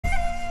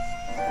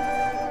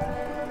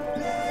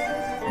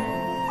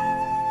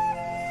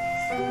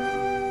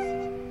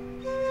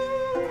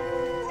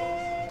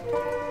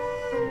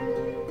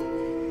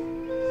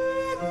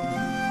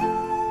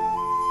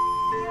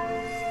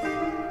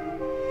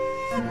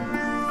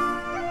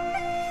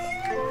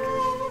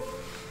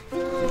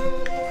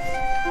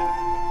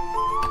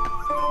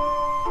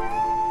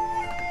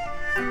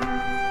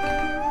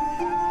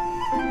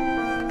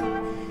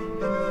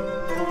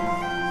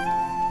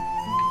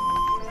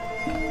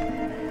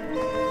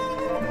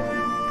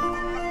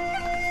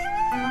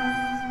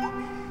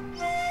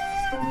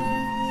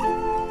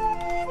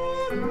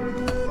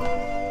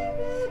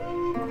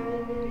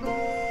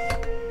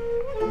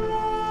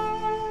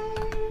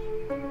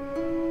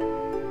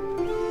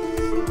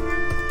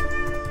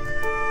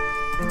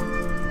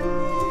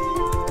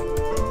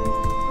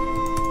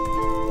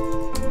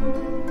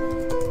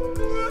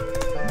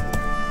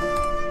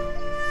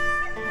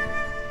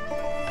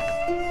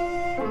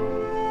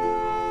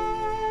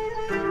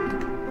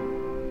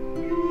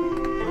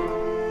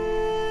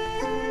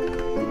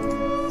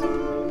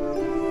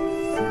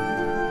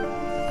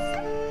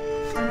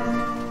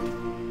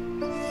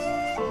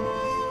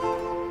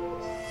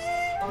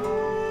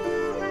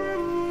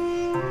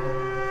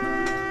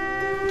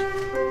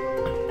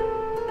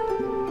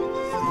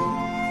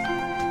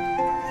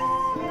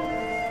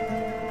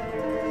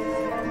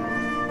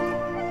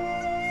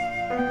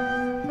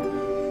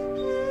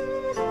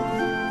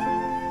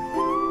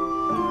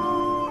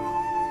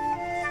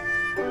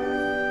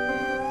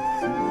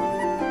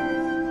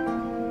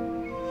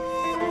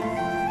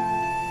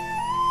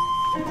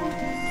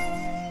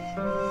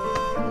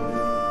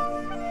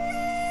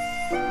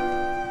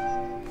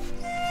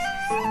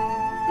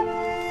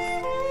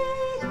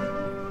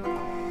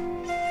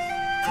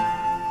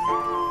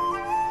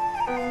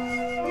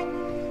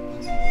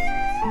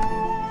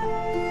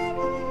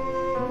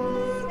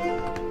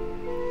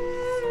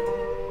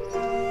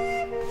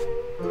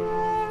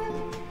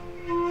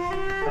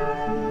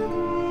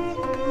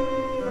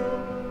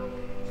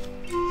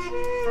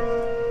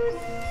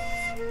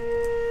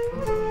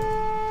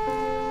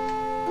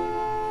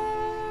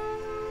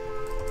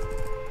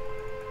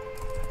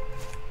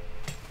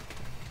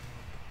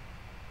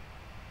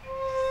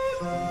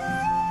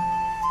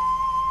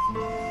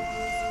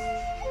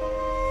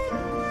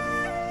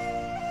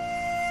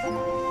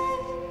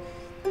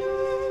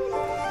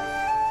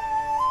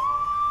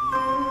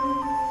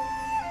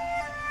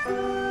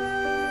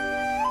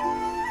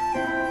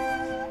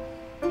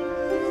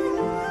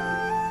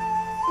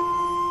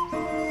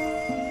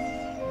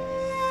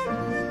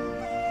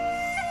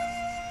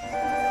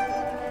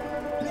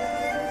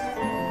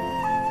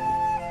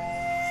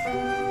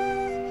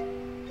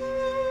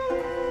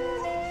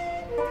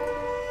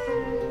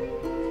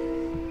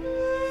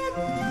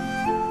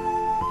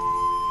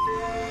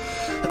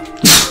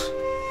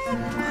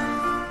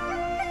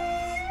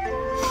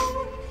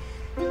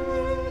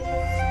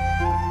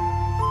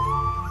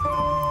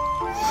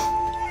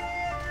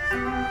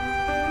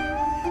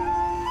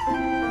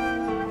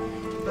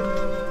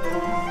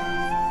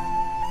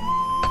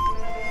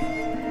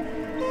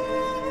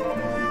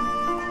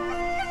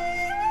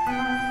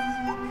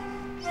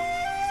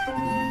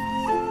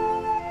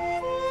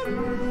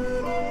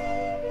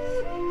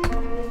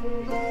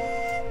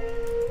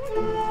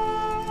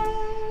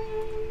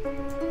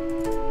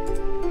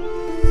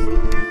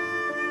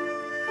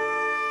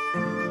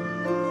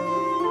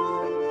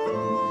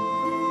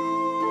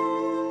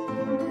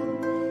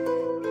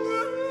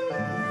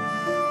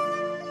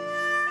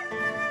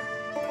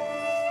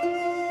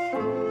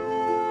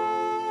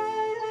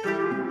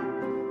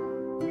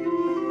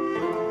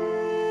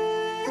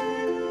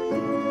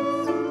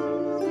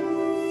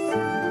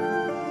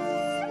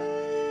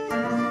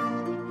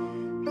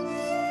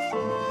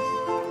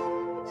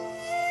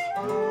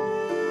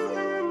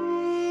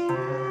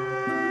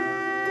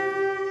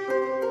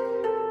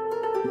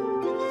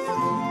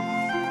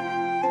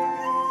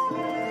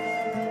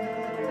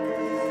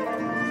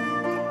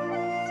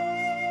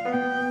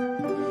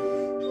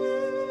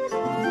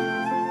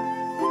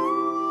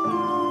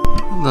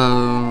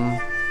Hello.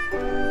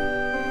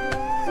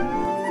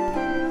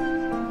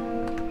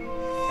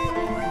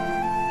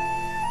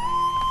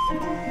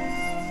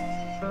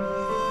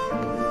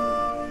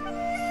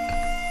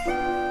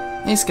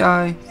 Hey,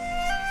 Sky.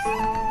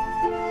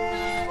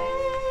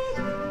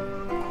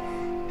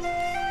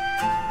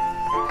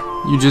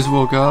 You just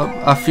woke up?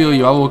 I feel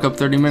you. I woke up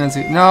 30 minutes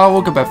ago. No, I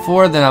woke up at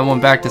 4, then I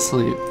went back to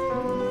sleep.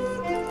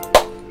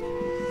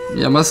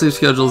 Yeah, my sleep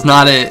schedule's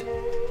not it.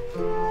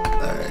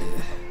 Alright.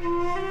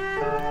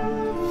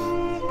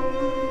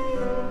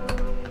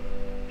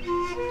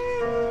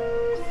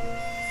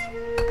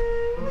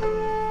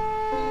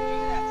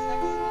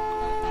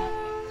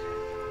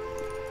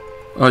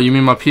 Oh, you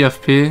mean my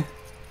PFP?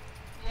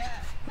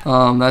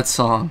 That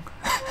song.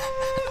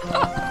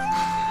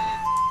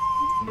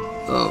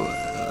 Oh,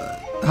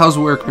 how's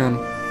work been?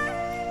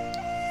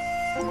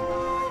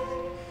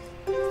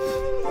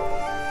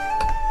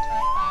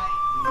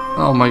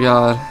 Oh my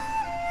god.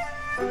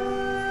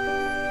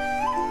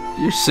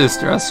 Your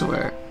sister, I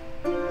swear.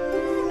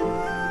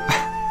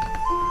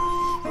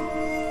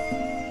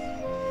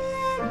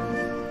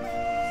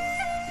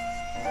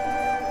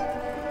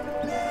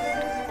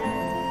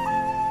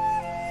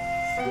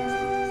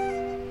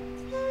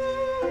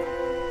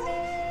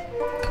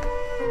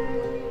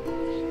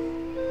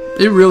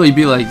 It really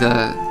be like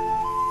that.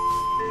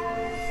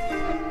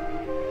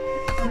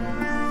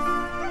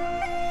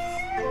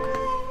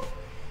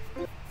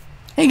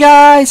 Hey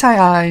guys,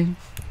 hi.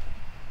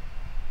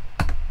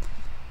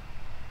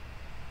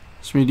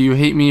 Shmi, do you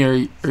hate me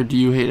or do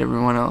you hate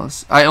everyone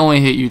else? I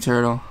only hate you,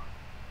 Turtle.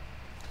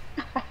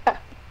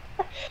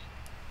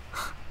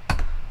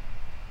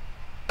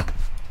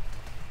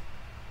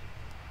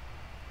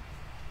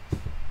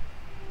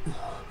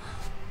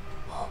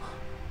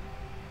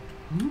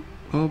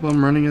 Oh,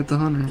 I'm running at the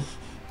hunter.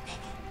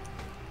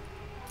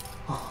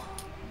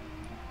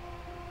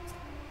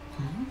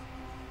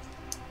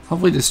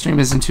 Hopefully the stream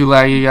isn't too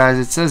laggy, guys.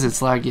 It says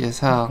it's laggy as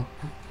hell.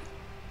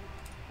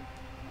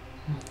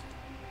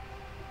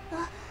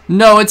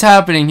 No, it's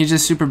happening. He's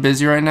just super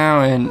busy right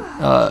now, and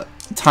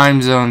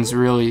time zones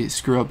really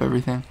screw up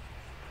everything.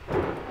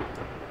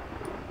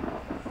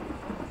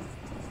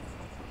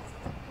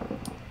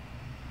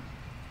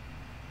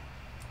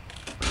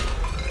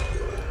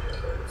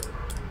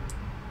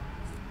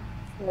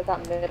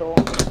 That middle.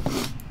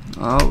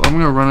 Oh, I'm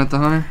gonna run at the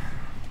hunter.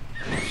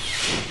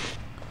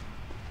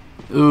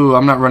 Ooh,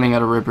 I'm not running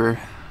at a ripper.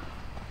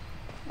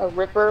 A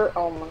ripper?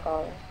 Oh my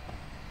god.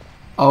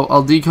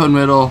 I'll decode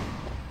middle.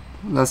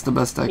 That's the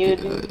best I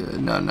could.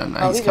 No.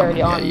 Oh, he's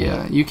already on me.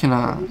 Yeah. You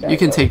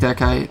can take that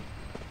kite.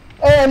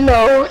 Oh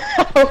no!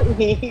 Help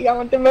me! I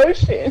want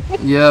demotion.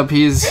 Yep,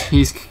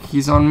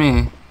 he's on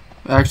me.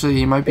 Actually,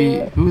 he might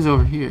be. Who's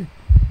over here?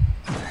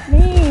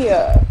 Me.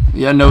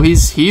 Yeah, no,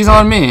 he's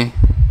on me.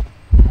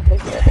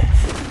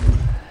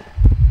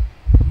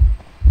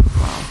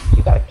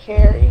 You gotta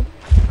carry.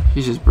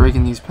 He's just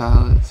breaking these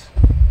pallets.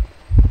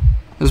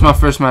 This is my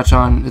first match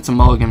on. It's a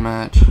mulligan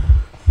match.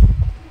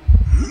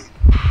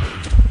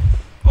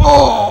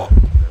 Oh!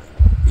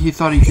 He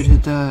thought he could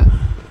hit that.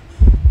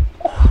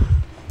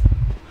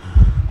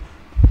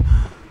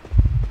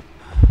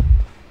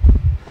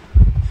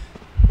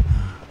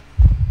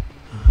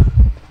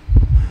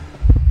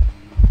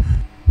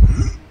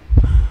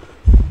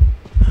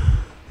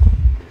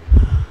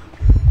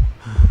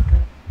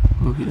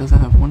 Oh, he doesn't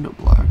have window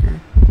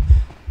blocker.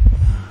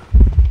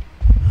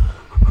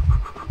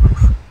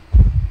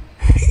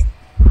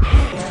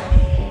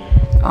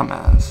 I'm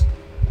ass.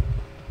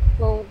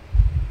 Well,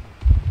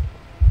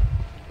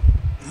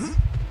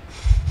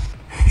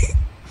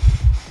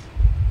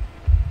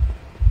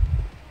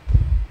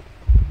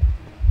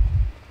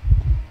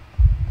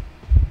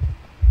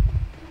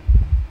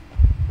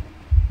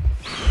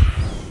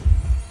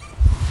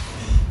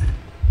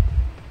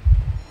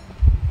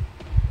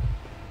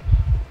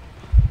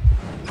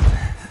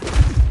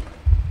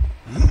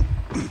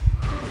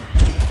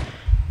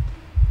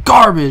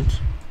 Garbage!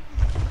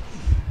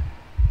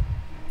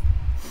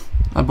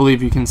 I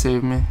believe you can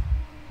save me.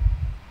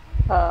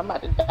 I'm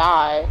about to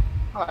die.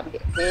 I'm about to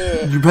get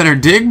hit. You better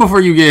dig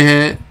before you get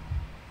hit.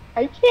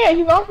 I can't.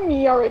 He's on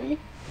me already.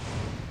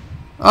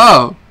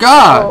 Oh,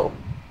 God! Oh.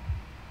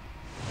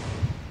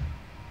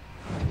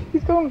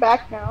 He's going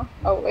back now.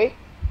 Oh, wait.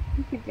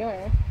 What's he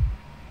doing?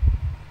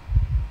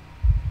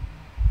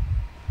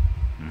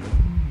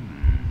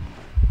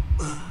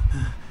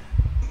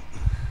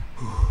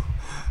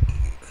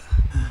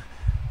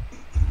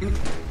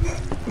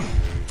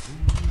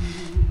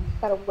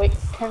 Gotta wait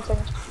 10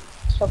 seconds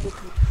so we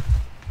can.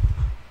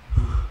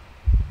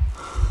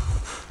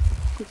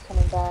 He's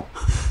coming back.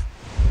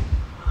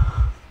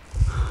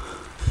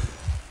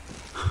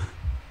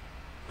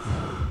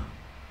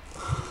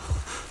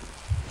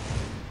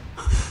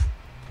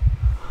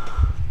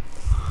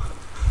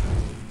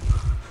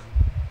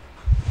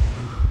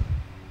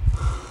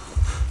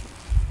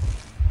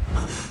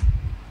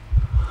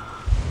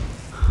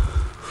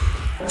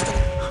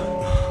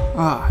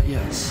 Ah,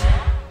 yes.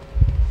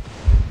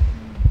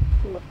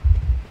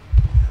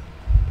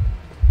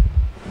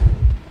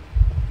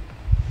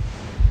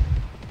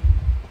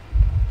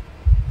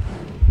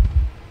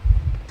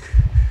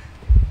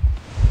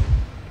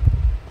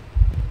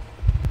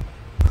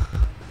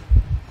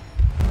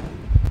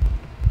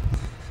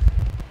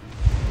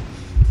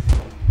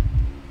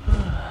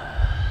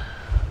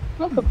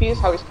 I'm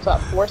confused how he's got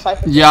 4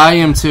 ciphers. Yeah, I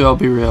am too, I'll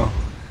be real.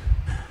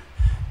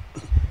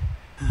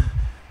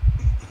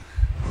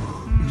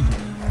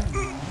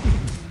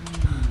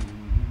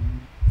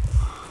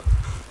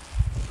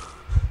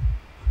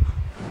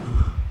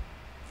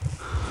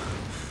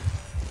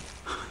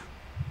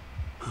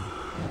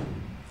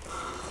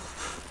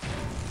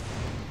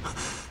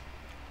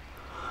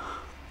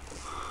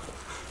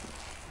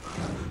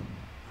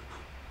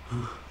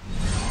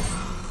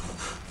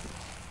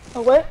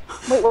 Oh, what?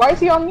 Wait, why is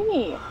he on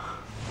me?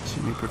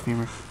 Shoot me,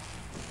 perfumer.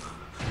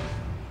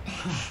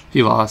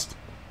 He lost.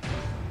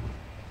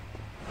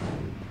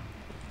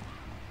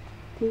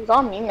 He's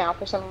on me now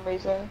for some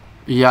reason.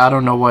 Yeah, I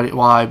don't know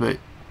why, but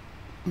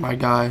my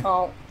guy.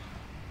 Oh.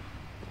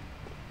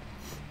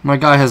 My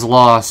guy has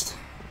lost.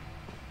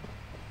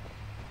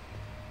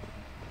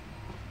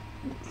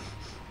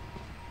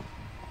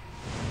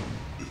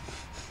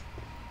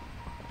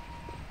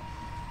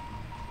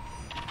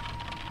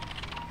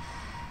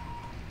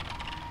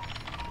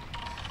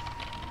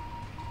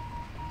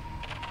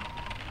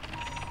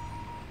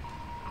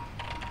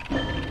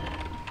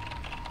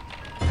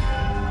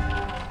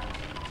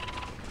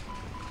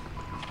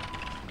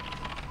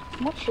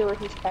 I'm not sure where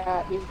he's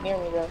at. He's near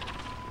me though.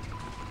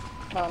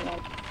 No,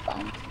 it's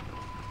fine.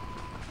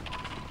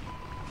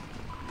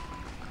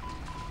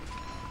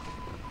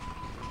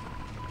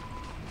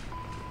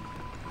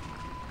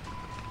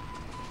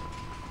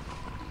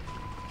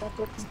 That's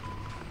it.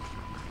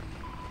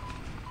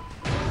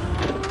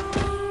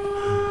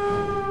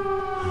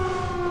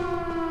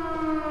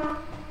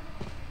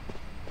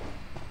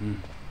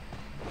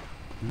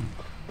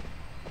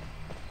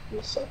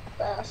 He's so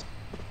fast.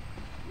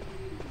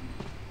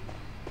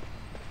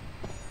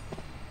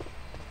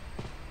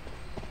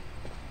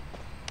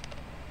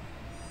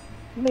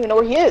 I don't even know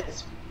where he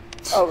is.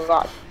 Oh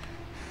god.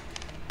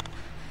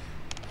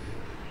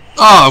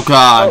 Oh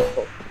god.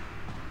 Oh.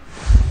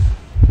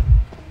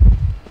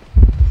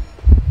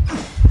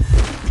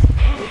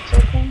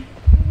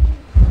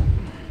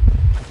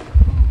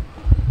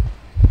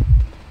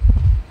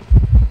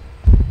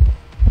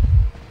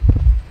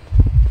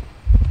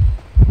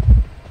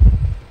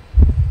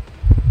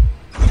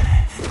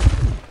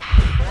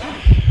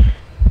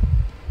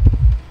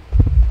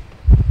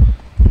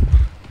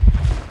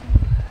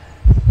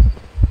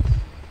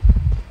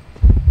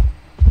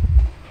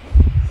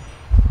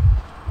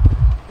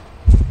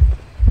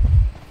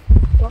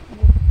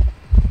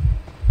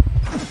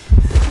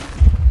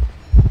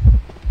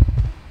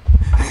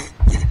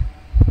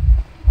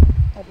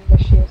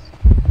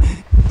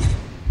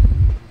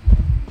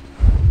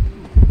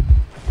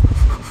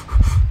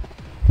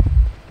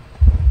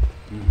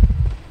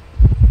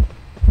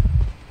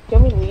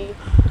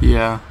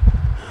 Yeah.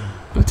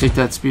 Go take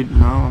that speed.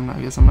 No, I'm not.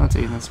 I guess I'm not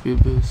taking that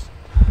speed boost.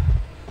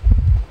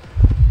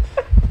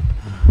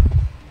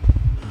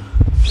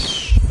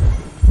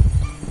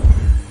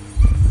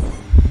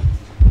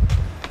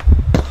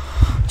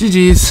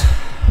 GG's.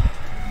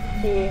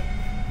 Yeah.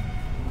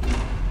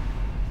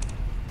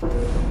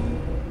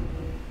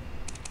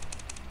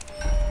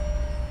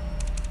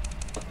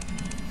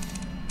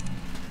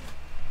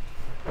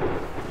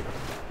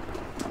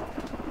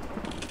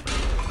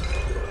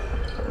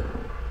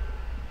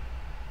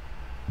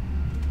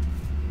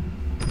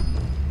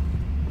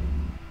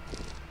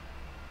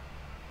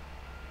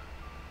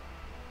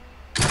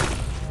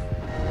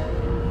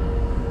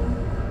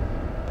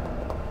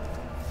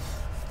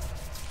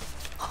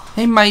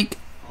 Hey, Mike.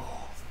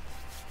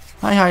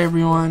 Hi,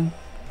 everyone.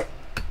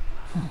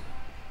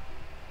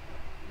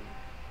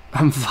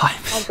 I'm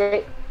vibing. Oh,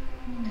 great.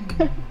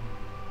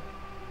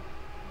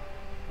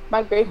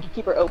 My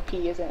Gravekeeper OP,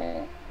 isn't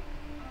it?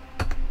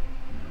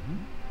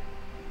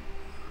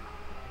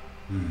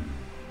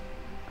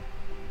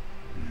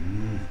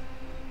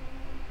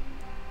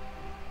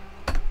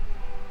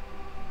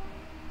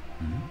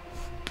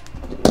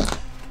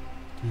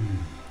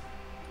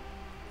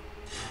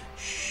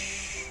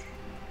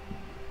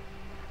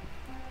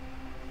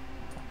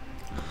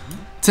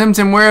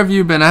 Tim, where have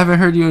you been? I haven't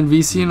heard you in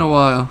VC in a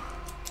while.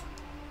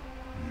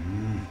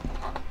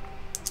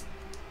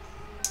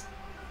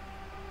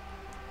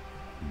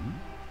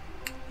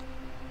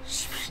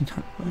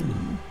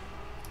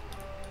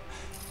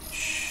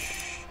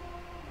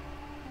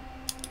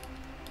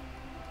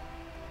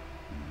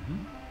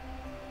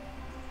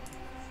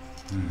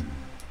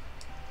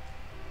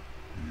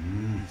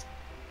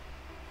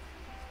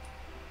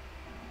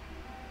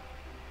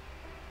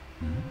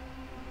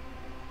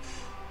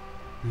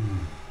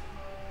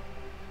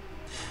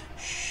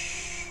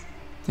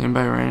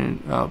 Anybody ran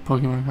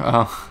Pokemon?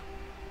 Oh.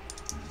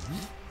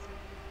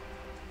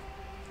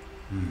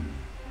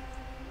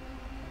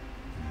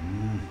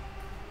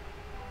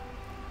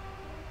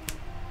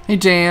 Hey,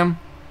 Jam.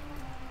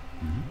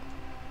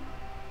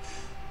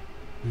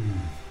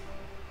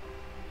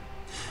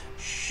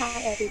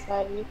 Hi,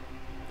 everybody.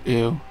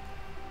 Ew.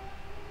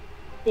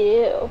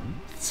 Ew.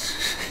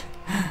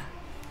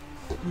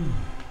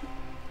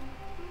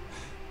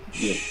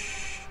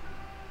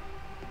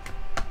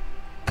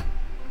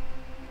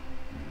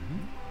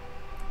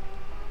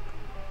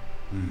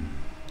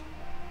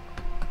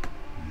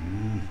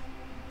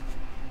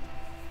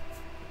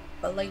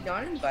 But like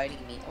not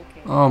inviting me,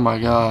 okay. Oh my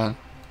god.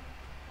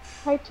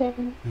 Hi,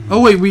 Tim.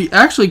 Oh wait, we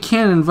actually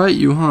can invite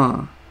you,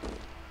 huh?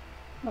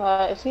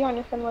 Is he on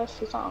your friend list?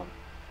 He's on.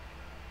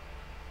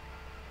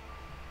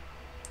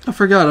 I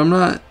forgot, I'm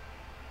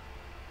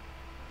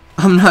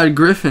not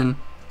Griffin.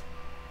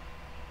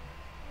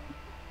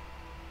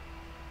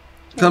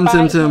 Come,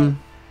 Tim Tim.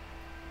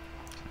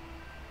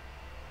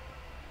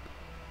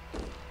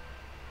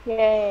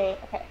 Yay,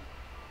 okay.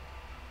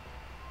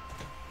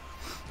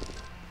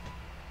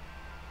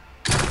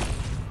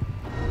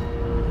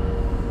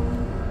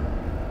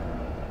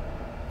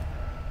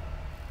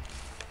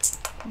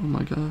 Oh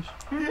my gosh.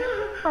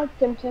 Hi,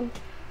 Tim Tim.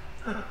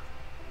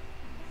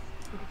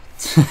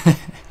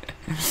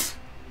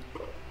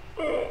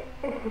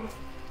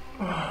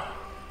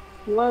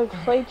 You want to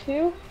play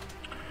too?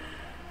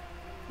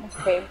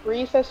 Okay,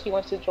 Bree says she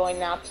wants to join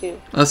now too.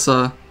 I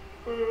saw.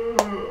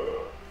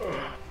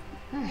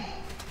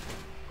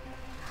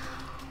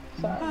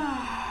 Sorry.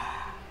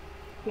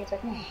 Give me a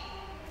second.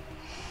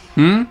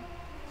 Hmm?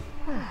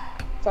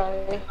 Sorry.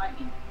 Okay,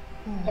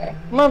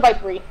 I'm gonna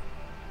invite Bree.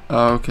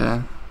 Oh,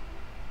 okay.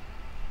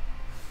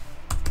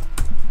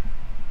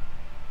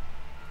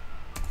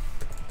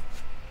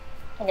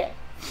 Okay.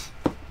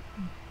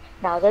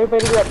 Now is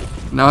everybody ready?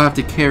 Now I have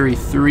to carry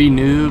 3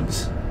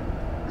 noobs.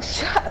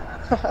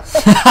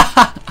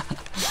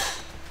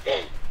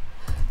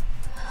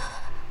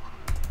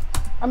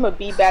 I'm a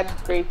B-bad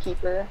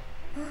gravekeeper.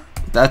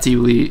 That's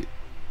elite.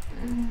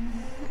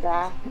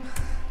 Yeah.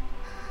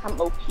 I'm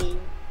OP.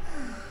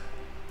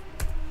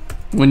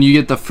 When you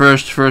get the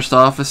first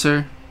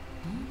officer,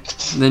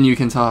 then you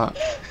can talk.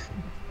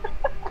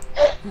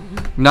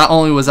 Not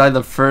only was I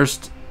the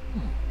first,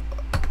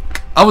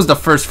 I was the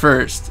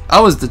first. I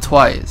was the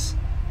twice.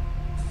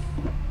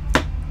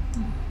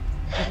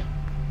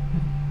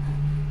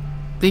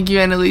 Thank you,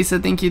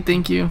 Annalisa. Thank you.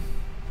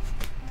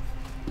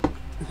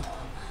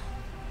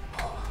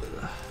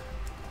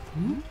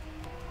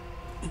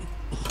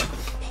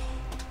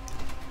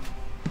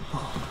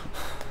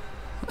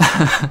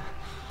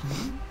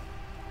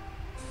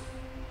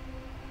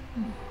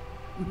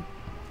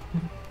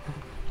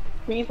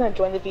 Bree's gonna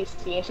join the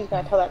VC and she's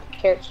gonna tell that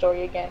carrot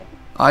story again.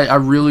 I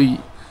really,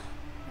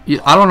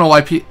 I don't know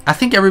why I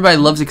think everybody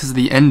loves it because of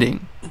the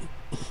ending.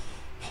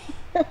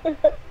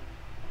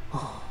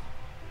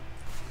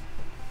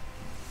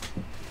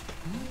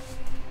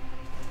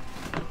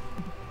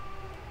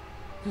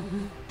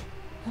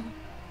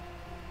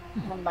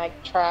 I'm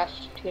like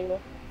trash too.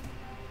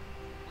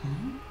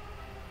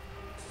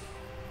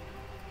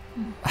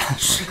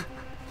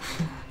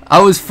 I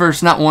was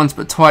first not once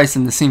but twice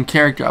in the same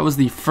character. I was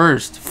the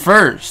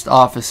first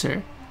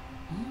officer.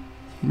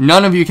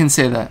 None of you can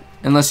say that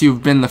unless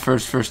you've been the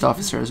first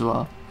officer as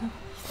well.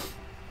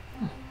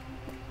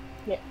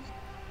 Yes.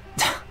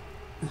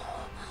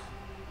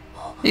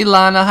 Hey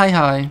Lana,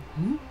 hi.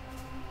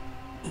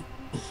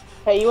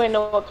 Hey, you ain't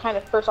know what kind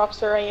of first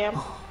officer I am?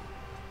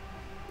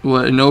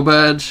 What, no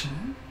badge?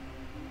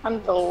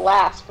 I'm the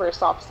last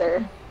first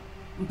officer.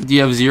 Do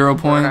you have 0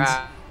 points?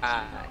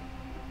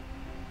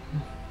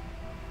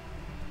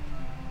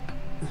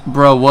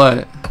 Bro,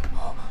 what?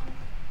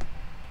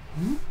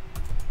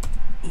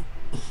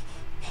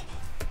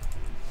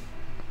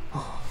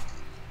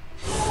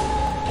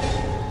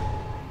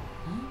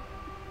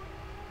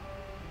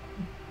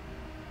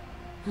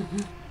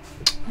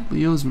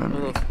 Leo's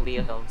memory.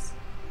 Leo's.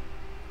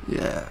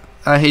 Yeah.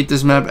 I hate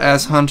this map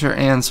as Hunter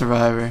and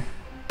Survivor.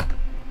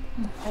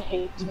 I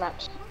hate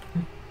maps.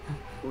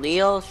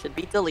 Leo should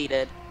be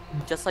deleted,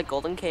 just like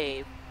Golden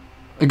Cave.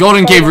 The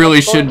Golden Cave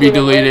really should be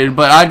deleted,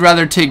 but I'd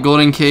rather take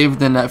Golden Cave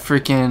than that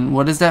freaking,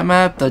 what is that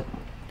map?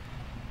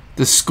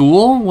 The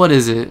school? What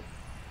is it?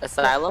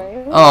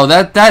 Asylum? Oh,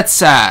 that's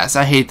sass.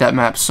 I hate that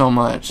map so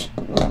much.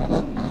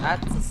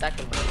 That's the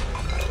second one.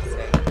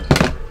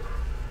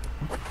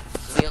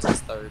 Leo's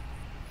is third.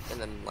 And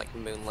then like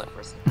Moonlit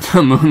person.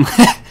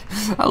 Moonlit.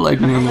 I like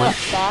Moonlit.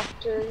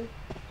 Factory.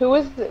 Who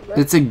is it? Right?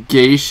 It's a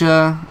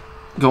geisha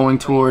going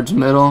towards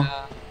middle.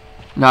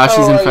 Nah,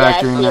 she's in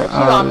factory now. She's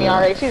on me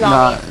already. She's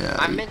on me. Yeah,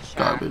 I'm in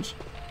garbage.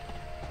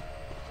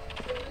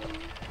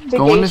 It's a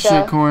Go in the geisha.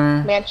 shit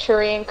corner.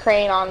 Manchurian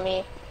crane on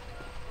me.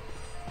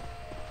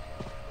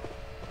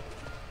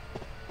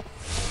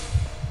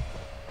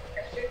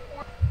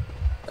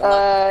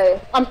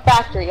 I'm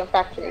factory.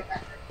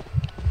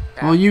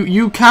 Well,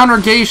 you counter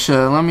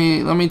geisha. Let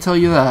me tell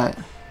you that.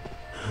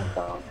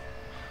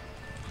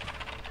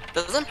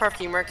 Doesn't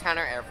Perfumer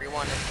counter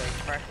everyone if played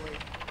correctly?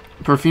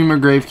 Perfumer,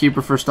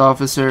 Gravekeeper, first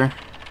officer.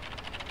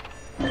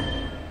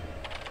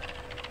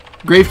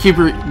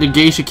 Gravekeeper, the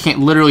geisha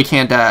literally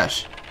can't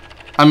dash.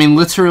 I mean,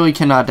 literally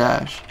cannot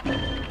dash.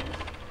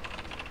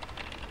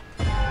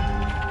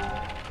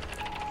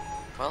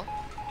 Well,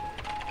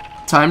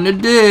 time to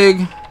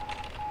dig.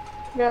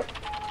 Yep.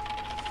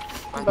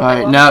 All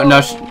right,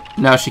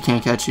 now she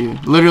can't catch you.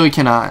 Literally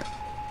cannot,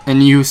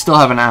 and you still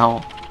have an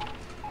owl.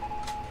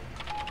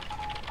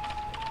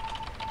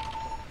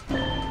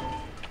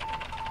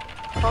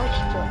 Crouch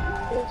jump.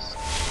 This.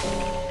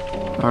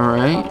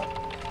 Alright.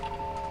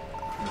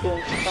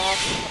 Doing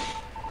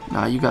fast.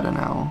 Nah, you got an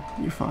owl.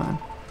 You're fine.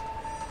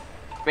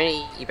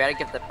 Minnie, you better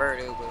give the bird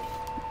uwu.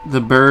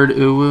 The bird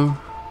uwu.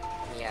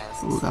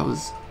 Yes. Ooh, that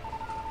was.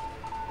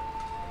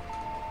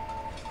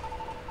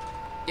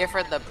 Give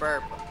her the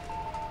burp.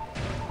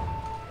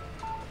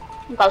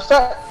 I'm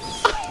stuck.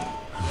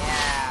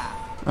 Yeah.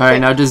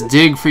 Alright, now just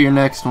dig for your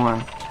next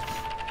one.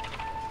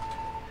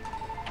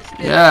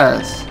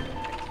 Yes.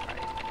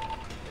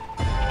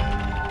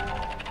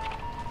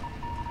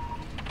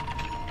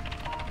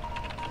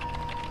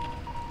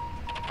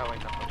 Oh, wait,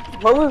 no.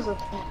 What was it?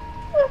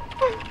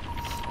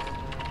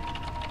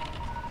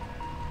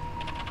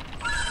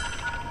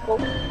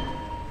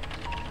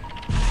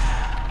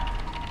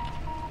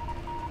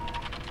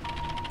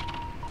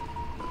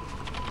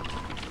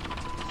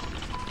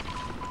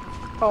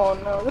 Oh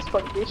no, this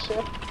poor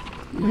Geisha.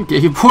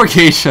 Okay, poor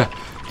Geisha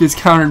gets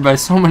countered by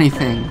so many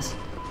things.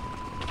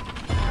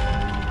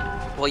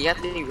 Well, you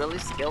have to be really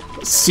skilled.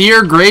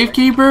 Seer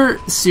Gravekeeper,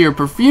 Seer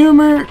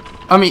Perfumer.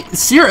 I mean,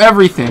 Seer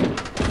everything.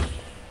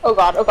 Oh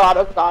god, oh god,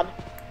 oh god.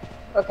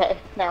 Okay,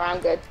 now I'm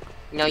good.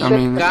 No, you I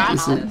mean, got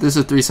this is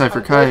a 3 cipher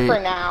I'm good for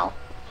kite. now.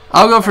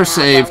 I'll go for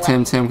save,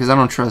 Tim, because I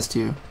don't trust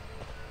you.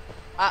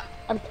 How?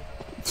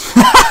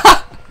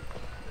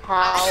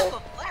 I have a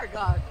flare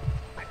gun.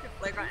 I could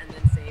flare gun and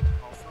then save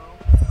also.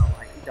 So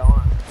like,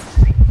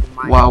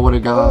 don't. Wow, what a Oh,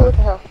 what god. the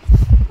hell?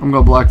 I'm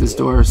gonna block this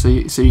door so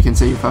you can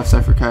say you 5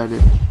 cipher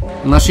kited.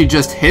 Unless she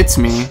just hits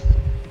me.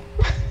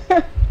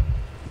 And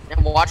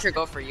watch her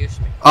go for you,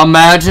 Schmidt.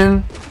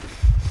 Imagine.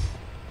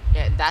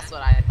 Yeah, that's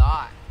what I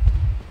thought.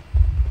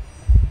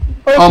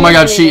 Or Oh she's my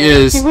god, leaving she me.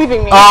 is. She's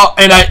leaving me. Oh,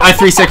 and I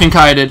 3 second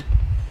kited.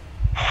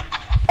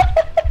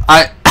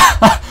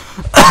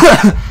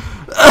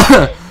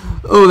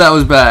 Oh, that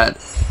was bad.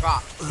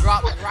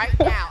 Drop right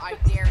now. I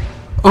dare you.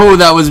 Oh,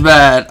 that was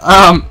bad.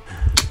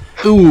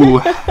 Ooh.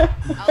 I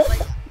was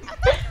like,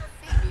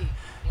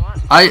 you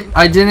want?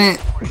 I didn't.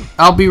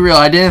 I'll be real.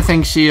 I didn't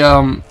think she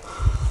I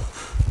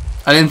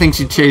didn't think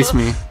she'd chase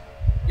me.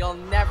 You'll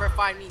never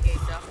find me,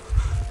 Geisha.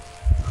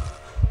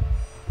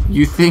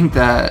 You think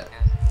that?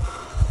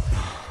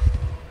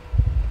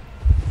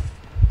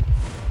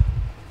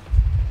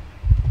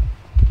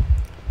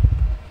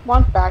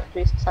 One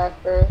factory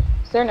cipher.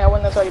 Is there no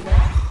one that's already been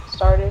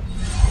started?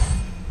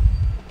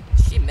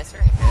 Did she miss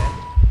her head?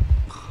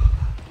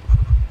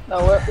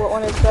 No, what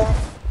one is that?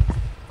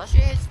 Well, she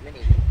is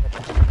mini.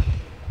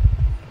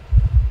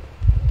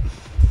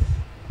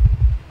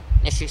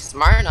 If she's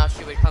smart enough,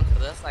 she would come to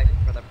this side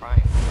for the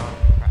prime. Oh,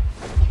 crap.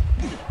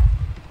 Oh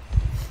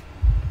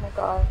my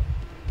god.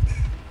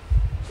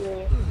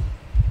 Really?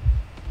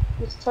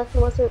 Which cipher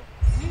was it?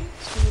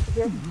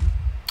 Here?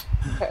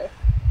 Okay.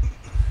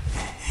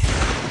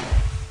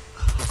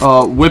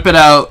 Whip it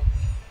out.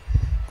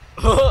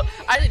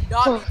 I did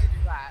not mean to do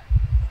that.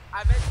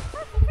 I meant to.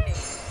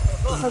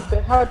 How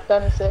good? How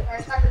done is it?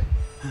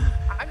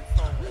 I'm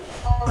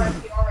trolling.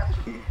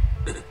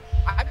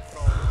 I'm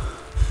trolling.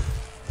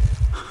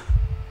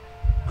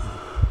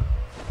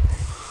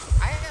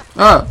 I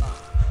have.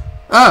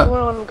 Oh. You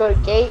want to go to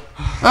gate?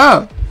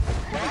 Oh.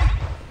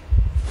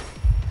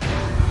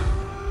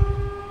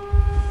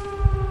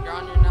 You're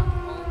on your nut. Oh,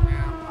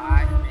 now.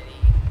 Bye,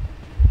 Minnie.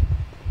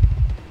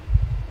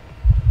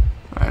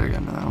 Alright, I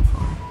got another one for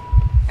you.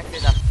 I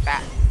did a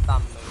fat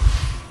thumb move.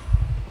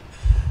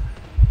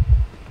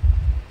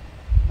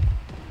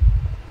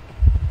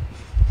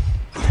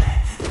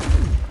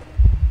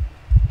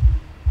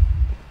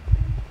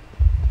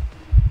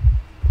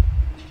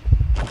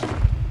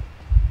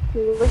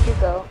 Dude, where'd you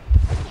go?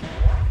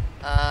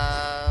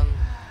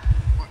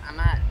 I'm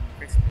at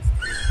Christmas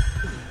tree.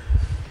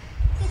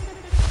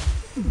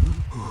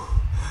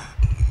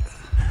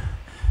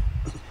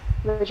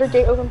 Is your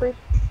gate open, Bree?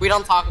 We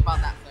don't talk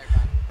about that flare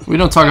gun. We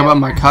don't talk about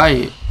my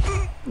kite.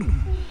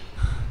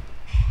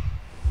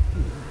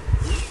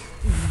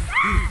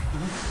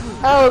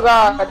 Oh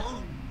god.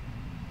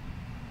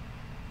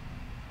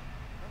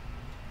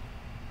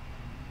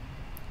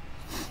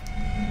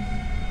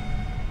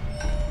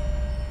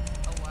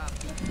 Oh wow.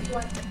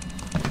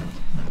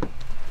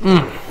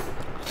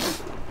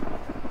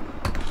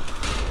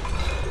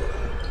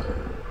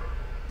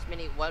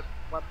 Minnie, what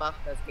buff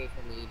does Geisha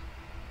need?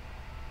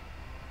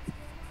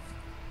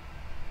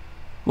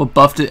 Well,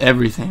 buffed it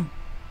everything.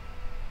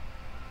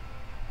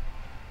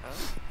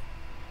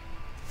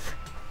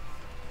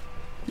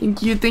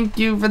 Thank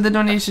you for the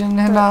donation,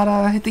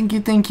 Hanada.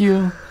 Thank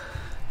you.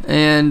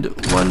 And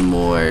one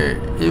more.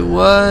 It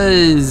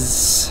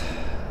was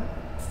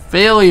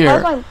failure.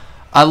 How's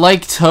I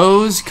like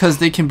toes because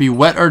they can be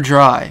wet or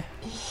dry.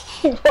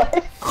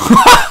 what?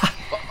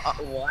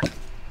 What?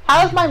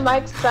 How's my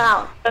mic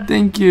sound?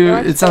 Thank you.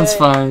 That's It sounds good.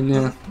 fine.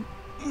 Yeah.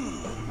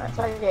 That's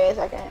okay, a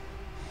second.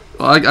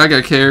 Well, I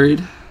got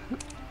carried.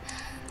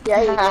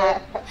 Yeah, you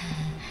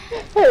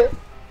did.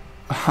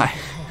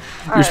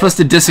 You're supposed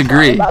to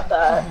disagree. About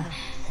that.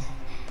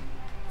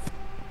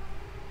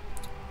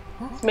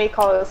 This may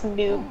call us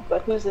noob,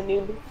 but who's a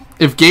noob?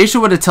 If Geisha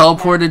would have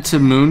teleported to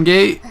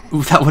Moongate,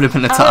 Ooh, that would have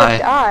been a Oh, tie.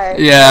 God.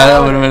 Yeah, that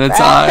would have been a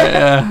tie. bad.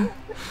 Yeah.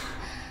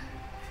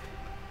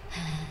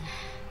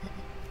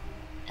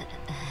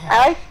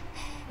 I like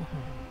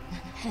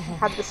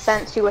had the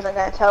sense she wasn't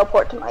gonna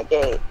teleport to my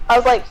gate. I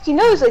was like, she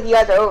knows that you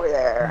guys are over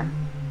there.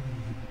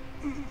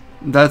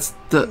 That's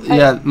the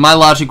yeah. My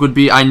logic would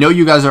be, I know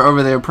you guys are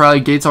over there. Probably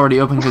gate's already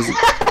open because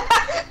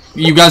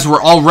you guys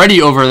were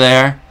already over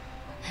there.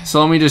 So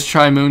let me just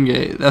try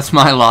Moongate. That's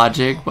my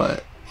logic,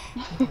 but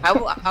How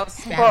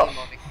spamming Well-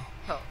 moment?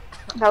 Oh.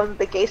 That was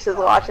the gate's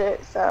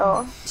logic,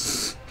 so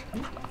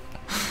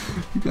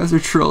you guys are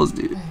trolls,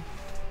 dude.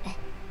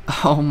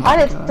 Oh I my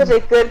did god. such a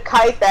good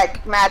kite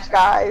that match,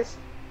 guys.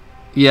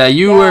 Yeah,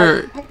 you Yeah,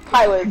 were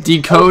I was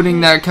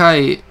decoding that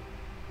kite.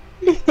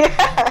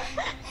 Yeah.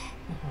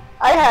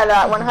 I had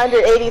a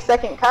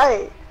 180-second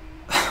kite.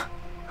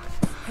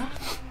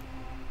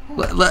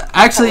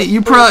 Actually,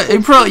 you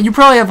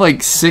probably have like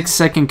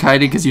 6-second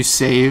kited because you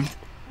saved.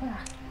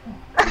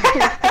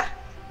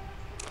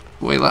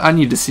 Wait, I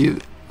need to see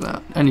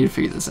that. I need to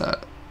figure this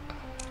out.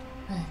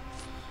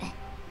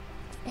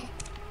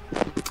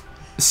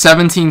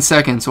 17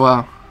 seconds.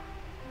 Wow.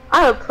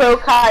 I'm a pro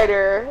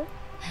kiter.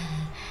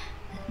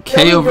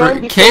 K over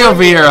joined here,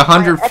 before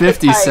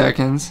 150 my epic kite.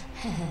 seconds.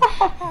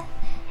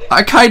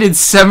 I kited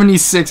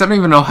 76. I don't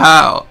even know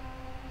how.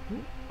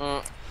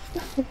 Mm.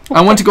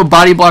 I went to go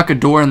body block a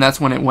door, and that's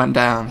when it went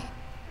down.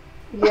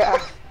 Yeah.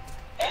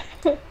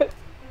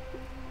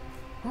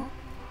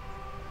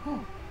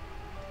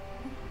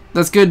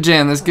 That's good,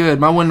 Jan. That's good.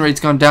 My win rate's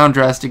gone down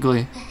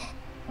drastically.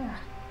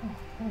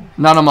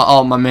 Not on my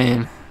alt, my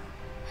main.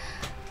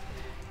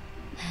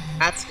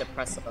 That's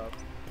depressive.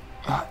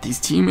 These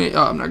teammates.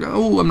 Oh, I'm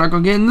not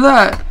gonna get into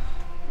that.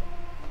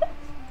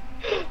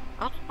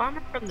 I'm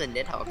farming from the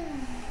Nidhogg.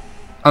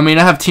 I mean,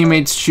 I have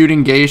teammates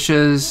shooting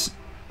geishas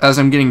as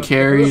I'm getting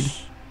carried.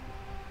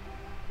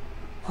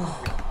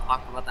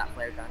 Talk about that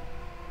flare gun.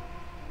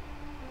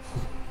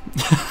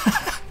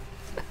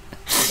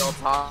 Don't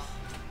talk.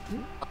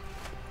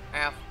 I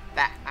have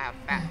fat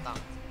thumbs.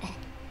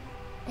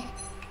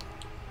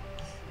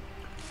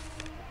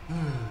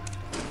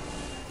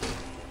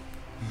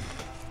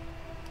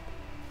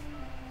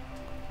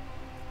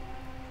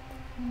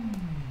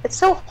 It's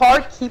so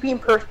hard keeping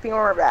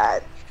Perfumer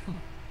bad.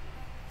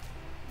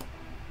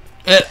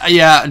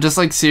 Yeah, just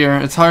like Seer.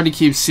 It's hard to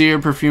keep Seer,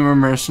 Perfumer,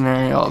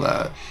 Mercenary, all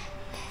that.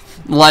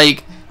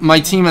 Like, my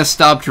team has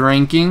stopped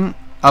ranking.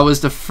 I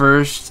was the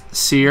first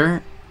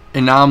Seer,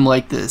 and now I'm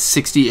like the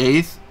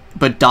 68th.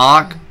 But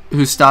Doc,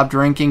 who stopped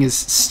ranking, is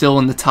still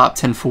in the top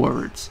 10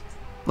 forwards.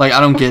 Like, I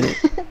don't get it.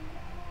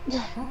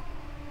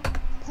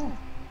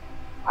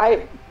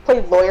 I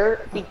played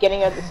Lawyer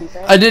beginning of the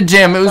season. I did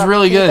Jam. It was Got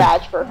really two good.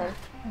 Badge for him.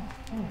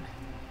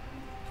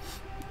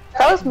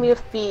 That was me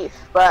with Beef,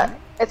 but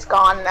it's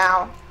gone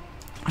now.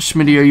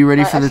 Schmitty, are you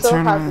ready for I the still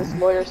have tournament? this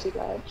Lawyer C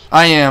badge.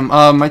 I am.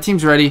 My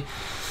team's ready.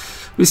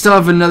 We still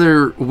have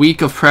another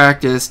week of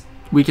practice,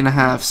 week and a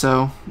half,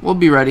 so we'll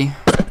be ready.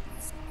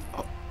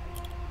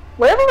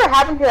 Whatever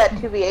happened to that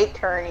 2v8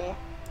 tourney?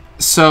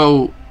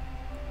 So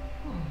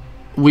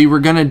we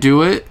were gonna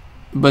do it,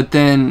 but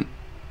then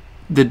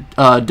the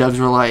devs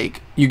were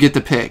like, "You get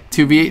to pick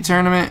 2v8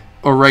 tournament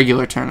or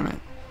regular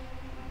tournament."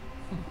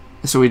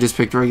 So we just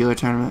picked regular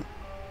tournament.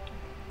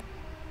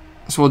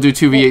 So we'll do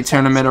 2v8 Makes sense.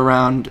 tournament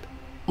around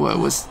what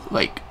was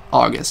like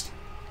August.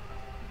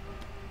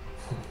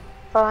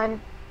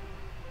 Fun.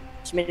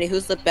 Schmitty,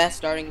 who's the best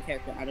starting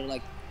character out of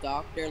like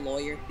Doctor,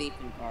 Lawyer, Thief,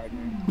 and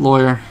Gardener?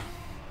 Lawyer.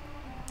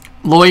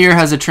 Lawyer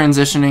has a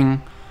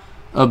transitioning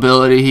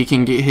ability. He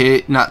can get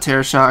hit, not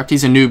terror shocked.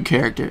 He's a noob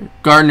character.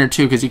 Gardener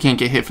too, because he can't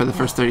get hit for the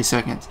first 30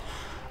 seconds.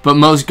 But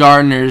most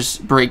Gardeners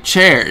break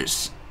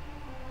chairs.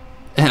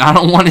 And I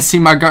don't want to see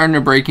my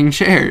Gardener breaking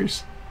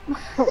chairs.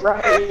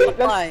 Right.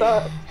 Why?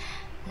 That sucks.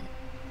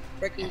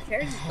 Freaking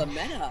chairs is the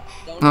meta.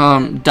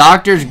 Don't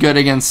Doctor's good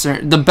against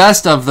certain. The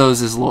best of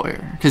those is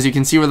Lawyer. Because you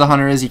can see where the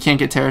hunter is, you can't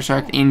get terror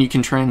shocked, and you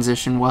can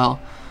transition well.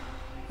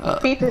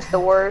 Beef is the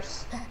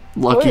worst.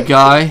 Lucky Lawyer.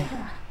 guy.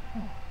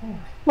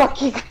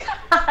 Lucky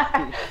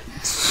guy.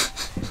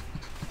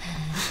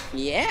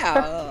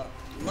 Yeah,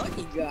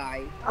 lucky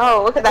guy.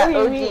 Oh, look at that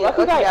OG Lucky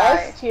lucky guy guy.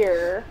 S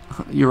tier.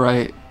 You're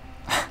right.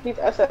 He's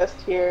SS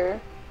tier.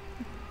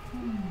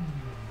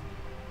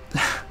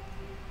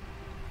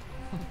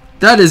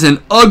 That is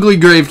an ugly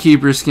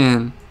Gravekeeper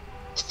skin.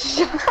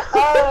 You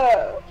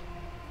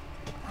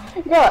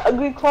got an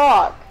ugly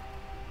clock.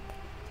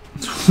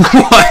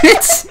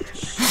 What?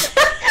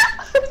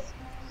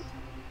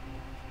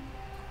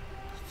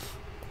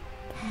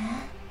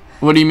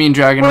 What do you mean,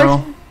 Dragon Where's-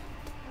 Roll?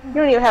 You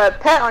don't even have a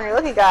pet on your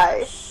lucky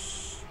guy.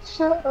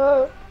 Shut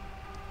up.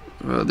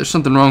 There's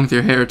something wrong with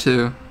your hair,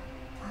 too.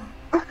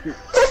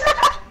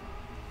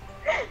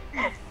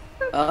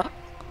 Oh,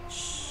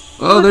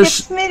 Look there's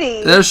at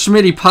Smitty.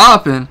 Schmitty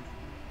popping.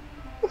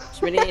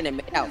 Schmitty in a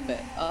maid outfit.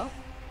 Oh,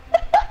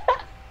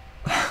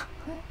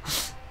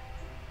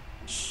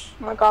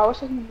 Oh my god, I wish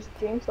I could just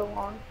game so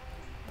long.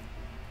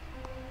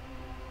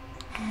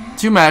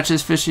 2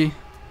 matches, Fishy.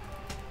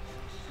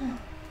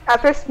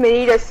 After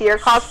Smitty does Seer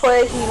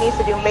cosplay, he needs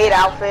to do maid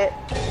outfit.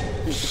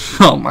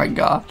 Oh my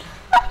god.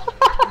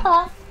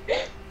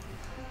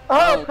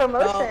 Oh,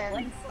 promotion.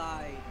 Left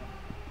side.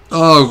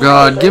 Oh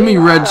god, give me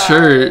red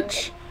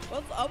church.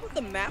 What's up with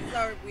the maps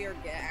that we are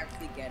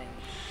actually getting?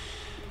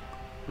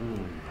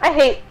 I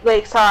hate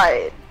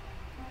Lakeside.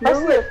 I see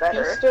Remember it a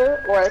better.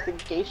 Feaster or like a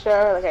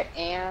geisha, like an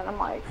Anne? I'm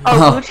like,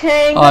 Oh, Wu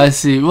Chang. Oh, I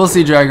see. We'll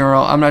see Dragon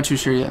Roll. I'm not too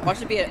sure yet.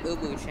 Watch it be an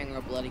Ubu Chang or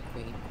a Bloody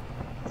Queen.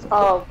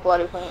 oh,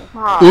 Bloody Queen.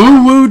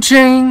 Ooh Woo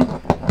Ching.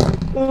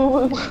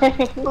 Ooh,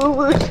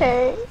 Wu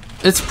Chang.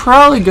 It's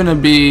probably gonna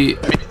be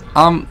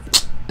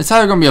it's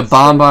either gonna be a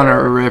Bonbon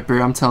or a Ripper,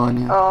 I'm telling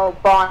you. Oh,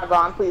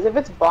 Bon, please. If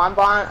it's Bon,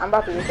 I'm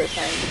about to use this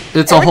thing.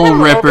 It's a Every whole time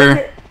I'm over Ripper.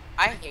 here-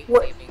 I hate Wh-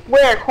 saving.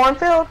 Where?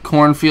 Cornfield?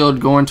 Cornfield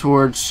going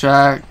towards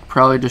Shack,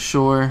 probably to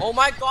Shore. Oh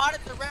my god,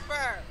 it's a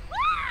Ripper!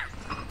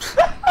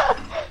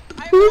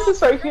 Who is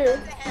this right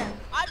here?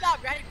 I'm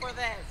not ready for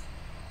this.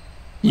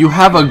 You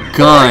have a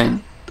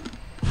gun.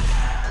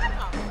 I'm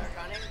not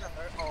running the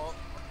third. Oh,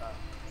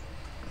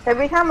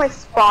 Every time I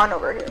spawn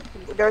over here,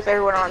 there's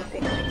everyone on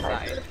pink.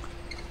 side.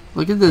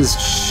 Look at this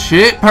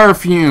shit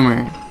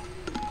perfumer.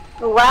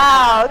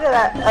 Wow, look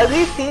at that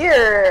ugly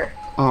fear.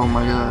 Oh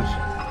my gosh.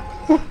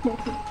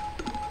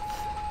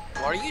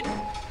 What are you?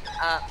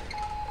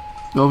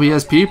 Oh, he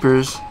has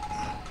peepers.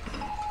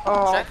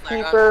 Oh, Check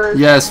flare gun. keepers.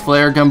 Yes,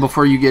 flare gun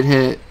before you get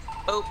hit.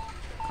 Oh.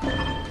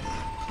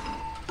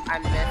 I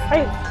missed.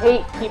 I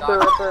hate keeper God.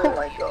 ripper. Oh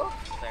my god.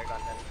 Flare gun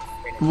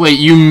then. Wait,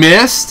 you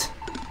missed?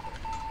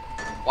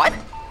 What?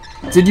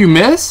 Did you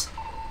miss?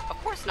 Of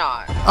course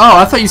not. Oh,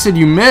 I thought you said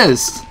you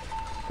missed.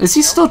 Is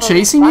he still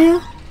chasing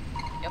you?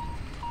 Yep.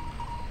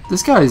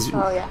 This guy's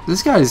Oh, yeah.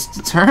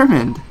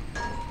 determined.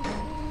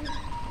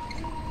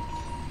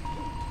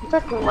 He's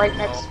like right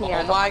next to me.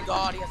 Oh my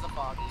god, he has a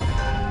foggy.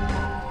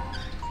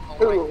 Oh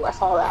my Ooh, I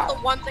saw That's that.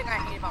 the one thing I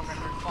hate about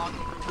Ripper, fogging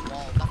through the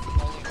wall. That's the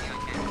only thing I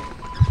can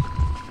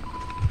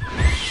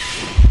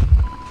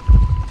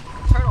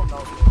do. Turtle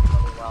knows me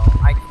really well.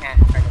 I can't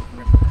try to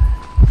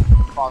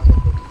Ripper fogging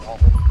through the wall.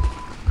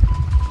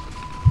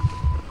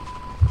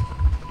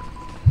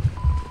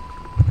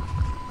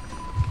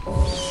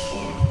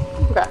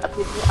 Got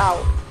people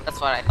out. That's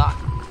what I thought.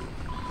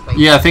 Wait,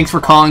 Yeah, thanks for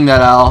calling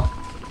that, Al.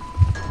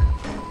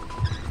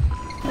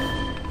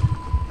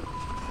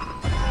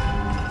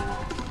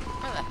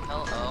 where the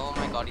hell? Oh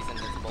my god, he's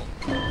invisible.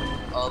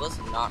 Oh, this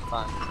is not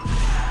fun.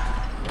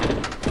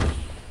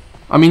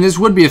 I mean, this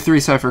would be a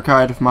 3-cipher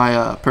card if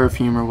my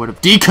perfumer would have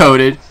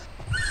decoded.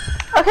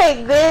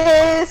 Okay,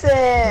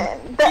 listen.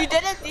 You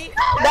did it, D!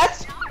 That's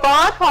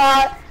spawn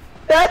pot.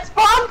 That's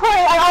spawn point.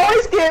 I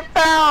always get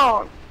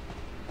found.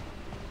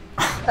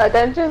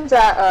 Dungeons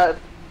at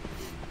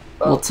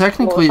Well,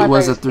 technically it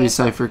was a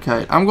 3-cipher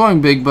kite. I'm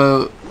going big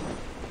boat.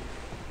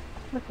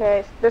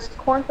 Okay, this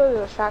cornfield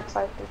is a shack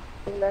cipher.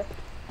 I'm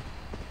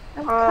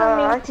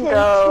I can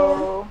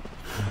go.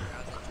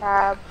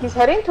 He's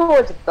heading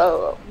towards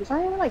bow. He's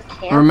not even like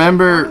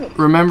camping.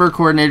 Remember,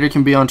 coordinator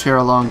can be on chair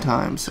a long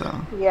time.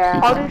 So, Yeah.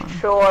 I'll do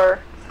shore.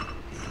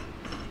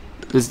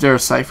 is there a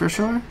cipher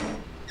shore?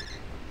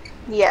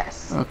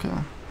 Yes. Okay.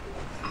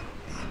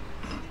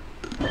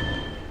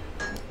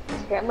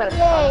 Okay, I'm gonna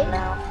come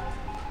now.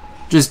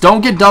 Just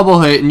don't get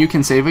double hit, and you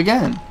can save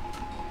again.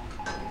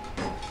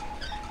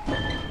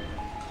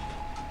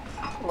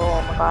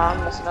 Oh my god,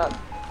 I'm messing up.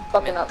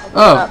 Fucking up. I'm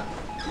Oh. fucking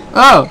up.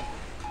 Oh.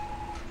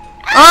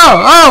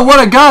 Oh!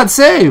 What a god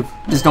save!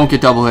 Just don't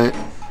get double hit.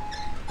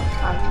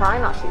 I'm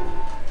trying not to.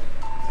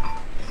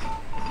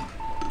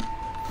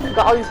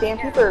 Got all these damn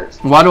peepers.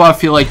 Why do I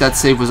feel like that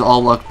save was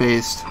all luck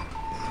based?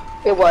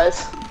 It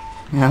was.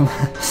 Yeah,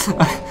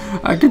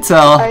 I could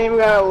tell. I ain't even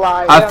gonna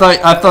lie. I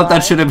thought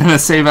that should have been a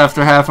save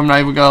after half. I'm not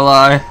even gonna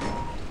lie.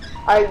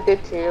 I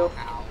did too.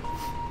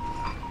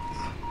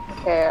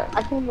 Okay,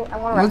 I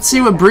want to. Let's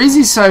see what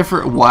Breezy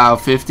cipher. Wow,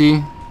 50.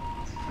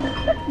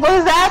 What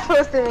is that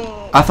supposed to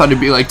mean? I thought it'd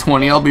be like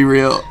 20. I'll be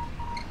real.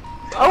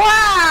 Oh,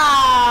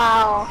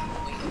 wow!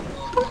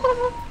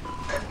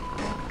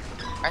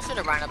 I should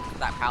have run up to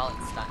that pallet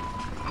and stunned.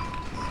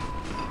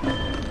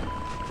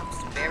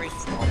 It's very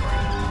small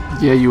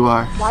brain. Yeah, you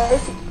are. Why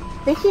is he?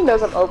 I think he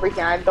knows I'm over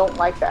here. I don't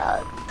like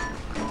that.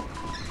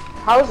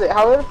 How is it?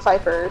 How are the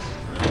ciphers?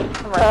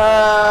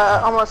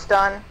 Almost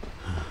done.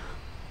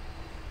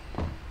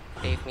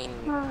 Gave me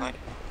my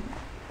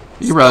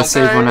You can probably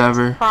save Okay,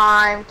 whenever.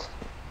 Primed.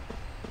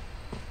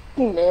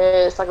 He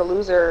missed like a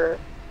loser.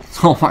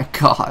 Oh my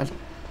god.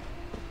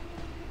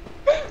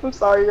 I'm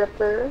sorry,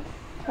 Ripper.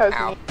 That was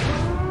Ow. me.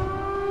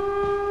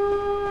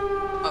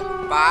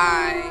 Oh,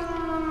 bye.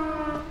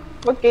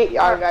 What gate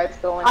y'all guys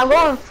going? I'm to?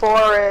 going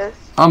forest.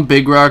 I'm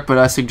Big Rock, but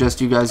I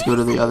suggest you guys go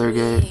to the other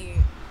gate.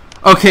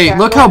 Okay, Yeah,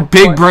 look go how to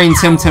big Forest. brain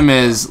Timtim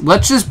is.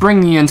 Let's just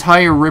bring the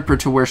entire Ripper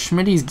to where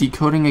Schmitty's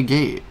decoding a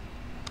gate.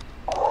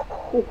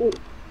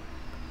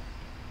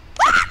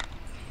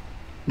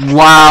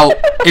 Wow,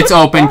 it's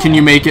open. Can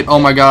you make it? Oh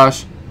my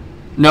gosh.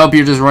 Nope,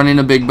 you're just running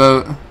a big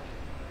boat.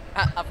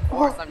 Of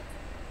course, I'm.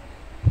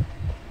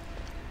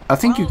 I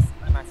think you What else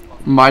am I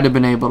supposed to might have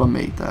been able to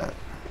make that.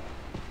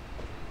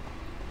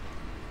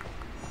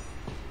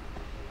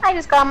 I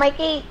just got my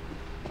gate.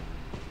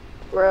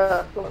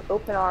 Bruh,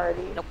 open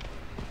already. Nope.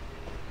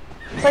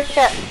 It's like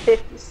at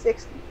 50,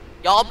 60.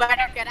 Y'all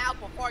better get out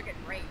before I get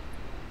raped.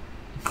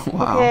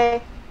 Wow. Okay.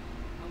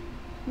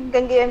 I'm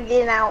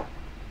getting out.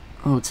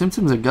 Oh, Tim's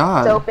a It's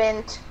god.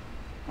 opened.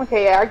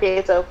 Okay, yeah, our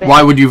gate's open.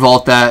 Why would you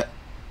vault that?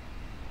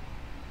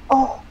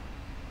 Oh,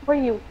 where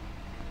are you?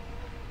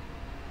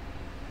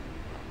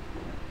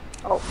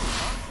 Oh.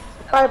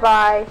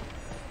 Bye-bye.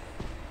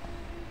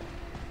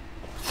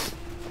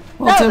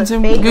 Well, That was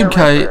Tim, Baker good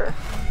kite. Ripper.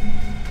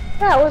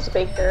 Yeah, it was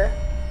Baker.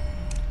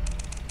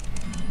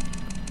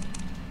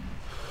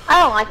 I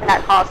don't like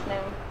that costume.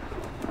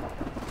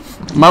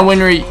 My win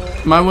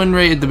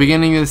rate at the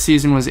beginning of the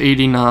season was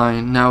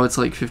 89. Now it's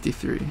like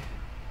 53.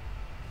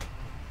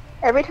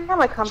 Every time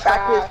I come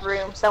back to Trash. his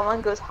room,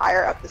 someone goes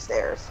higher up the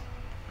stairs.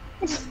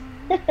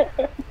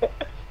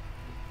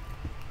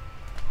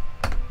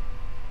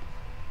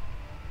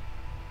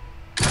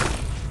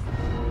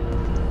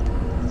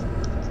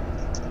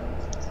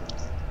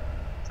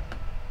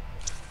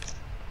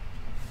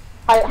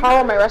 How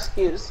are my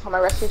rescues? Are my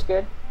rescues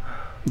good?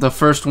 The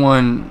first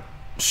one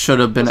should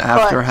have been Was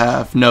after clutch.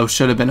 half. No,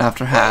 should have been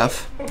after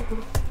half.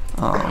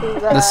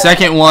 The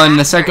second one you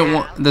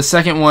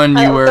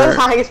That's were.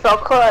 how you spell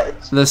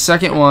clutch. The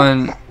second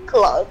one,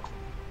 Clutch.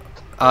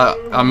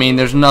 I mean,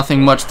 there's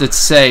nothing much to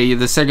say.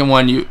 The second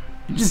one, you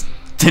just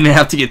didn't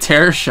have to get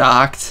terror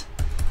shocked.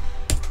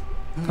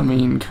 I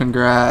mean,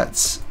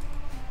 congrats.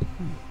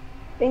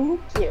 Thank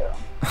you.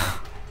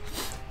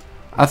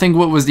 I think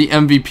what was the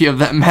MVP of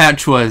that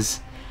match was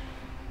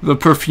the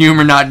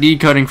perfumer not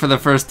decoding for the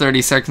first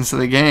 30 seconds of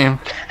the game.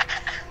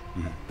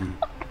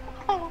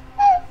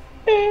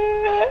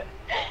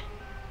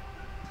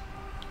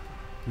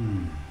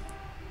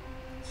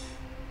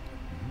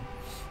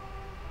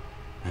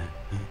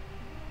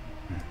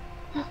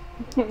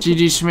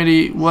 GG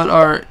Schmitty,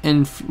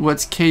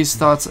 what's Kay's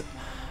thoughts?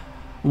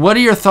 What are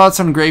your thoughts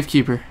on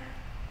Gravekeeper?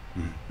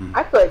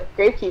 I feel like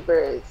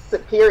Gravekeeper is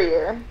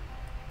superior.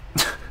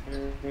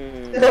 What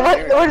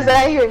does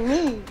that even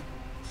mean?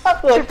 I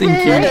feel like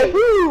Thank you.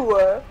 Who?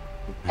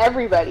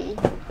 everybody.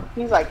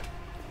 He's like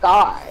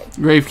God.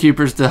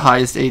 Gravekeeper's the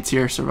highest A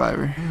tier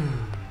survivor.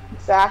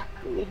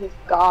 Exactly. He's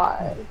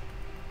God.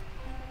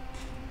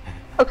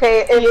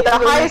 Okay, He if the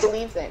really highest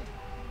believes in.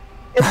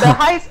 if the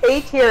highest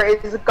A tier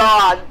is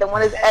God, then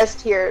what is S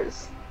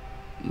tiers?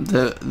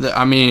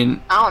 I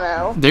mean, I don't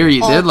know. there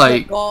you did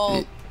like.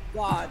 Gold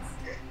gods.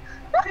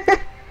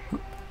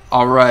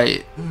 All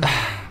right.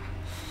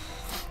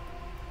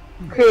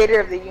 Creator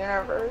of the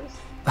universe.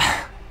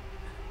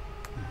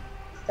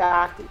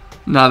 Exactly.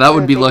 Nah, that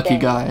would be Big Lucky thing.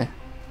 Guy.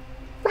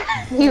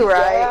 You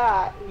right.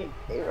 Yeah.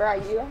 You're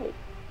right. You're right.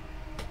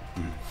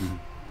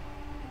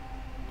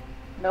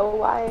 No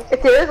lie.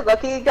 If there is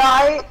lucky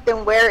guy,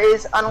 then where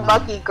is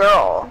unlucky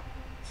girl?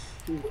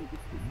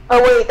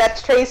 Oh wait,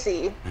 that's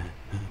Tracy.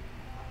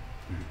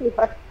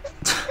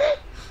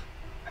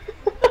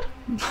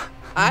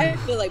 I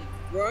feel like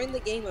throwing the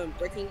game and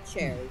breaking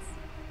chairs.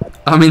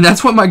 I mean,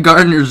 that's what my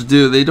gardeners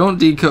do. They don't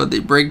decode, they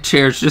break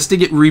chairs just to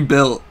get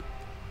rebuilt.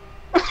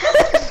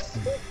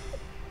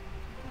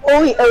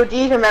 Only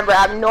OGs remember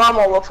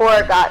abnormal before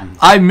it got.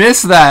 I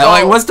miss that.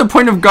 Like, what's the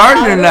point of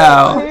gardener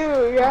now?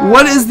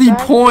 What is the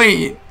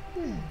point?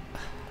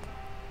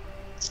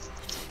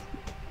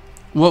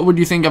 What would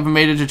you think if I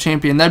made it to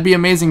champion? That'd be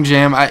amazing,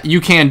 Jam.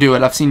 You can do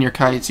it. I've seen your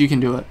kites. You can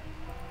do it.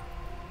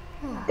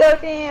 Go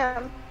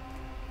damn.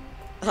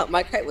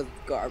 My kite was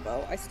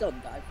Garbo. I still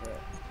died for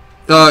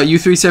it. You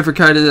 3 said for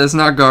kite. That's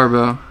not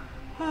Garbo.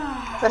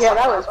 Yeah,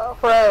 that was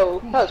pro.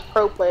 That was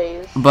pro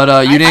plays. But you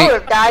I didn't.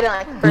 would have died in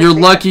like the first You're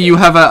 6 lucky you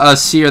have a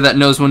seer that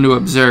knows when to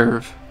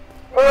observe.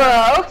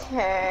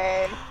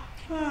 Okay.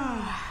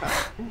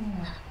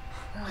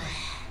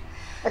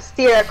 A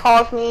steer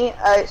calls me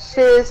a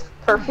shiz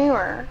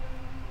perfumer.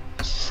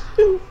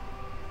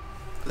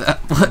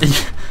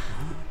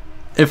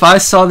 If I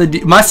saw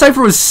my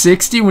cipher was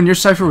 60 when your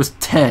cipher was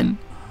 10.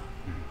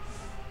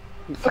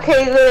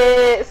 Okay,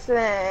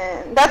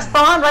 listen. That's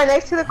spawned right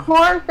next to the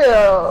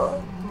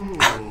cornfield.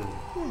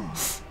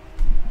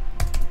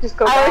 Just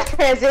go I was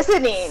back.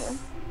 transitioning.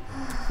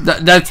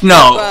 That's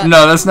no,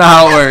 that's not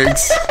how it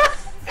works.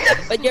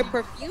 But you're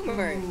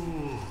perfumer.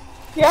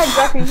 Yeah,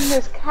 exactly. You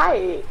just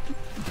kite.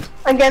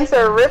 Against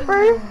a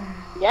ripper?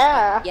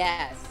 Yeah.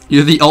 Yes.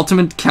 You're the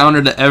ultimate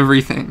counter to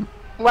everything.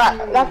 Wow,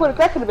 that could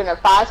have been a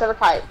 5-7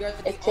 kite. You're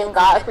the If Tim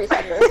got a free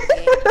ultimate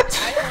sector.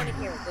 I don't want to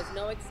hear it. There's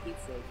no excuses.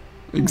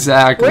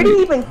 Exactly. Where do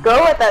you even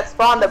go at that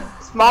spawn? The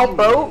small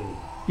boat?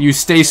 You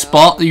stay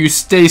small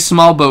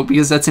boat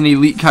because that's an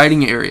elite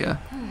kiting area.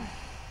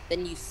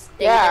 Then you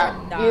stay Yeah,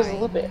 there and you just die.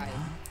 loop it.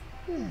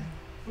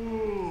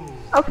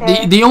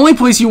 Okay. The only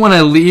place you want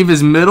to leave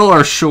is middle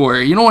or shore.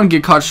 You don't want to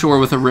get caught shore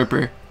with a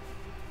ripper.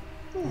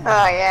 Oh,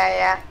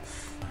 yeah.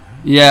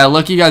 Yeah,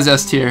 lucky guy's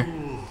S tier.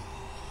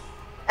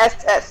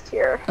 SS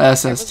tier.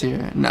 SS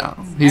tier. No.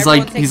 He's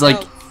Everyone like take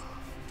notes.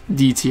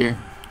 D tier.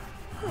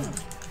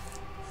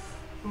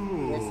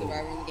 You're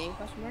surviving the game,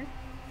 question mark?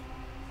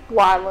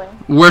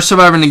 Wildling. Worst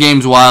survivor in the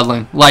game's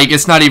Wildling. Like,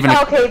 it's not even.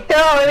 Okay,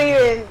 don't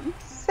even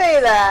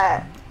say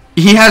that.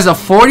 He has a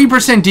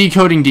 40%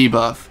 decoding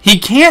debuff. He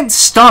can't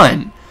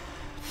stun.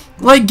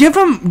 Like, give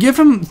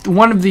him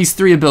one of these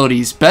 3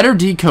 abilities. Better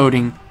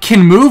decoding,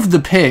 can move the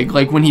pig,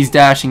 like when he's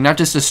dashing, not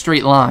just a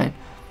straight line.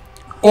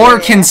 Or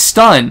can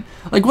stun.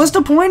 Like, what's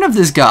the point of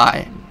this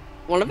guy?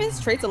 One of his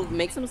traits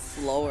makes him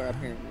slower,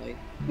 apparently.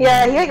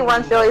 Yeah, he like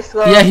runs really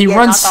slow. Yeah, he to get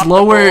runs knocked off the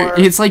slower. floor.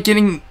 It's like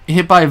getting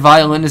hit by a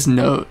violinist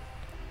note.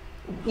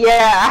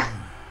 Yeah.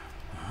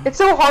 It's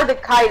so hard to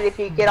kite if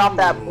you get off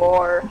that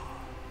floor.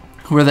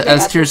 Who are the Yeah.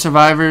 S tier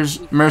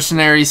survivors?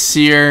 Mercenary,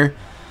 Seer.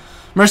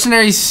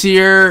 Mercenary,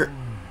 Seer,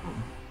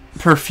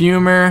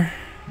 Perfumer,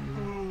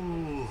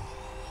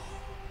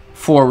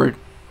 Forward.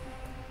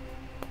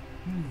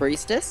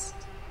 Priestess?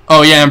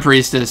 Oh yeah, and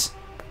Priestess.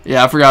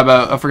 Yeah, I forgot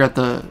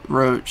the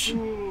Roach.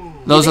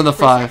 Those are the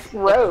 5.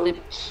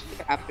 Roach.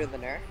 After the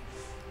nerf?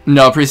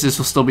 No, Priestess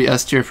will still be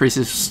S tier.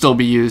 Priestess will still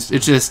be used.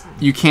 It's just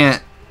you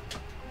can't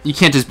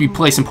just be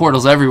placing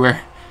portals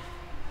everywhere.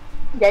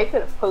 Yeah, you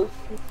could have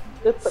posted.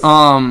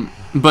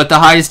 But the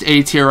highest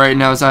A tier right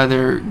now is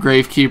either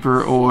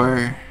Gravekeeper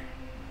or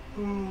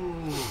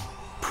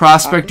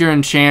Prospector,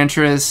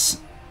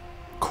 Enchantress,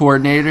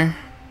 Coordinator.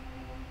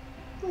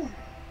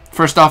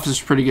 First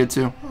officer's pretty good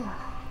too.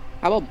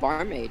 How about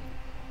Barmaid?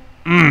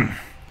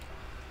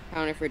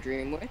 Counter for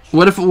Dream Witch?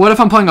 What if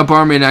I'm playing a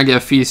Barmaid and I get a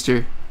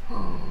Feaster?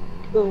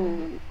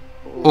 Ooh.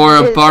 Or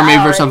a Is Barmaid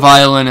that versus a right?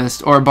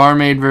 Violinist, or a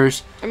Barmaid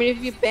versus. I mean,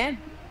 if you ban...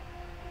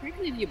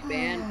 Frankly, if you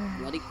ban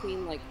Bloody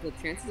Queen, like, the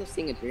chances of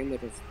seeing a Dream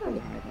Witch is pretty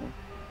high, though.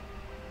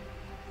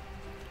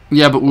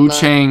 Yeah, but Wu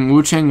Chang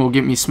will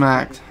get me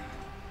smacked.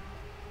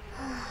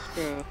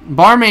 True.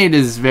 Barmaid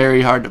is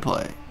very hard to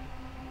play,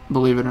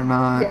 believe it or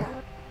not. Yeah.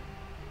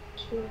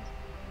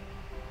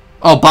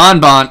 Oh,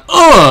 Bonbon.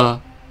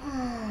 Ugh.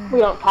 We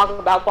don't talk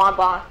about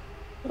Bonbon.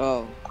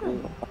 Oh.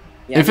 Ooh.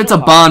 Yeah, If it's a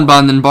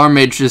Bonbon, then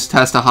Barmaid just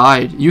has to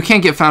hide. You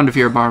can't get found if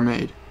you're a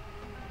Barmaid.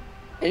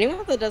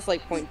 Anyone that does,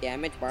 like, point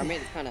damage, Barmaid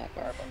is kind of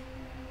garbage.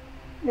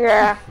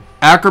 Yeah.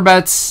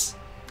 Acrobat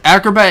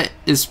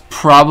is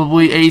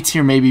probably A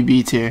tier, maybe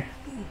B tier.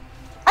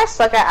 I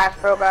suck at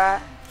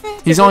Acrobat.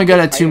 He's only good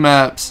at 2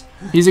 maps.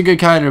 He's a good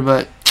kiter,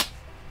 but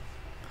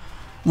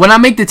when I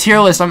make the tier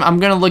list, I'm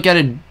gonna look at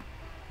it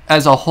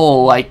as a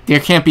whole. Like, there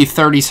can't be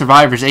 30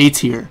 survivors A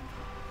tier,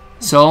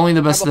 so only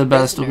the best of the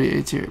best will be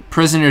A tier.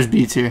 Prisoners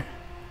B tier.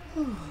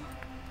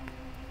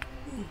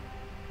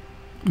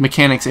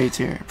 Mechanics A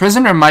tier.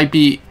 Prisoner might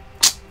be.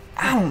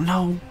 I don't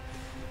know.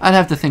 I'd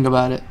have to think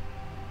about it.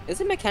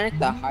 Isn't Mechanic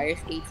the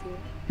highest A tier?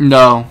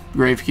 No,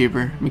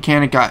 Gravekeeper.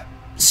 Mechanic got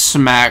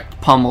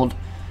smacked, pummeled.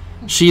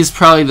 She's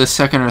probably the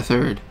 2nd or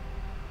 3rd.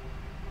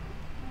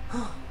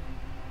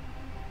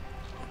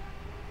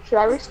 Should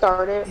I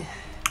restart it?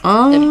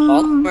 And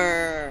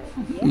Balmer.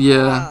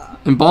 Yeah.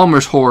 And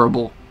Balmer's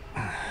horrible.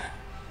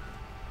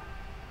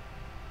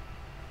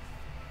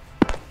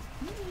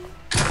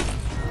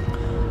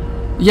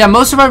 Yeah,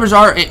 most survivors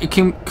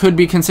could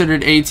be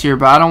considered A tier,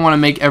 but I don't want to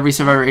make every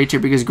survivor A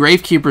tier because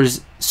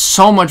Gravekeeper's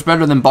so much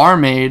better than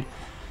Barmaid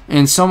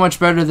and so much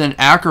better than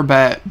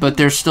Acrobat, but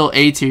they're still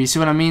A tier. You see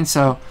what I mean?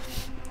 So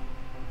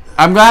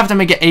I'm gonna have to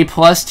make it A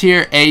plus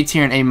tier, A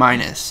tier, and A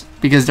minus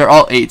because they're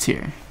all A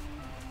tier.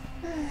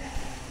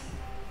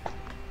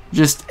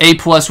 Just A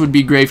plus would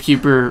be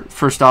Gravekeeper,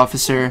 First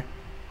Officer,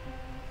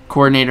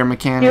 Coordinator,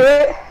 Mechanic.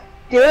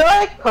 Do it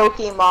like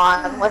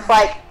Pokemon with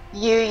like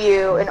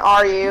UU and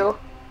RU.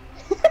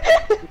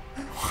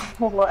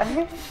 What? I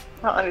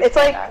don't understand It's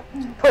like that.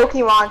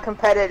 Pokemon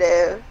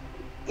competitive.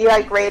 You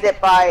like rate it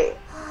by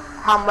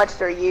how much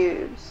they're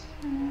used.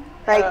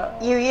 Like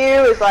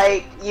UU is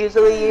like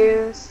usually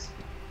used.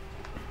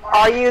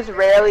 RU is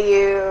rarely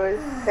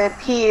used. And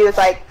PU is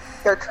like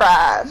they're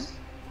trash.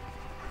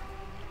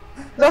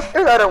 There's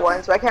other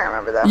ones, but I can't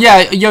remember them.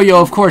 Yeah,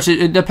 yo, of course,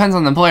 it depends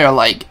on the player.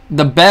 Like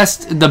the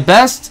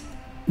best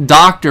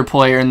doctor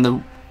player in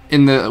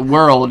the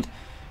world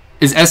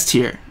is S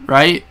tier,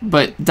 right?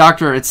 But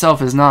doctor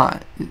itself is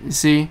not. You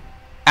see,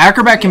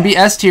 Acrobat can be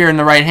S tier in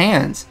the right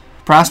hands.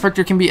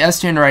 Prospector can be S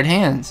tier in the right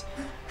hands.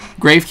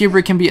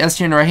 Gravekeeper can be S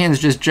tier in the right hands.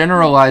 Just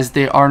generalized,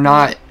 they are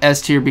not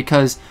S tier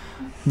because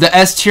the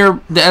S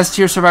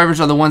tier survivors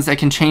are the ones that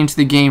can change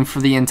the game for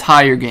the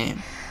entire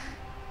game.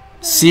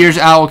 Seer's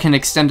Owl can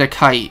extend a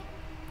kite.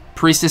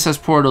 Priestess has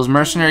portals.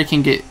 Mercenary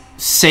can get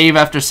save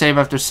after save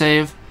after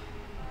save.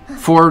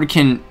 Forward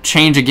can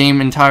change a game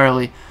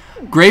entirely.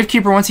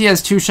 Gravekeeper, once he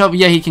has 2 shovels,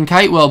 yeah, he can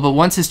kite well, but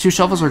once his 2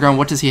 shovels are gone,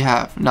 what does he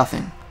have?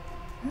 Nothing.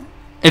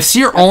 If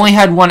Seer only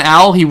had 1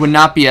 owl, he would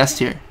not be S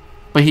tier.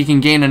 But he can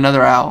gain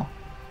another owl.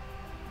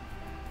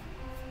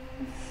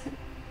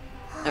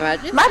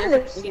 Imagine Imagine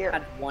if if Seer Seer-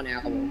 had 1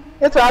 owl.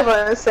 That's what I was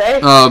gonna say.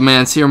 Oh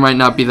man, Seer might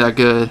not be that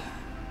good.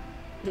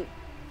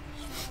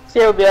 She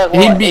would be like,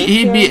 what,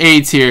 He'd be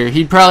A tier.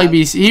 He'd probably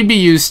be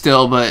used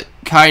still, but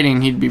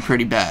kiting he'd be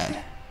pretty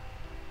bad.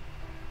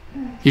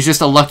 He's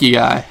just a lucky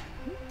guy.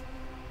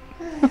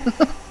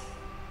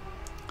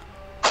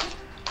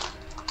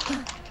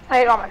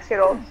 I ate all my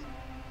Skittles.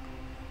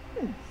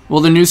 Will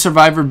the new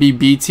Survivor be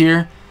B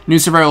tier? New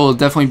Survivor will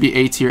definitely be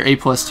A tier, A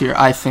plus tier,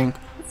 I think.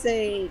 I'd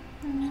say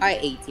high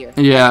A tier.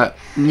 Yeah,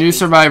 New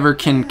Survivor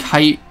can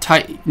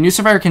New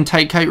Survivor can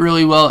tight kite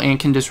really well and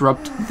can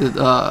disrupt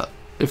the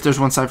if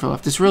there's one cipher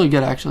left. It's really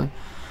good actually.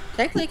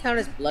 Technically count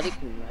as Bloody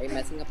Queen, right?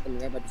 Messing up the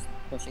mirror by just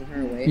pushing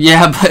her away.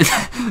 Yeah,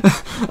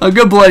 but a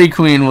good Bloody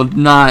Queen will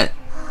not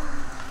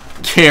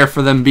care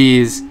for them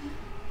bees.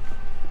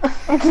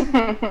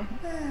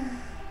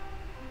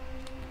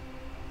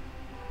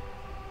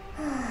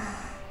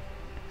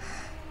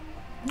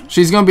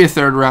 She's gonna be a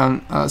 3rd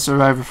round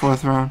Survivor,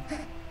 4th round.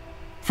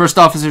 First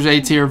officer's A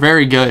tier,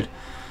 very good.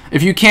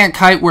 If you can't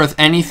kite worth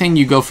anything,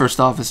 you go first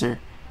officer.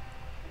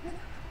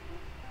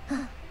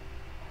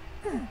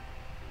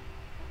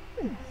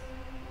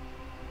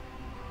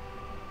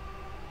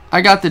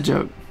 I got the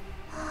joke.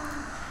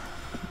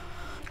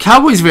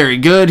 Cowboy's very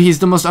good. He's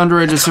the most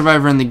underrated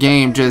survivor in the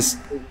game. Just,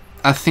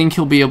 I think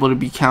he'll be able to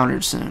be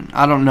countered soon.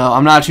 I don't know.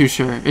 I'm not too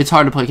sure. It's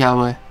hard to play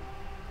Cowboy.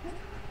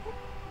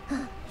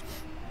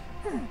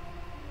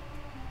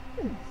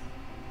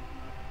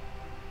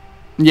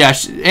 Yeah,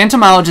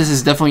 Entomologist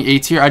is definitely A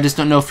tier. I just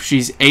don't know if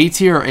she's A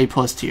tier or A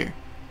plus tier.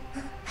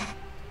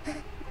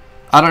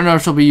 I don't know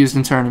if she'll be used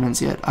in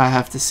tournaments yet. I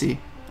have to see.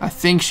 I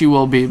think she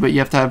will be, but you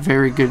have to have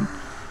very good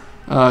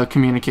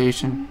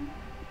communication.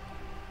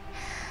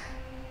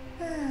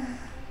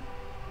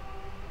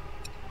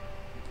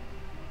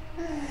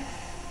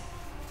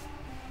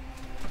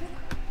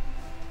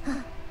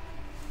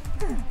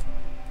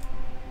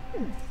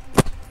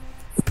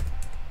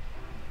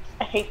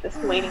 I hate this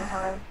waiting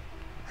time.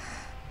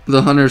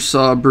 The hunters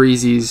saw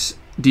Breezy's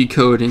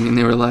decoding and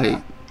they were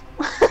like,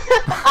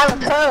 I'm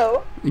a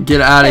pro. "Get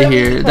out of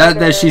here!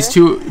 That she's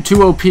too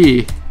OP."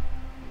 Yeah,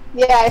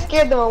 I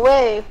scared them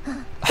away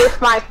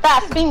with my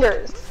fast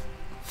fingers.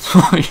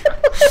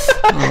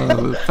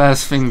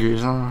 Fast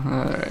fingers, huh?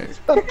 Alright.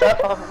 So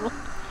dumb.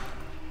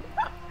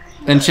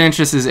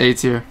 Enchantress is A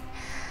tier.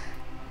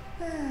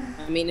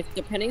 I mean, if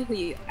depending who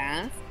you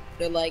ask,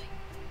 they're like,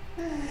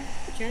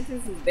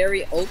 Enchantress is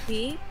very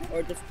OP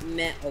or just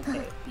meh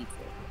okay. B tier.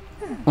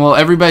 Well,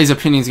 everybody's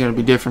opinion is going to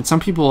be different. Some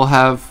people will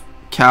have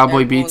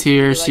Cowboy B Everyone's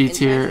tier, like, C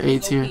tier, A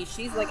Enchantress is tier. OP.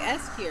 She's like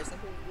S tier. Some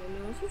people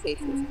know she's A tier.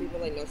 Some people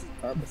like no, she's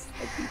garbage.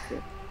 Like B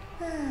tier.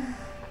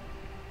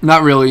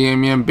 Not really,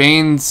 Amian.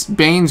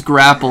 Bane's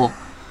grapple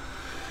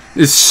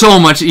is so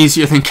much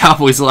easier than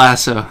Cowboy's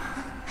lasso.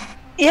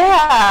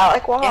 Yeah,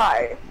 like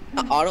why?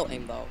 Auto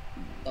aim though.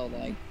 So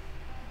like,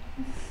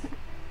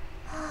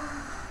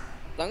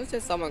 as long as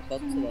there's someone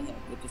close to the hook,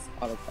 it just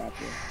auto crap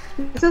you.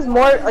 This is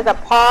more like a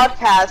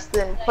podcast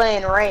than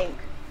playing rank.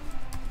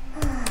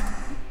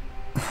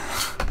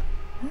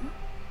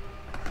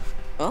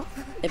 Well,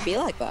 it'd be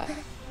like that.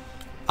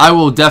 I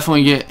will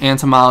definitely get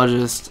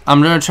Entomologist.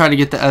 I'm gonna try to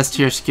get the S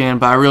tier skin,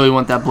 but I really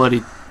want that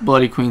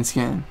Bloody Queen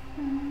skin.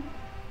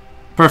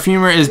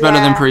 Perfumer is better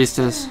than Yeah.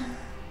 Priestess.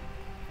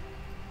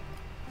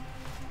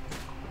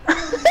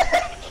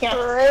 Can't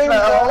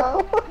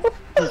spell.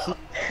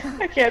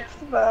 I can't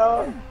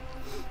spell.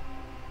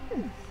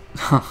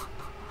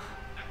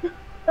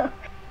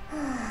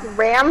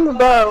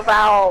 Rambo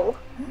vowel.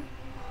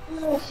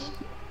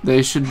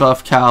 They should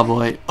buff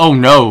Cowboy. Oh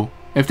no!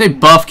 If they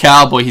buff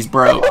Cowboy, he's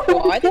broke.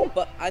 Well, I think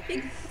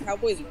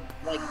Cowboy's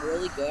like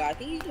really good. I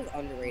think he's just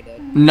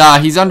underrated. Nah,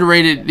 he's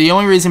underrated. The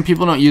only reason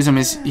people don't use him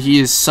is he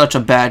is such a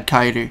bad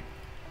kiter.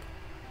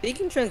 He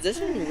can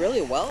transition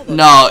really well. Though.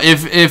 No,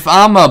 if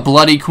I'm a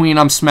Bloody Queen,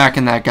 I'm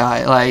smacking that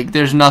guy. Like,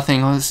 there's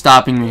nothing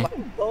stopping me.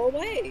 Go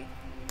away.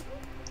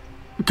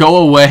 Go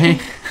away.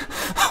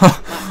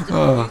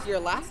 Just use your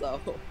lasso.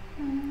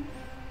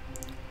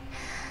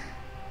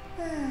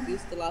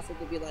 Use the lasso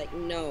to be like,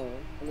 no.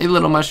 Hey,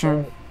 little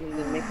mushroom. And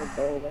then make her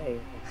go away.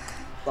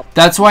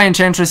 That's why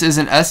Enchantress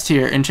isn't S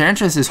tier.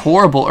 Enchantress is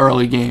horrible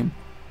early game.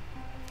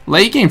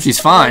 Late game she's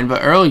fine,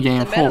 but early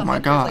game, oh my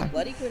god. Like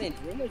Bloody Queen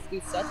and Dreamers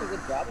do such a good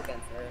job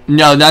against her.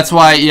 No, that's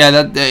why. Yeah,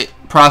 that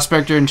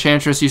Prospector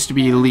Enchantress used to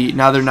be elite.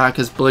 Now they're not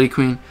because Bloody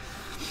Queen.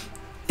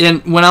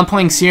 And when I'm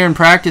playing Seer in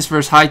practice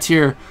versus high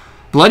tier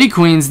Bloody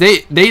Queens,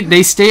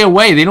 they stay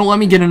away. They don't let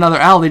me get another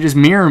owl. They just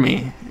mirror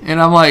me,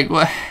 and I'm like,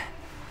 what?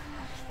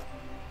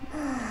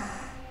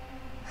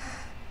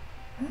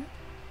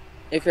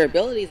 If your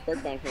abilities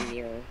worked on her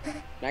mirror,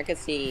 I could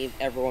see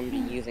everyone be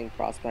using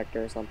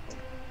Prospector or something.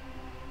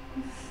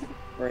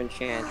 Or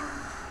Enchant.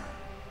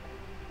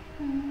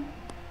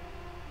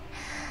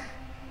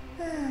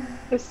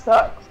 This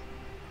sucks.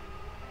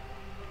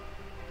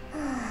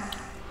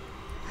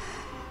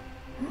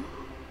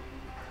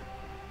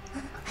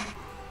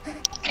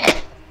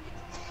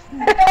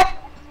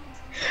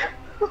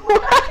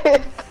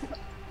 What?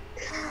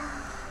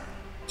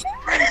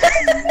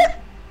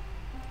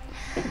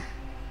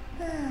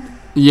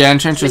 Yeah,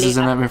 Enchantress is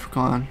a nightmare for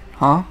Clan.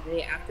 Huh?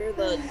 After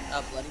the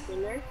Bloody Queen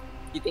nerf, do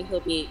you think she'll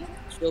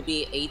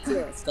be A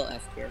tier or still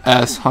S tier?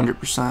 S,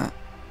 100%.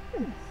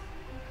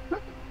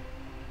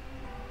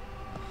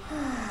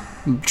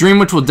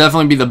 Dreamwitch will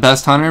definitely be the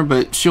best hunter,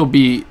 but she'll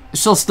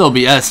still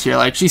be S tier.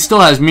 Like, she still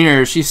has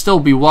mirrors. She still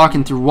be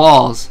walking through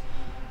walls.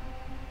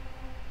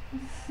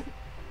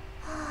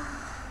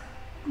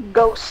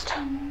 Ghost.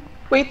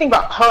 What do you think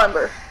about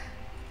Hellenberg?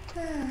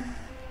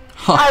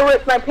 Huh. I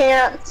ripped my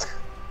pants.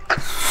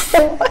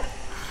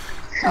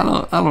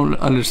 I don't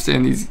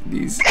understand these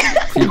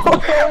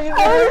people.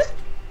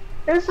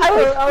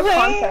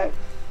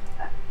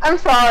 I'm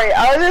sorry.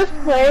 I was just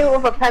playing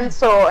with a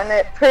pencil and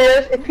it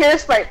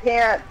pierced my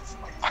pants.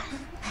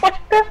 What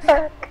the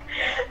heck?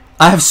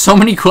 I have so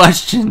many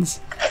questions.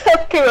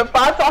 Okay, but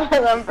thoughts on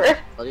Hellenberg?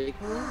 What do you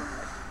call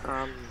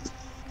it?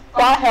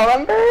 Bot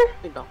Hellenberg?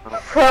 I don't know.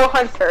 Pro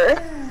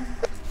Hunter.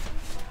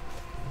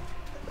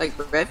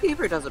 Like, Red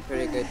Fever does a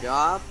pretty good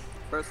job.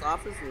 First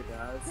Officer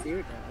does.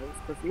 Seer does.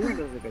 Perfumer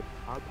does a good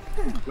job.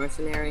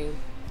 Mercenary.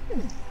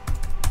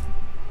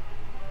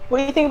 What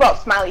do you think about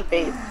Smiley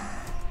Face?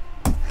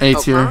 A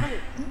tier.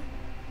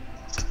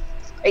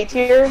 A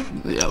tier?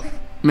 Yep.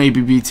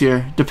 Maybe B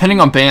tier, depending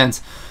on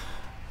bands.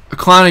 A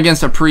clown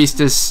against a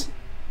priestess,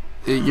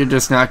 you're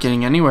just not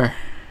getting anywhere.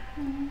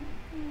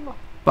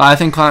 But I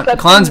think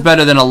clown's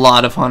better than a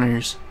lot of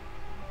hunters.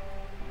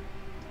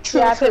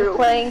 Yeah, I've been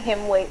playing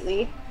him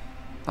lately.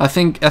 I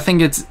think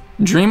it's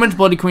Dream Witch,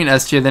 Bloody Queen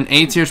S tier, then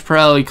A tier's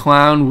probably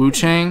Clown, Wu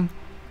Chang.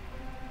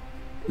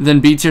 Then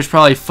B tier's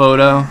probably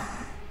Photo.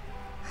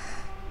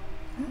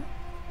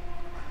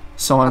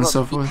 So on and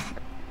so forth.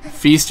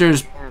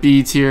 Feaster's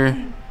B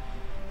tier.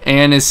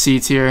 Anne is C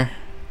tier.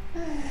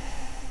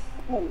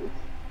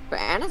 But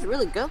Anna's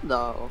really good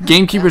though.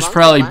 Gamekeeper's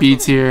probably B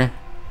tier.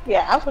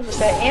 Yeah, I was going to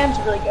say, Anne's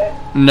really good.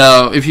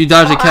 No, if you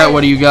dodge a cat,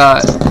 what do you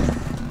got?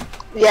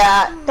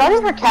 Yeah,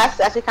 dodging her cat's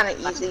actually kind of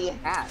easy.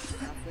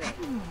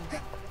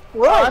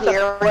 We're That's a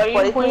here, Bloody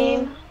Bloody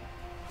Queen. Queen.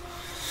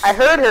 I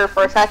heard her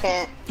for a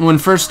second. When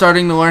first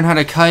starting to learn how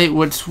to kite,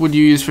 what would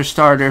you use for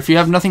starter? If you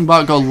have nothing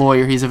but, go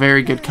Lawyer. He's a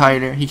very good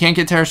kiter. He can't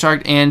get Terror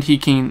Shark, and he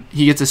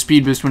gets a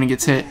speed boost when he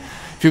gets hit.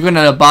 If you're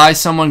gonna buy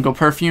someone, go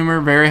Perfumer.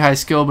 Very high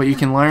skill, but you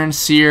can learn.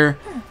 Seer.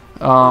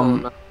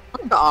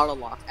 The auto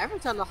lock. Every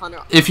time the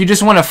hunter. If you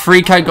just want a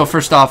free kite, go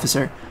First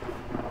Officer.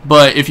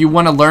 But if you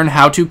want to learn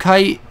how to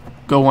kite,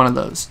 go one of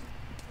those.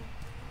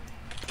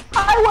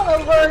 I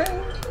want to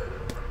learn.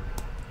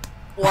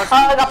 Oh,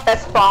 I got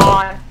best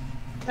spawn.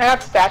 I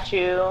got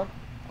statue. Ooh,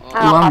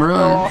 I'm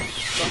ruined.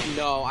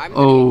 No, I'm.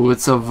 Oh,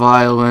 it's a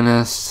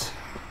violinist.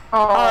 Oh,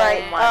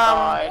 Alright, my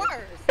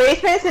god.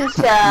 Basement's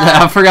in I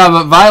chat. forgot,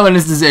 but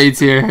violinist is A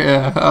tier.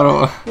 Yeah, I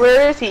don't.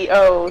 Where is he?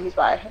 Oh, he's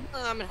by him.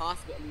 I'm in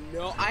hospital.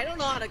 No, I don't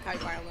know how to kite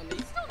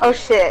violinist. Oh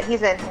shit,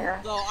 he's in here.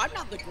 No, I'm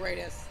not the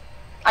greatest.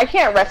 I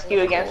can't rescue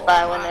against Oh my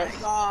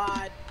violinists.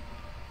 god.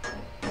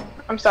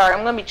 I'm sorry,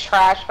 I'm gonna be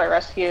trashed by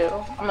rescue.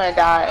 I'm gonna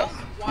die.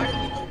 Why did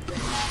we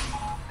open?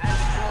 I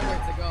have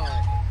nowhere to go.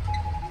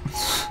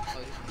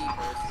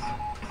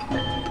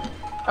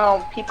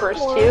 Oh, Oh, peepers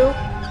too?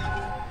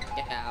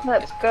 Yeah.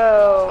 Let's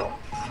go.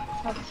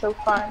 That's so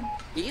fun.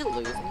 Did you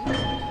lose me?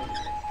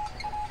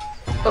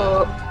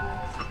 Oh.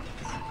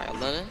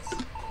 Violinist?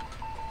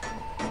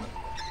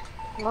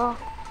 Oh,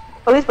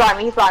 he's by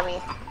me, he's by me.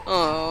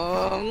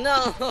 Oh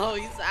no,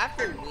 he's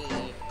after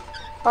me.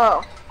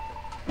 Oh.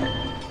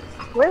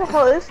 Where the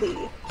hell is he?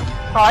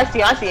 Oh, I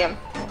see him.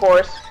 Of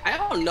course. I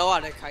don't know how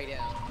to kite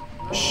him.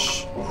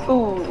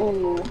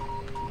 Ooh.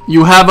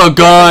 You have a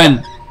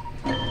gun.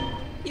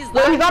 He's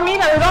No, not. he's on me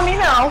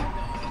now.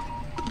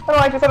 I don't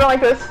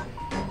like this.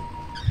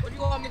 What do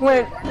you want me to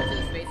Wait. do? Run into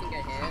his face and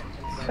get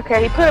hit?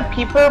 Okay, he put a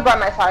peeper by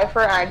my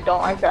cipher and I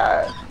don't like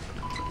that.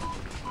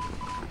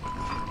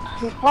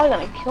 He's probably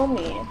gonna kill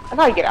me. I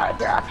gotta get out of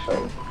here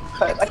actually.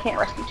 Because I can't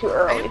rescue too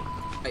early.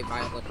 Wait,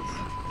 violinist.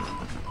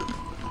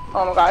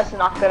 Oh my god, this is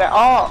not good at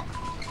all.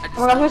 I just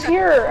Oh my god, who's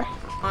here?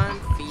 on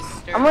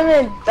Feaster. I'm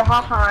gonna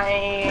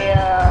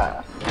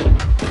die.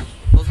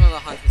 Those are the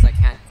hunters I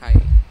can't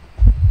kite.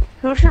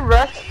 Who should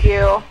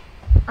rescue?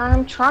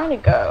 I'm trying to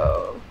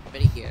go.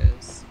 But he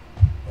is.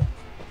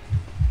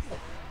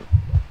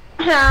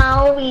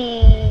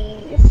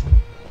 Howies.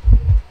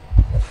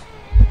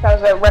 That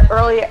was an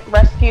early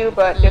rescue,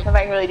 but there's nothing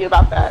I can really do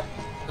about that.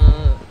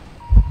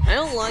 I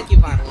don't like you,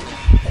 violinist.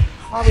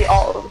 I'll be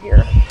all over here.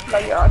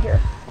 Gotta get out here.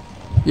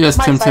 Yes,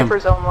 My Tim.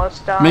 cipher's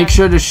almost done. Make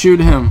sure to shoot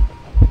him.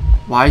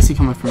 Why is he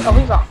coming from Oh,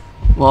 me? he's on.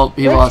 Well,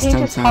 he Let's lost change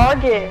Tim. his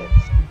targets.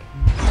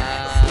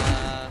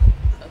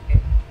 Okay.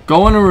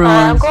 Go into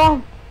ruins.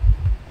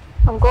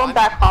 I'm going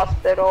back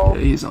hospital.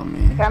 Yeah, he's on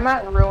me. Okay, I'm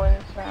at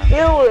ruins now.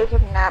 Ew, there's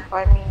a nap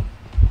by me.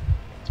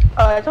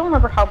 I don't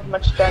remember how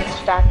much done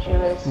statue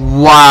is.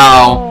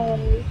 Wow.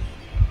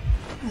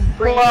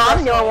 Well,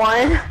 I'm the only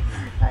one.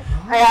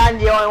 I'm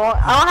the only one.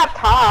 I don't have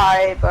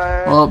tie,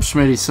 but Well,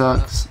 Schmitty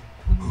sucks.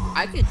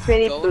 I could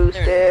pretty go in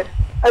there. boosted.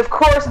 Of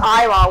course,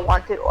 I'm on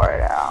wanted order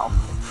now.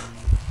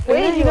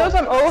 Wait, he knows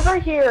I'm over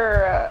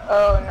here.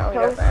 Oh no, he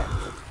Nope. doesn't.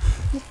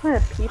 He's putting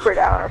a peeper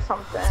down or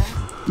something.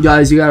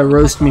 Guys, you gotta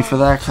roast me for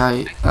that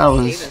kite. That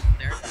was. David's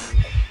there.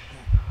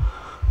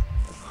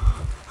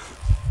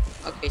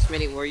 Okay,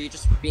 Smitty, were you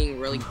just being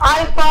really?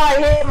 I thought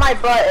I hit my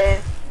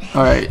button.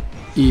 Alright,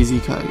 easy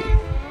kite.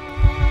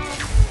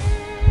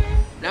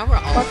 Now we're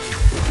all.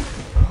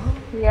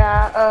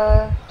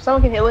 Yeah,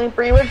 someone can heal me.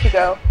 Bree, where'd you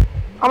go?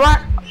 I'm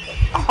at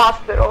a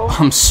hospital.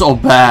 I'm so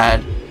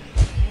bad.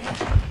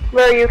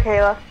 Where are you,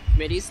 Kayla?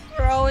 Smitty's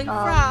throwing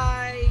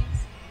fries.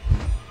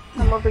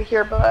 I'm over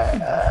here,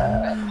 but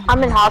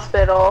I'm in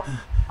hospital.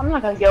 I'm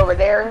not gonna get over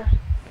there.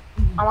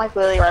 I'm like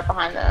literally right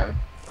behind them.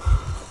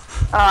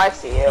 Oh, I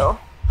see you.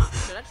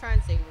 Should I try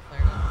and save the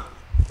player?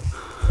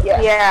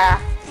 Yeah.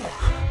 Yeah.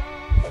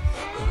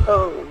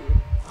 Oh.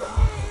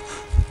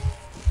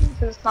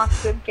 This is not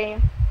a good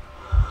game.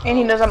 And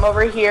he knows I'm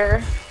over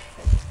here.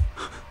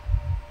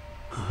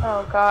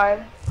 Oh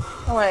god.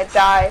 I wanna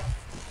die.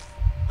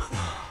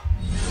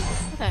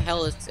 What the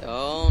hell is?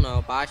 Oh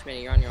no, bye,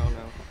 Smitty. You're on your own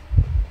now.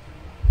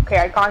 Okay,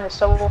 I got into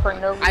solo for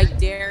no reason. I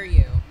dare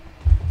you.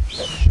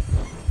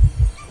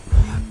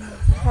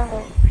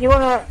 You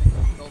wanna?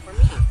 Go for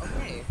me.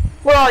 Okay.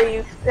 Where are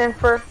you,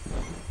 Stanford?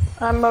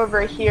 I'm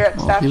over here at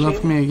Well, statue. he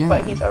left me again.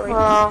 But he's over here.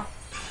 Well,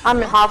 I'm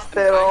in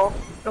hospital.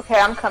 Okay,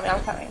 I'm coming.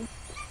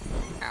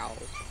 Ow.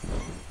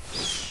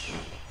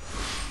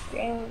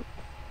 Dang.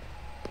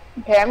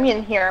 Okay, I'm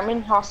in here. I'm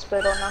in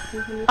hospital.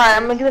 Alright,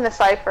 I'm gonna do the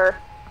cipher.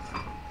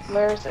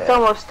 Where is it? It's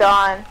almost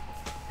done.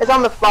 It's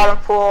on the bottom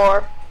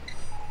floor.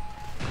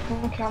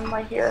 Okay, I'm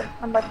right here.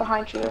 I'm right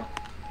behind you.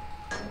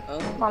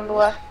 Oh. On the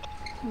left.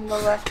 On the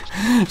left.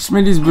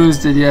 Smitty's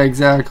boosted, yeah,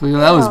 exactly.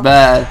 That was Oh.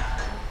 bad.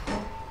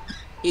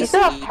 You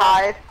still have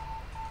Tide.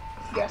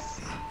 Yes.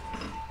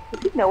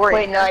 You know where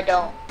Wait, he no, is. I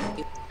don't.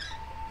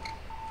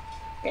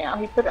 Yeah,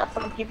 he put that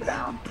fucking people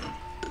down.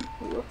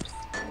 Whoops.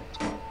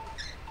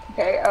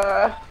 Okay,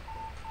 I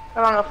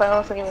don't know if I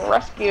want to even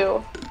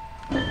rescue.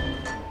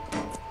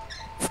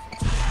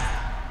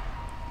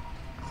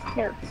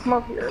 Here, come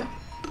over here.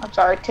 I'm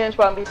sorry, Tim's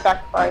about to be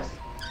sacrificed.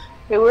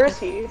 Wait, where is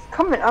he? He's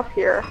coming up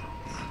here.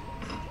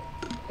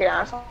 Yeah,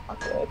 that's not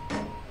good.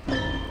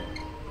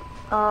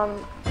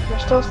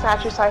 There's still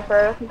Statue Cipher.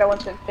 I don't think that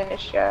one's been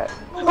finished yet.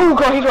 Oh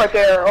god, he's right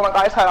there. Oh my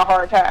god, he's had a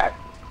heart attack.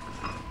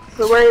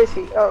 So where is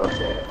he? Oh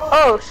shit.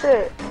 Oh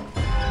shit.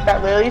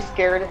 That literally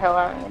scared the hell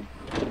out of me.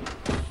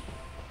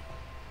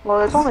 Well,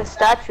 there's only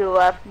statue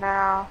left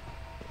now.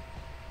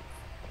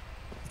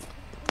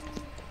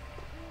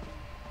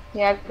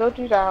 Yeah, go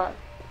do that.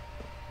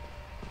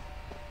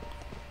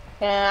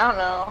 And I don't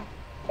know.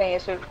 I think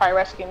it should probably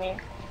rescue me.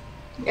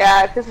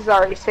 Yeah, this is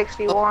already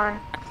 61.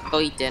 Go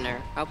eat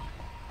dinner. Oh.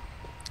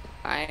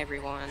 Bye,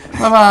 everyone.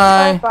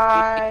 Bye-bye.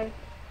 Bye.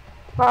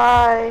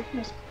 Bye.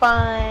 It's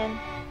fine.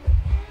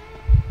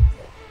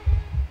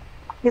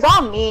 He's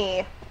on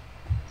me.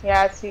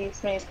 Yeah, I see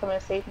somebody's coming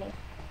to save me.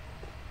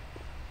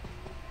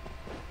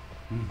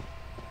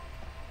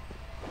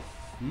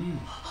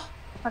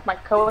 Like my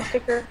Koa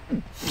sticker.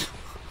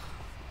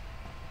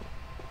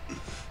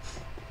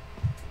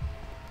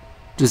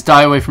 Just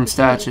die away from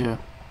statue.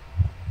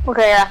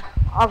 Okay, yeah.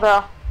 I'll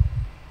go.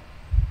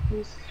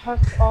 He's has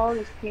all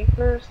these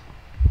papers.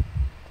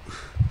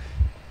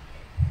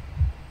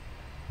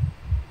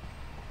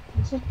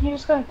 Isn't he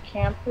just gonna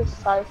camp this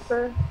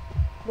cipher?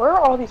 Where are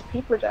all these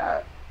papers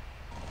at?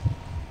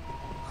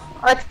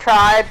 I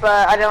tried,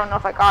 but I don't know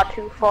if I got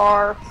too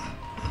far.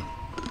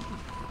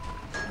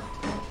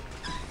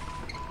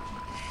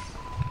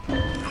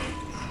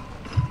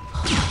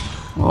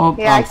 Well,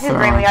 Yeah, I'm I can bring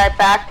me throwing. right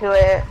back to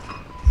it.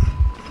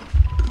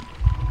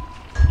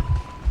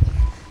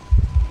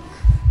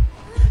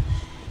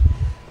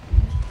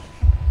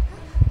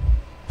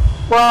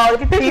 Well, if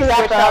he picks me back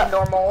Switch out up,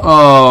 normal.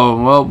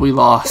 Oh, well, we if he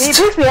lost.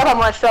 picks me up, I'm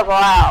gonna struggle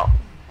out.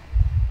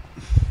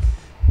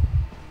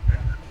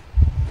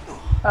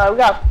 We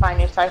gotta find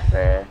a new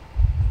cipher.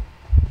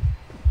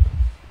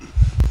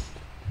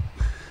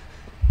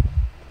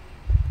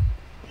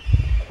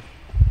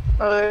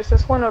 Oh, there's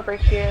this one over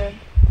here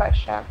by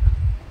Shack.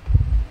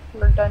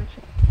 We're done.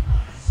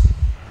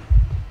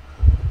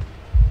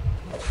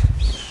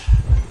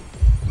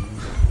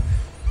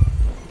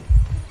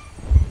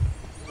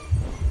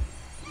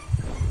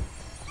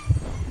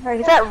 Alright,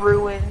 he's at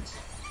ruins.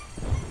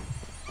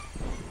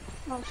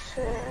 Oh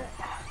shit.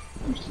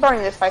 I'm just throwing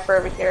this cipher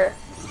over here.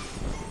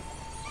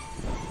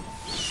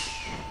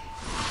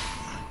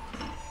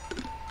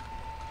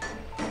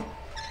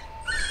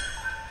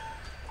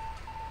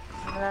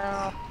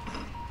 No.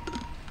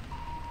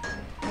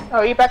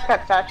 Oh, you back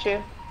that statue.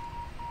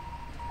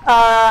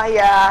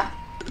 Yeah.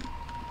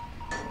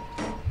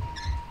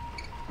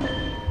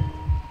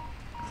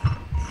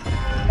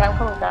 Okay, I'm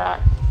coming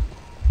back.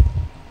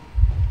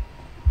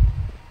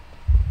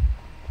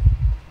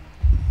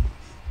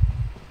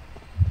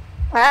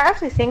 I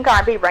actually think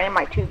I'd be running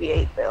my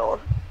 2v8 build.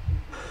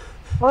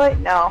 What?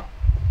 No.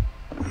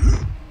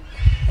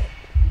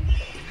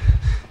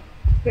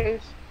 Okay,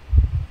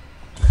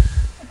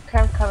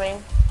 I'm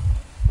coming.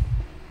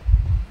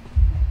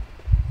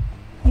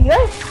 You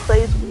guys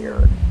plays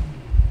weird.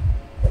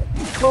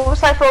 What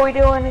cipher are we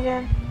doing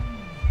again?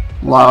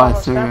 Wow, I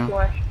Almost threw. got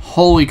one.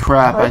 Holy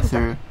crap, I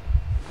threw.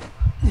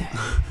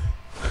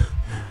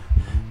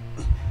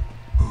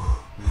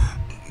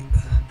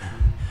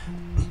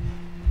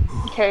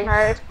 Okay,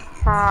 Alright, it's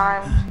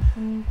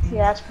primed.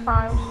 yeah, it's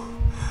primed.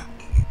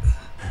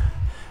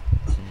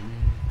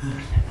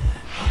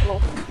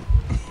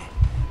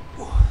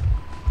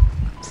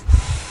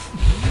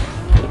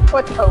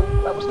 What? Oh,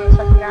 that wasn't the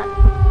second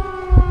guy.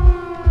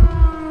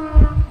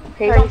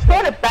 Okay, he's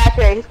going to back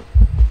there.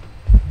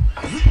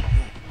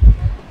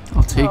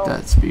 I'll take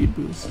that speed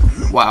boost.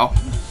 Wow.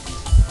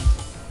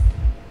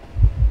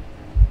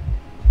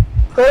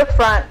 Go to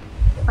front.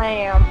 I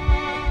am.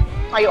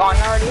 Are you on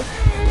already?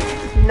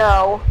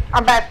 No,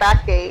 I'm at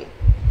back gate.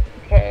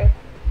 Okay.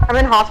 I'm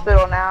in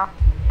hospital now.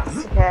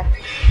 Okay.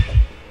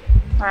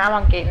 Alright, I'm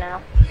on gate now.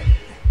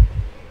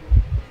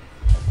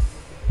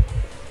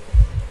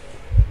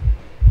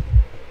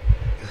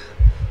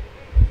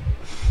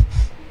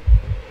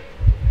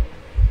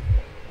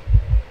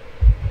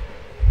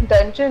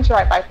 Dungeon's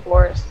right by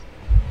Forest.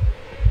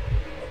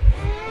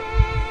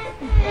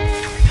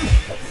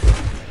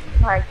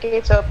 Alright,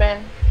 gate's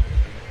open.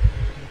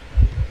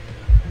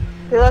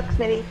 Good luck,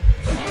 Smitty.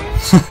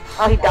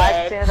 Oh, he died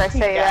as soon as I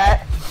say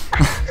that.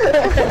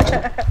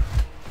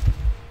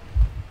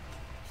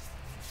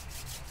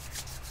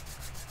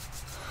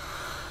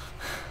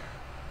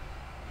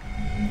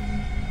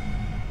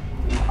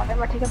 Why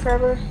am I taking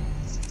forever?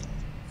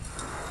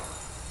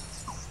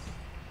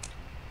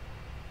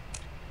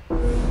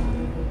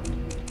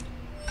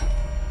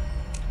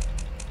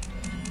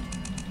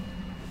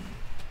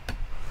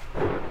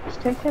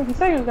 Tim, he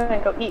said he was gonna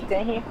go eat,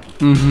 didn't he?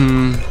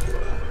 Mm-hmm.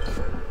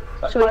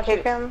 Should we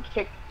kick him?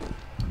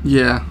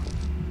 Yeah.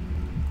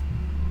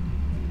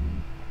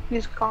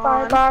 He's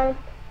gone. Bye.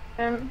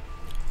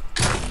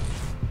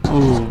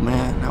 Oh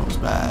man, that was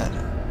bad.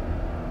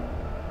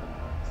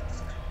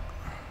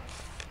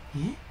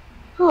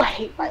 Ooh, I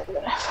hate my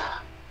life.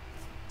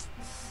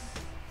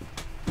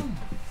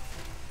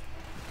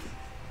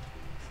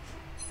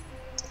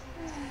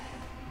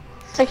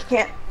 I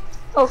can't.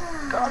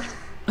 Oh god.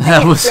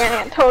 That was San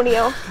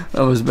Antonio.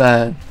 that was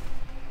bad.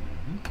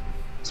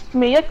 I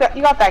mean, you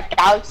got that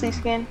galaxy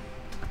skin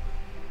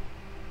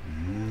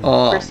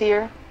Oh, for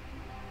Seer?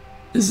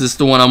 is this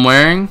the one I'm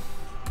wearing?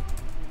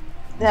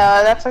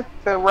 No, that's like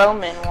the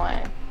Roman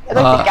one. It's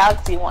like the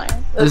galaxy one.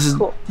 This That's is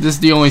cool. this is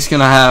the only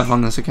skin I have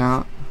on this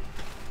account.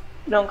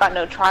 You don't got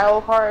no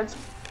trial cards.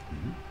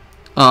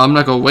 I'm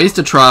not gonna waste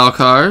a trial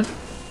card.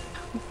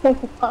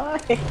 Why?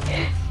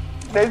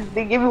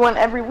 They give you one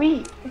every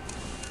week.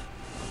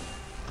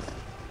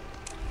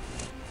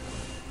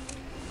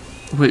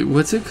 Wait,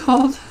 what's it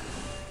called?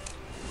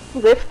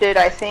 Lifted,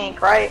 I think,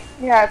 right?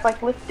 Yeah, it's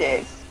like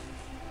lifted.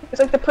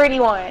 It's like the pretty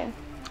one.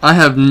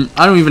 I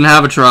don't even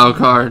have a trial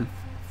card.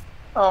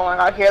 Oh my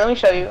god, here, let me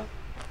show you.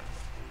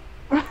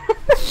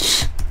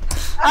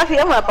 Actually,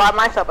 I'm gonna buy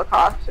myself a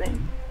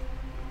costume.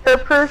 For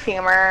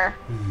perfumer.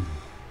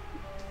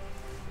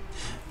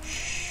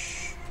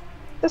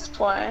 This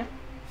one.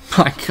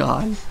 My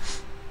god.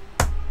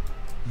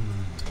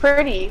 It's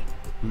pretty.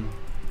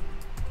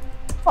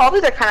 All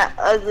these are kind of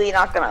ugly,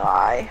 not gonna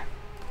lie.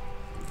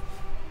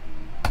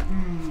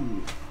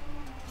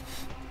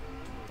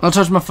 I'll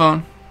touch my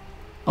phone.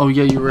 Oh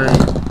yeah, you're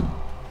right.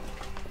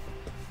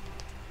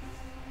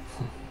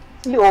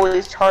 You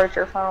always charge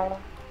your phone.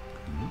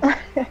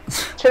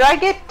 Should I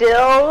get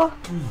Dill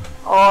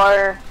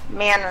or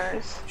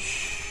Manners?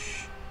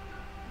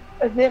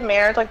 Is it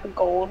Manners like the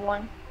gold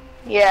one?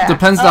 Yeah.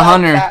 Depends I the like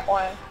hunter. that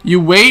one. You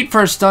wait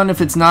for a stun if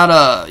it's not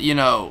a,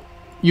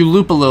 you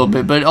loop a little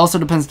bit, but it also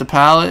depends the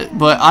palette.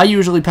 But I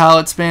usually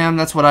palette spam.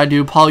 That's what I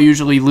do. Paul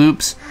usually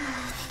loops.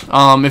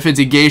 If it's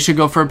a geisha,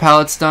 go for a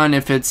palette stun.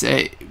 If it's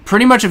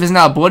pretty much if it's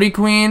not a bloody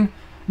queen,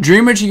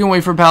 Dreamwitch, you can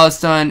wait for a palette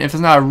stun. If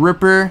it's not a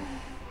Ripper,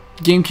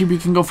 GameCube, you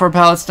can go for a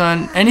palette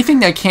stun. Anything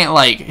that can't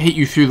like hit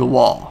you through the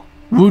wall.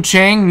 Wu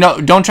Chang, no,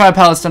 don't try a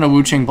palette stun a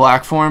Wu Chang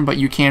black form, but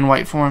you can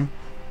white form.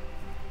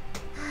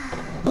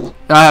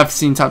 I have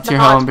seen top tier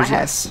Hell Embers,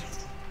 yes.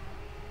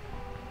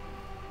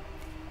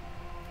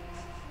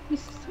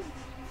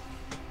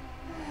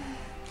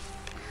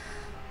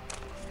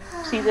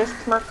 See this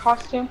Merc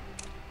costume?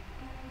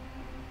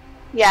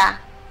 Yeah.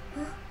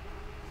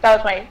 That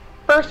was my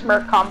first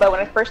Merc combo when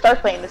I first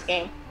started playing this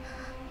game.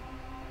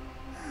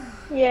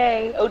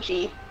 Yay,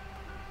 OG.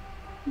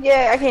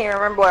 Yeah, I can't even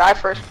remember what I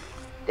first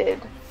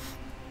did.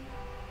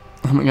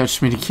 Oh my gosh,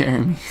 Schmitty, carry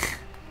me.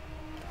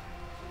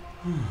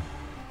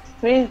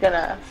 He's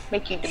gonna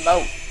make you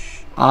demote.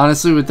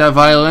 Honestly, with that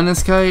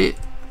violinist kite,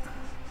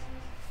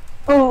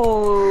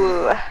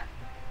 Ooh.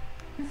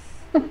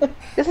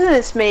 This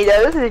isn't Smitty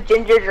though, this is a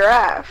ginger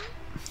giraffe.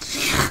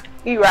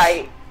 You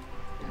right.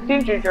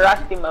 Ginger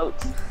Giraffe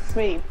demotes.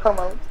 Smitty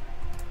promotes.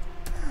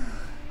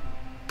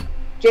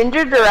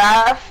 Ginger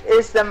Giraffe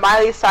is the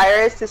Miley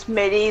Cyrus to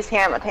Smitty's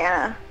Hannah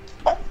Montana.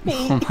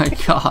 oh my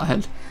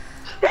god.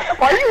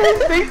 Why do you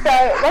always make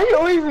that? Why do you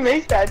always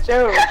make that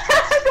joke?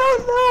 I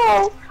don't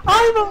know.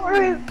 I don't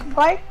really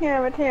like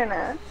Hannah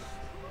Montana.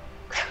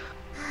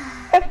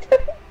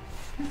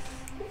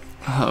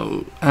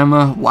 Oh,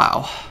 Emma,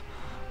 wow.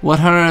 What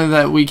hunter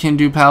that we can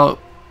do palette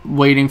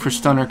waiting for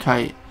stunner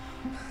kite?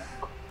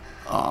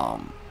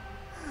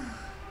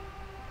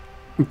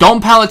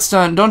 Don't palette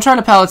stun. Don't try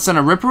to palette stun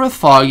a Ripper with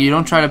Foggy.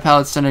 Don't try to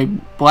palette stun a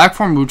black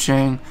form Wu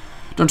Chang.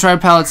 Don't try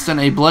to palette stun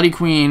a Bloody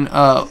Queen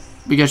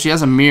because she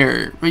has a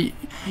mirror. But you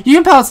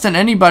can palette stun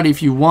anybody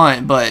if you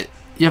want, but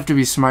you have to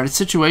be smart. It's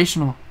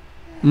situational.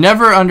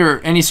 Never under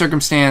any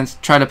circumstance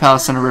try to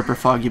Palestine Ripper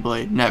Foggy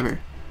Blade. Never.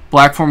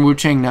 Black form Wu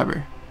Chang,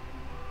 never.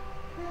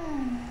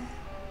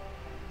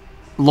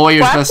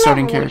 Lawyer's Black best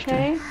starting Form Wu character.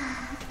 Chang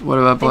What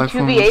about Black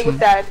and form Wu 2v8 Chang? with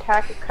that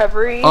attack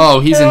recovery. Oh,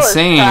 he's skill is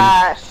insane.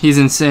 trash. He's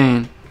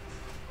insane.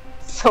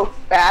 So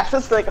fast.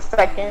 It's like a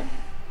second.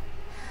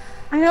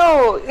 I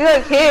know. You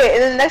like hit,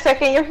 and then the next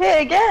second you're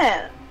hit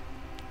again.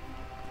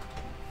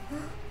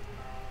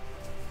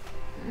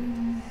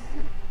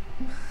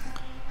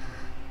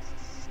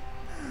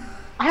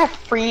 I have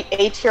free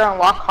A tier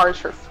unlock cards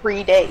for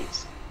 3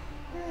 days.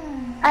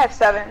 I have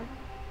 7.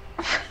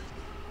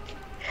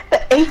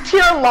 The A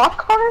tier unlock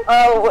card?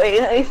 Oh wait,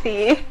 let me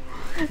see.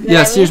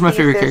 Yes, here's my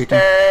favorite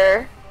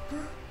character.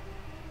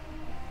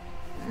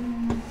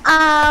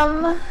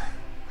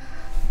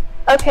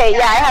 Okay,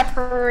 yeah, I have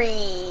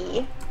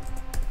 3.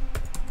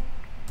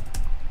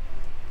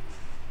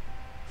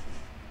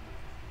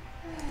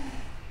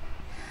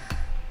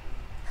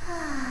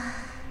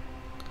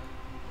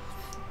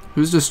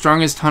 Who's the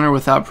strongest hunter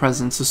without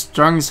presence? The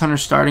strongest hunter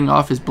starting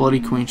off is Bloody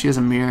Queen. She has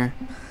a mirror.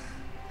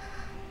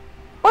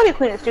 Bloody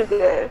Queen is too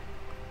good.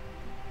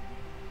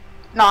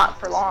 Not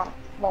for long.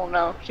 Well,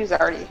 no, she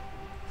got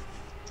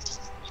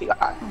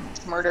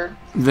murdered.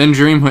 Then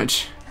Dream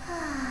Witch.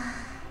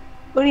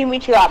 What do you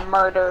mean she got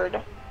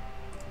murdered?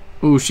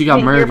 Ooh, she got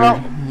Did you hear murdered.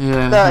 about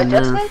Yeah. the her nerve.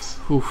 adjustments?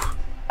 Oof.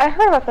 I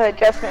heard about the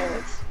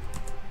adjustments.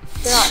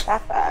 They're not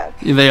that bad.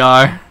 Yeah, they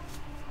are.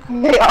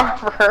 They are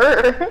for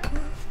her.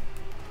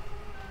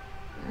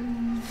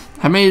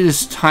 How many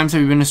times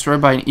have you been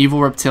destroyed by an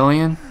evil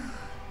reptilian?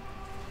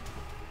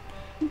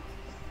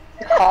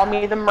 They call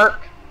me the Merc.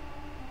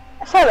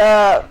 Shut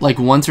up. Like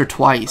once or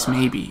twice,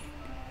 maybe.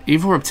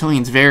 Evil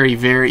reptilian's very,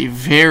 very,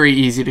 very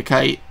easy to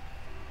kite.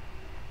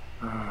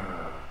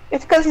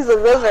 It's because he's a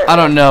lizard. I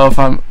don't know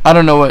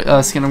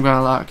what skin I'm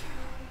gonna lock.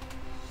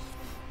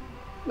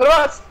 What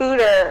about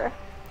Spooter?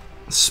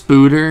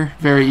 Spooter,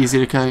 very easy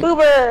to kite.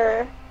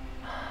 Spoober.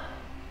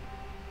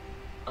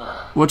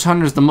 Which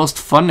hunter's the most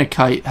fun to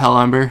kite,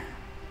 Hellember?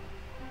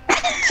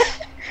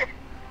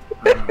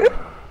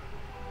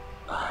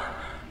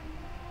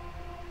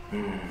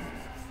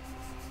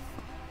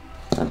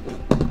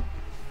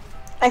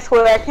 I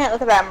swear, I can't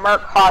look at that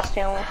Merc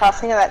costume without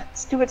singing that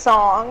stupid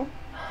song.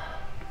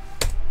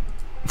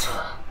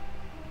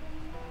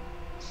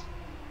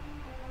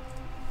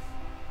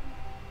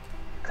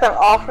 Cause I'm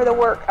all for the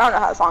work. I don't know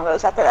how the song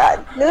goes after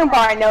that. The only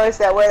part I know is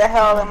that where the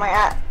hell am I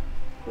at?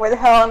 Where the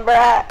hell am I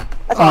at?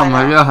 That's all Oh I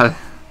my know. god.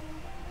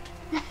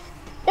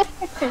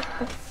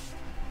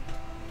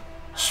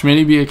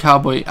 Schmitty be a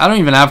cowboy. I don't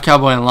even have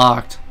cowboy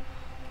unlocked.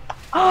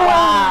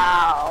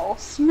 Wow,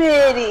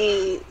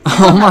 Smitty.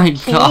 Oh my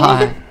King?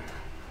 god.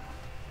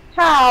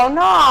 How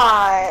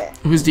not?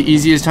 Who's the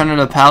easiest hunter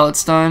to pallet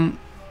stun?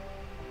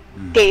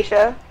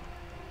 Geisha.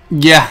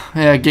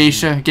 Yeah,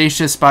 Geisha.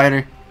 Geisha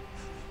Spider.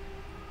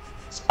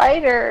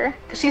 Spider.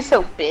 Cause she's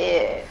so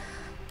big.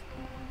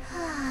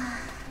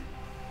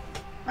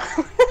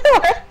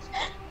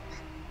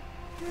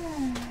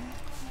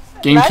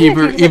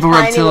 Gamekeeper, Imagine if she's a evil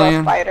tiny little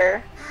reptilian.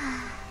 Spider.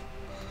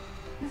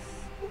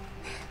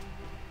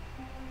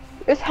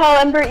 Is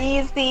Hellember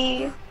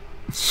easy?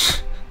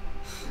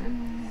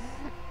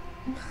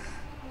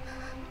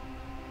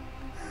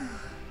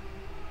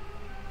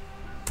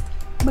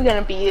 We're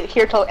gonna be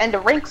here till end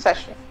of rank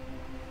session.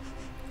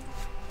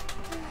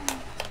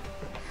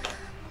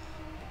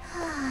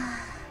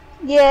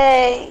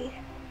 Yay!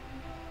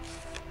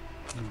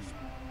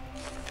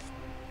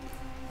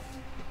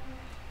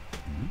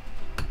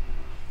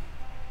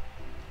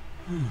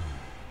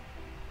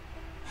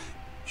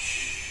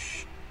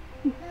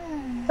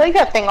 I like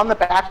that thing on the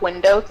back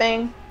window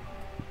thing.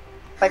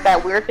 Like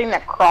that weird thing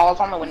that crawls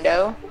on the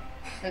window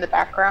in the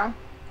background.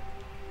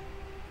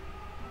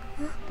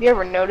 You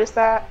ever notice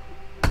that?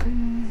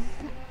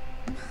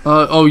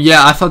 Oh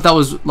yeah, I thought that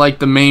was like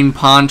the main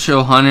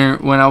poncho hunter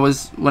when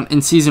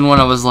in season 1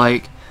 I was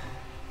like,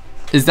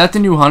 is that the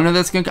new hunter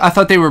that's gonna? I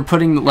thought they were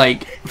putting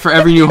like for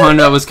every new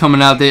hunter that was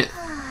coming out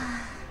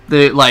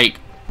they like.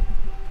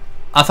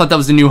 I thought that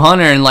was the new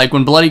hunter, and like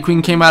when Bloody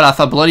Queen came out, I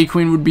thought Bloody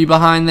Queen would be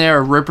behind there,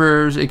 or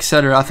Rippers,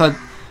 etc. I thought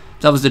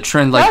that was the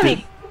trend. Like,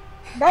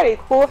 That'd be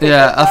cool. If they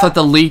yeah, did I that. thought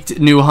the leaked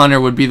new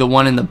hunter would be the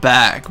one in the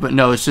back, but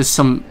no, it's just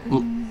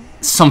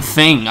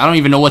something. I don't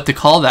even know what to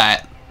call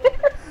that.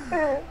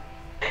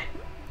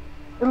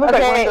 It looked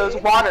like one of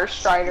those water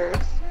striders.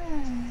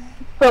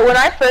 But when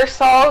I first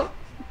saw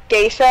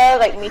Geisha,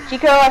 like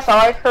Michiko, I saw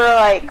like her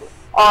like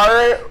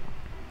art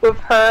with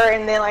her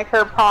and then like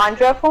her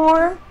Pandra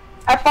form.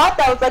 I thought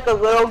that was like a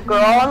little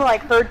girl and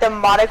like her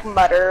demonic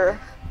mother.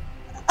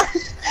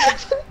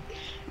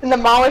 And the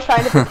mom was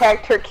trying to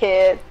protect her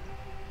kid.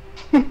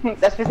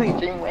 That's basically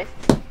Dreamwick.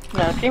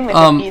 No,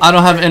 Dreamwick. I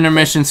don't have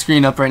intermission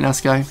screen up right now,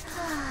 Sky.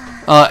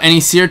 Any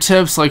seer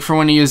tips, like for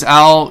when you use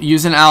owl?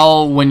 Use an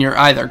owl when you're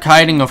either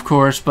kiting, of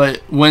course, but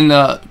when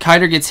the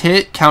kiter gets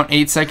hit, count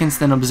 8 seconds,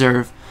 then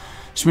observe.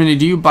 Schmitty,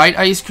 do you bite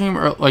ice cream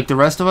or like the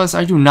rest of us?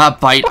 I do not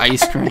bite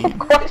ice cream. What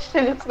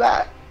question is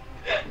that?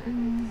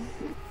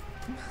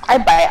 I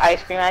buy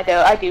ice cream. I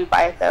do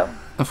buy it though.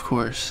 Of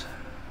course.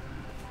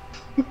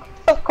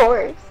 Of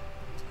course.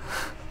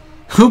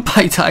 Who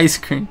bites ice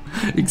cream?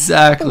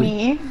 Exactly.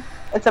 Me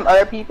and some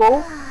other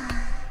people.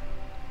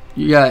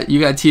 You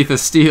got teeth of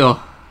steel.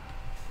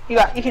 You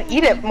can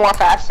eat it more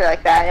faster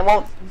like that, and it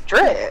won't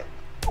drip.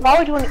 Why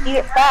would you want to eat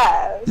it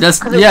fast? That's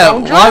 'Cause it yeah.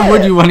 won't Why drip.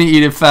 would you want to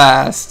eat it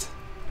fast?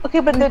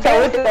 Okay, but the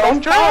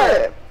don't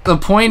drip. The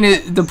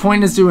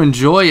point is to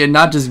enjoy it,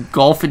 not just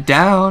gulp it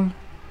down.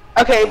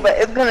 Okay, but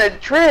it's gonna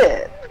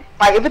drip.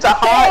 Like if it's a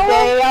hot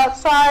day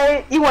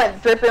outside, you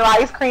want dripping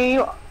ice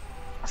cream.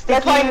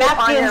 That's why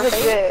napkins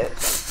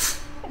exist.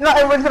 Not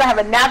everyone's gonna have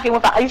a napkin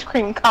with an ice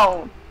cream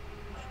cone.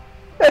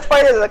 That's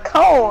why there's a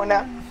cone.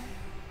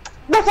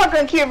 That's not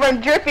gonna keep it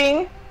from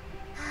dripping.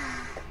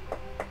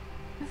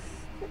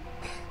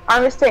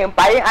 I'm just saying,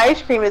 biting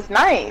ice cream is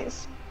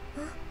nice.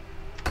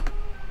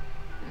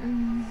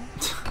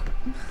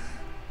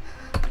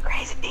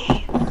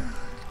 Crazy.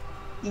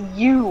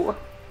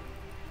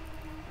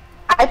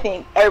 I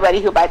think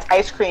everybody who bites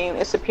ice cream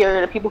is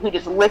superior to people who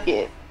just lick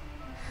it.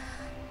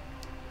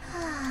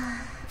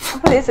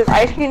 What is this,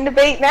 ice cream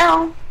debate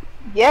now?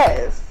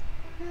 Yes.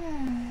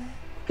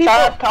 Shout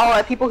out to all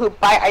the people who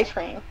buy ice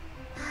cream.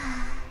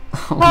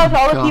 Oh Shout out to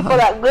all the God. people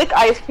that lick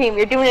ice cream.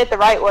 You're doing it the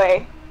right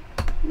way.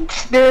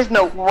 There is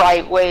no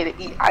right way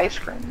to eat ice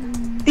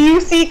cream. Do you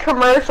see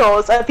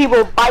commercials of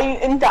people biting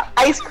into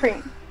ice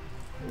cream?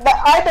 But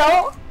I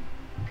don't.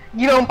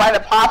 You don't buy the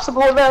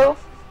popsicle though?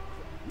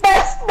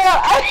 That's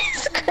not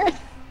ice cream.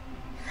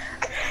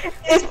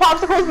 Is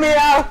popsicles made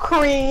out of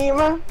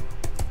cream?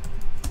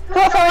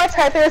 Plus, on my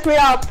type there is made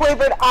out of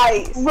flavored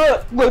ice.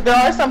 Look, there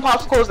are some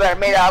popsicles that are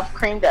made out of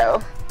cream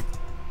dough.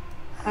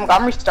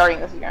 I'm restarting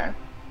this again.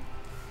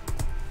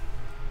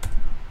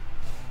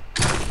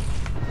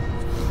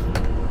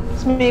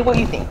 Smitty, what do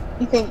you think?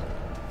 You think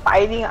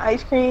biting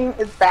ice cream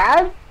is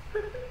bad?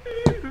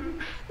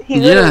 He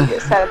literally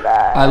just said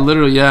that. I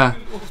literally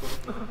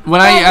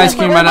When I eat ice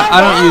cream,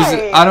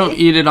 I don't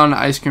eat it on the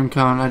ice cream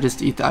cone. I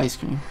just eat the ice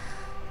cream.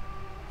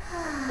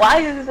 Why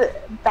is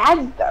it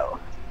bad though?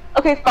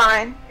 Okay,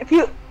 fine. If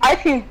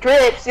ice cream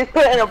drips, you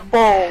put it in a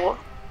bowl.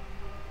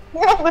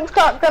 No, it's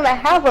not gonna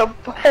have a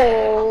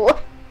bowl.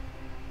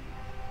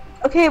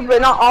 Okay,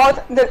 but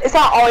it's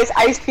not always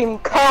ice cream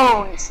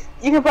cones.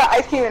 You can put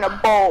ice cream in a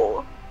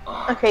bowl.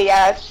 Okay,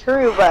 yeah, that's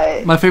true,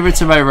 but My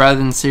favorite's by Rather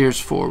Than Sears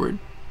Forward.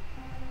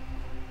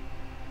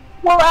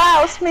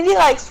 wow, Smitty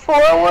likes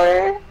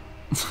Forward.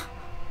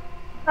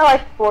 I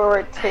like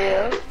Forward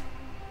too.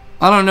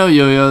 I don't know,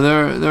 Yo-Yo.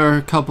 There are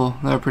a couple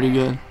that are pretty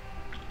good.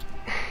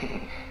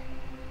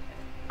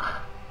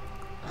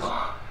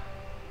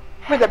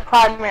 We're the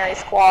primary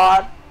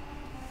squad.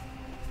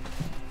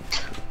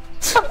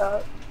 Shut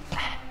up.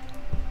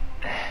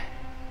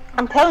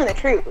 I'm telling the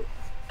truth.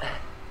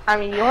 I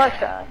mean, you are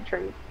telling the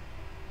truth.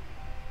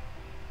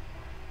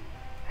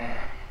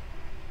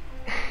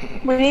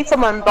 We need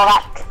someone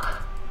black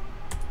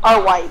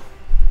or white.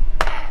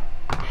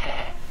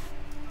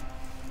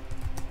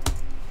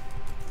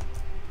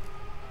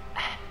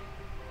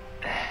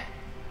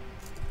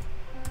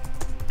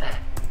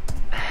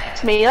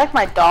 To me, you like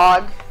my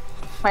dog,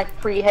 my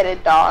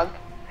three-headed dog.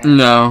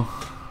 No.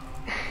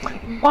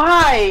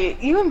 Why?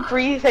 You and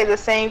Bree say the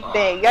same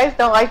thing. You guys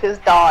don't like this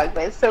dog,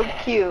 but it's so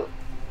cute.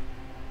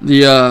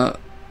 The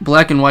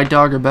black and white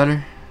dog are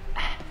better.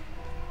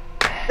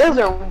 Those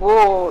are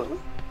wolves.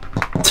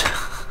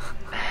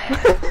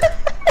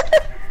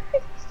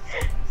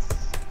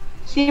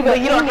 But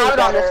you don't have it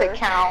on this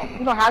account.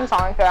 You don't have this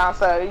on this account,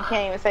 so you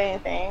can't even say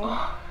anything.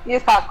 You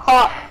just got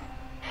caught.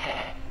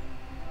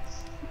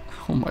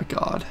 Oh my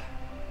God.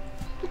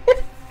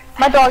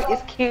 My dog is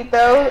cute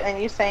though,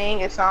 and you saying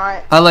it's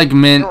not. I like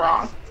mint. You're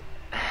wrong.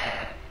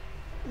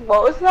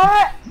 What was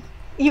that?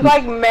 You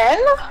like men?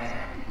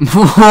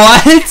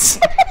 What?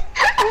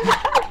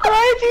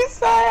 Why did you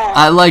say it?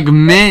 I like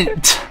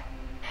mint.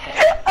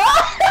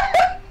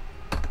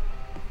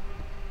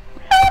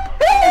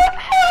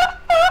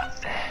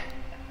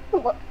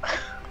 What?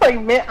 Like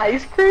mint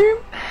ice cream?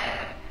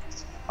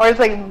 Or it's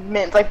like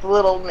mint, like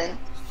little mint.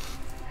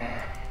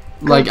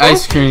 Like Both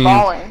ice cream.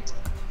 Ballin'.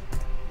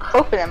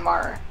 Both of them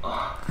are.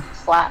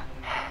 Slap.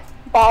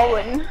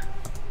 Ballin'.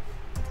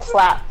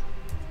 Slap.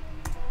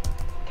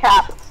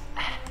 Cap.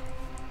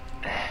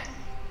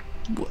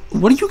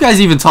 What are you guys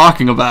even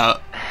talking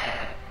about?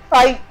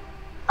 Like,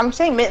 I'm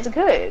saying mint's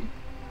good.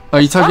 Are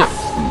you talking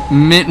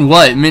mint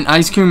what? Mint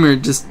ice cream or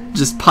just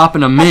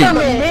popping a mint?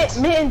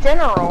 Mint in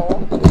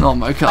general. Oh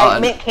my Like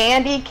God. mint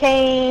candy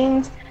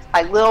canes,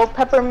 like little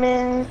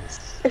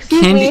peppermints.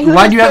 Excuse Candy- me, who's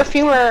why do you have-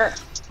 perfumer?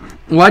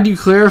 Why do you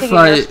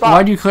clarify? your spot.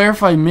 Why do you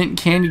clarify mint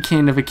candy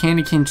cane if a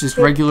candy cane's just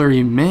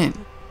regularly mint?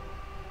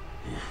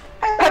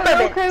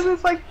 Peppermint. Because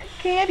it's like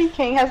candy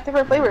cane has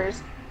different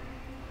flavors.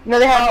 You know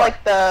they have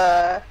like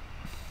the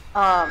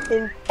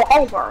in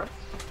Walmart,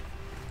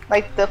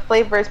 like the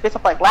flavors based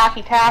off like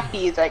Laffy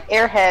Taffies, like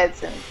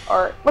Airheads, and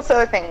or what's the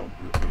other thing?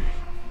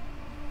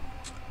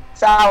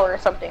 Sour or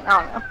something.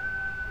 I don't know.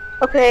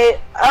 Okay,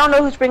 I don't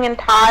know who's bringing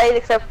Tide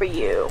except for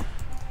you.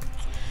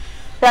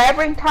 Did I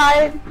bring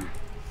Tide?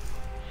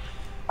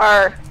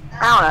 Or,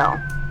 I don't know.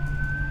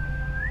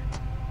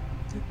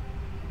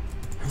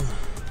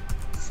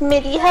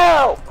 Smitty,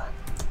 help!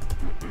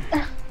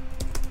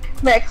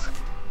 Max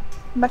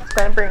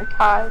gonna bring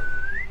Tide.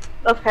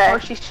 Okay. Or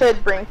she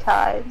should bring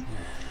Tide.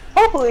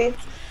 Hopefully.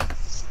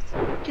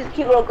 She's a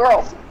cute little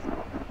girl.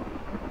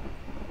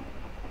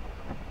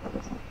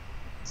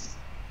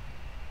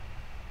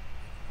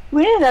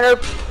 We need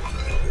another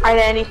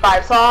Identity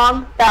 5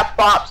 song that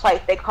bops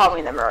like They Call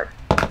Me the Merc.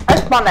 I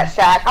spawned that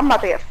shack. I'm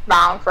about to get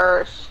found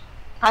first.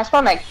 I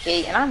spawned that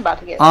gate and I'm about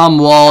to get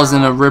walls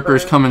and a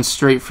Ripper's coming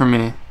straight for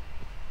me.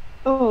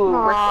 Ooh,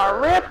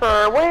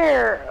 Ripper.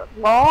 Where?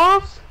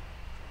 Walls?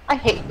 I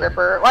hate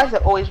Ripper. Why is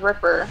it always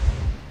Ripper?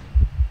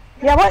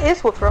 Yeah, what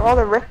is with all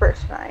the Rippers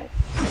tonight?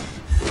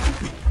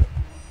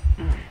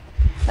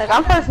 Like,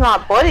 I'm first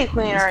not body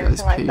queen or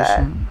anything like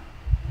that.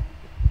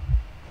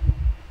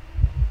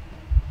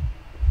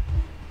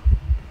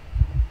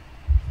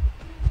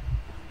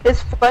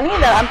 It's funny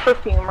that I'm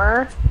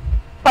perfumer,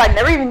 but I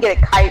never even get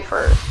a kite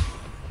first.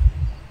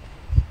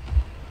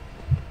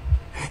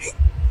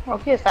 Oh,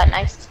 he has that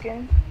nice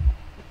skin.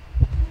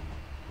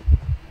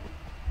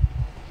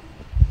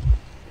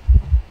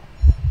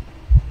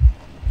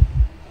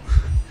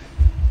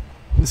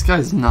 This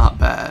guy's not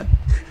bad.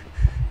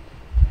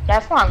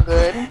 That's not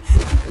good.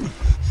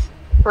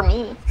 For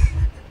me.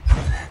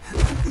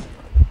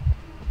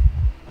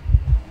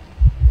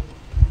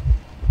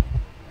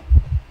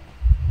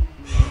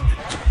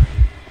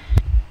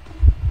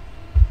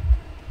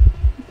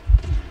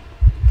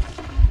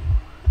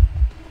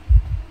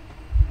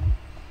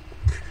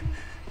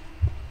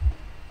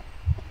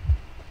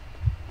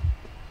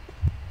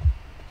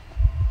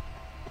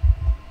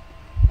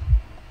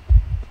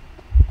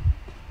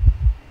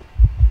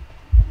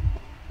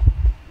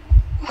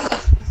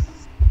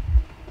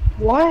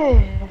 What?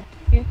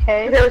 You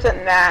okay? There was a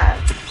gnat.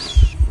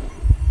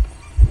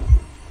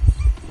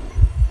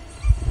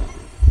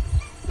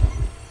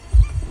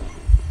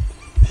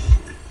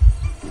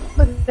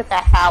 Look at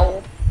that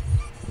owl.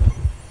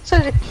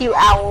 Such a cute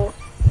owl.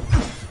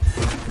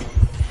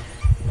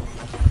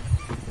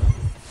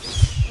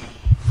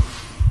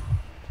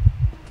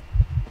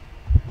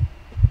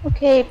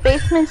 Okay,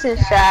 basement's in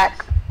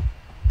shack.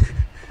 Is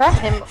that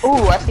him?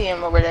 Ooh, I see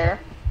him over there.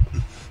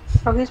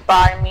 Oh, he's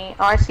by me.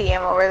 Oh, I see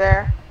him over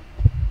there.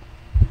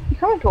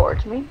 Coming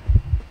towards me.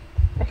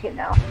 Okay,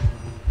 no.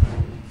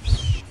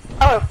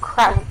 Oh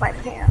crap with my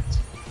pants.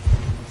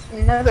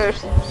 Another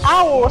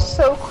owl,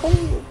 so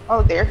cool.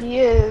 Oh, there he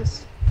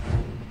is.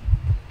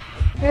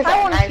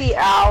 I want to see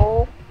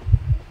owl.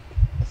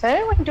 Is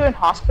anyone doing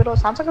hospital?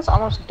 Sounds like it's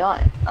almost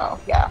done. Oh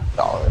yeah,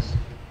 dollars.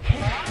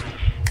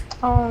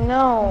 Oh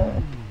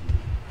no.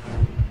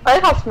 I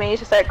like how Smitty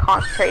just started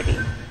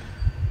concentrating.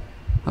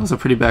 That was a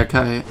pretty bad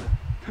kite.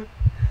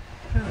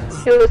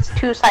 It was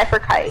 2 Cypher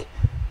kite.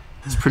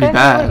 It's pretty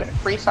bad.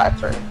 Free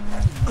Cypher.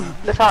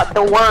 That's not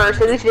the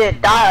worst. At least he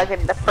didn't die like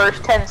in the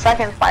first 10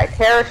 seconds by a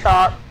terror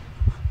shot.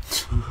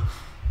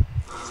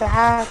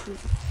 That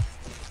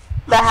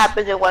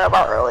happened in one of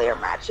our earlier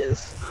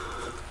matches.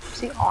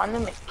 Is he on the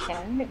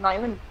mechanic? Not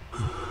even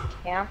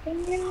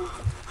camping yet?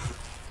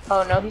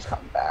 Oh no, he's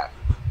coming back.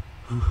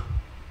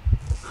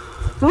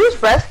 Who's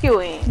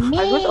rescuing? Me.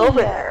 Like, who's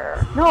over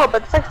there? No,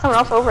 but it's like someone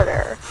else over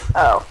there.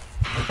 Oh.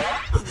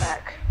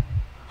 Back.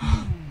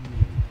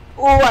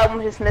 Ooh, I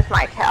almost just missed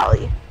my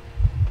Callie.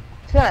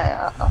 He's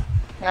gonna,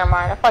 never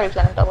mind, I thought he was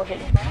gonna double hit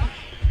me.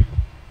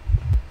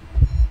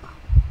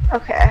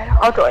 Okay,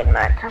 I'll join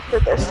Mac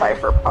after this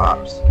Cypher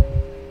pops.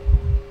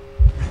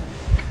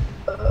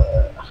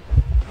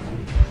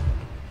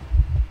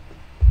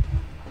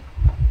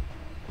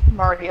 I'm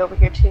already over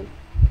here too.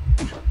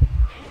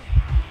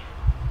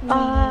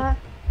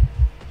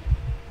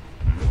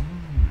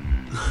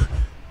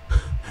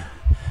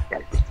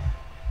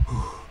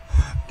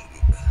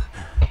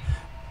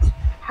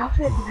 How's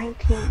it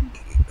 19?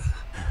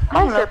 I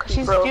don't know, because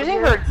she's using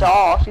her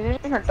doll. She's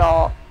using her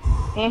doll.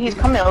 And he's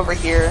coming over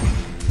here.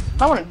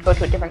 I want to go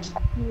to a different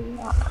side. I don't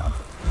know.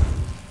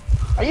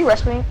 Are you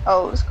rescuing?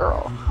 Oh, this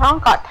girl. I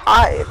don't got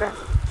tied.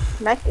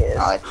 Neck is.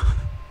 I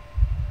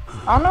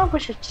don't know if we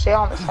should stay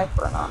on the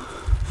Cypher or not.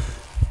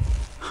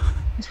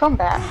 He's coming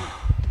back.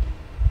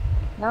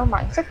 Never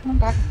mind. He's like coming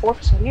back and forth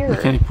for some weird.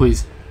 Mechanic,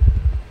 please.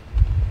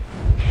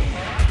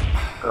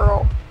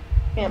 Girl.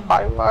 In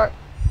body lock.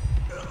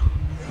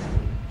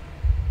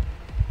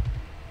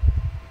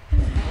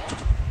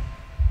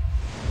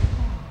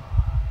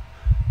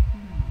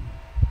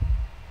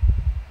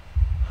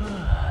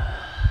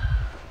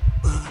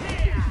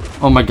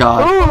 Oh my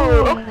god.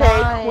 Ooh, okay,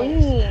 nice.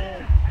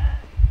 Queen.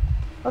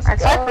 Our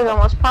Cypher's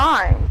almost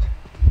primed.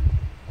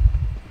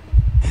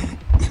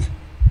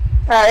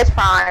 It's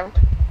primed.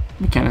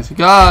 Mechanics of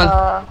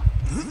God.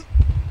 I'm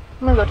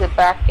gonna go to the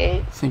back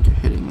gate. I think you're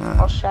hitting that.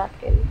 Oh, shack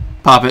gate.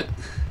 Pop it.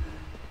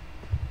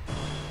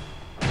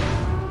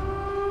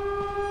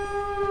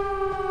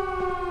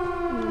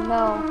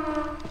 No.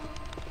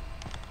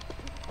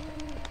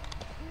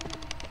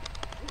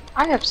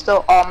 I have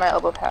still all my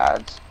elbow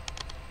pads.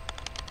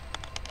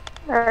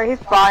 Alright, he's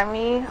by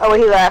me. Oh,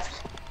 he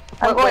left.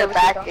 I'm going to the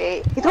back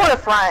gate. He's going to the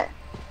front.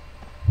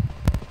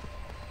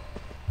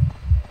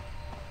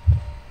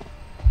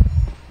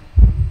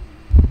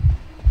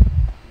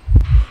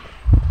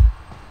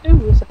 Ooh,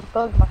 there's a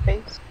bug in my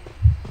face.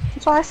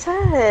 That's what I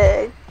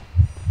said.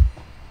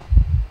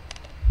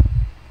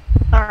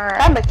 Alright.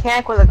 That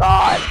mechanic was a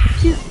god.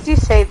 She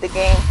saved the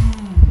game.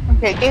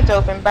 Okay, gate's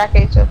open. Back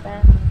gate's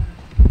open.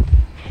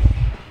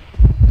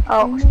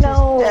 Oh, she's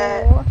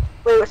dead.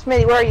 Wait,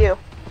 Smitty, where are you?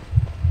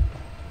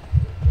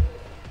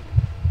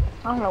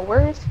 I don't know,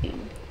 where is he?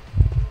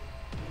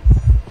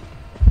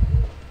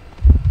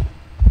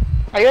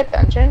 Are you at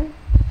dungeon?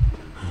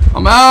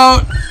 I'm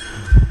out.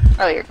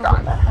 Oh, you're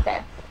gone.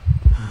 Okay.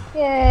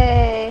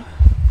 Yay.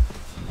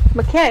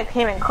 Mechanic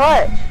came in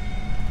clutch.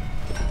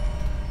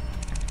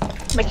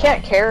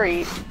 Mechanic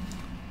carried.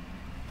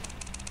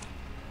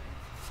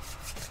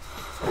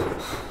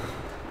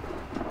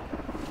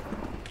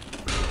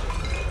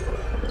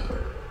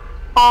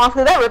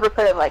 Honestly, that Ripper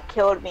could have like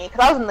killed me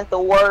because I was in like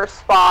the worst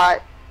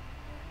spot.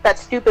 That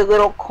stupid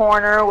little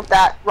corner with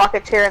that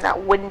Rocketeer in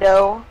that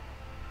window.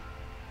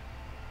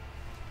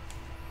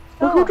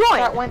 Look who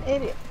joined. That one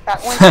idiot.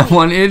 That one That idiot.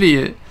 one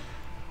idiot.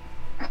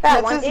 That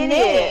That's one his idiot.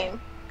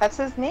 name. That's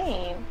his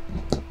name.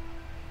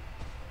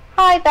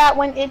 Hi, that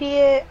one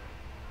idiot.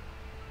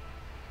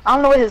 I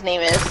don't know what his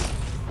name is.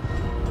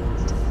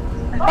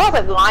 I thought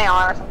it was like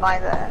Lion or something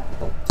like that.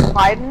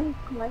 Biden?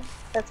 Like,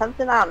 that's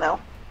something? I don't know.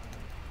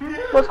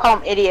 Let's call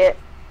him idiot.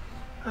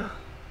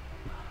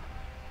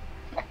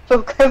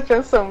 Because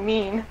that's so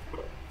mean.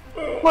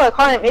 What,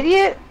 call him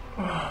idiot?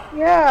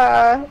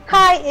 Yeah.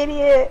 Hi,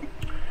 idiot.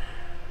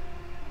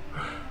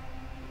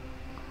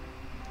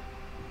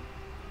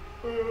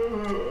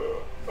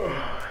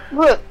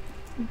 Look,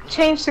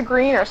 change to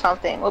green or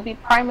something. We'll be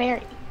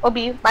primary. We'll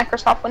be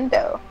Microsoft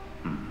Window.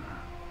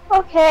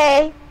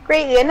 Okay,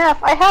 greatly enough,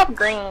 I have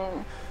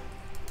green.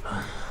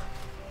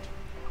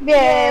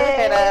 Yay, look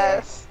at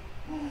us.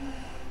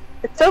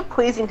 It's so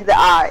pleasing to the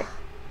eye.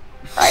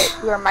 Right,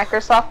 we are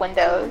Microsoft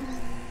Windows.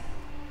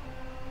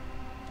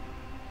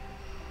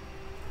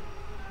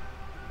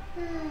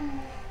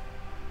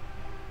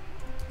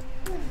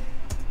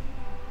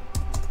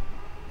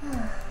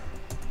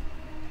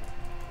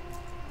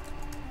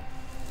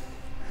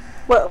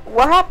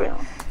 What happened?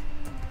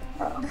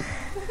 Oh.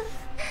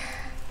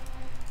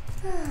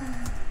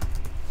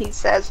 He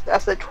says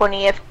that's the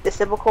 20th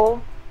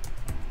disciple.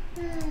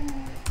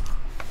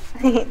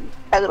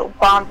 That little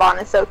bonbon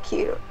is so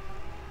cute.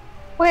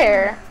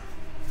 Where?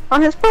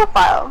 On his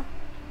profile.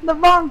 The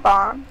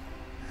bonbon.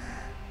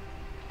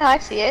 Oh, I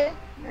see it.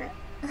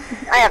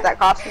 I have that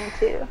costume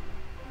too.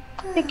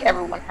 I think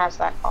everyone has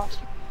that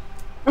costume.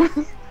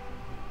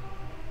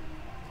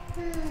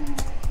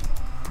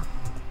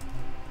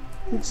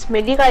 Did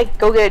Smitty like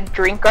go get a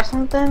drink or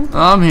something?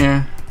 I'm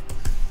here.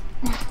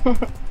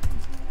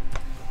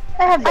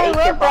 I have the I 8-bit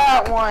love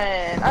that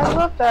one. I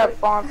love that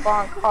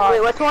bonbon costume.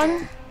 Wait, which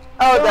one?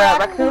 Oh, the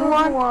raccoon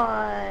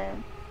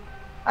one?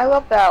 I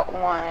love that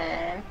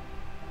one.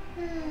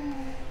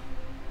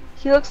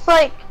 He looks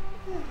like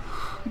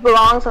he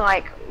belongs in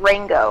like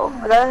Rango.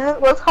 Is that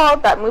what's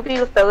called? That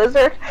movie with the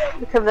lizard?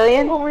 The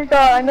Pavilion? Oh my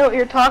god, I know what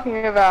you're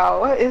talking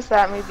about. What is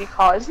that movie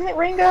called? Isn't it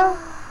Ringo?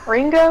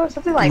 Ringo?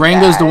 Something like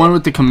Rango's that. the one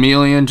with the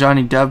chameleon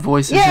Johnny Depp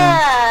voices in.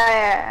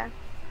 Yeah!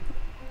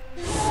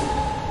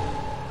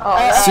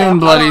 Oh, Soon,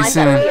 bloody, I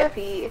soon. thought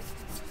it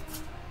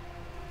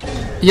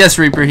was Yes,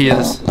 Reaper, he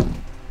is.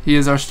 He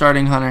is our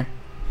starting hunter.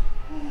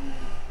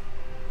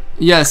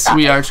 Yes,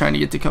 we are trying to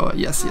get to Koa.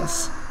 Yes,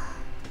 yes.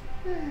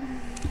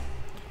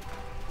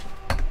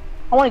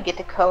 I want to get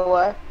to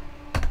Koa.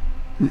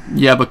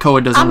 Yeah, but Koa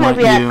doesn't I'm gonna want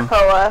be you. at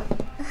Koa.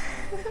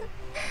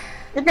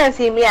 You're gonna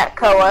see me at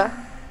Koa.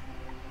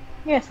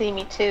 You're gonna see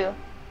me too.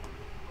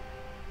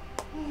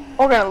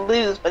 We're gonna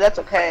lose, but that's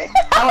okay.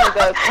 I want to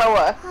go to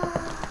Koa.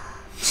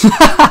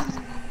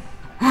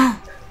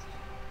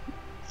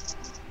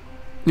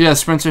 Yeah,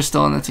 Sprinter's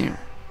still on the team.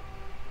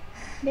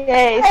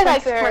 Yay, I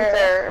like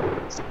Spencer.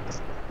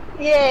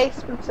 Yay,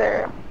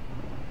 Spencer.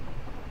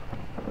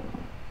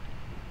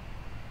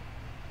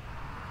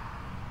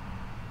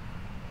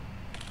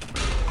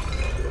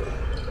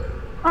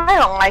 I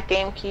don't like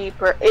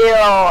Gamekeeper.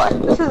 Ew,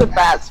 this is a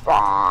bad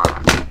spawn.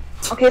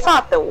 Okay, it's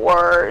not the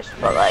worst,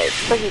 but like,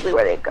 it's usually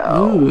where they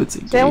go. Ooh, it's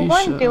a Is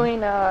anyone geisha. doing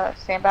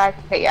sandbag?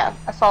 Okay, yeah,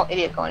 I saw an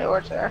idiot going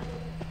towards her.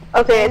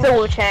 Okay, it's a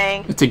Wu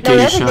Chang. It's a No,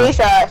 that's a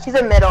geisha. geisha. She's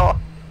in middle.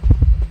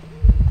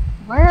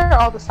 Where are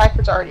all the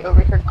ciphers already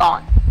over here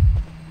gone?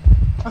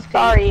 I'm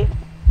sorry.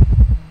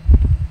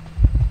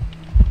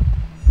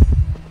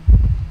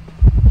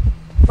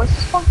 What's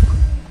this one?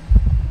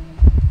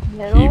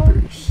 Middle?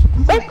 Peepers.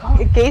 It's like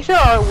a geisha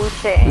or a Wu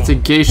Chang. It's a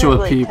geisha Can't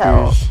with really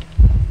tell. peepers.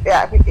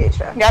 Yeah, it's a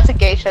geisha. Yeah, it's a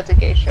geisha, it's a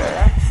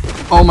geisha.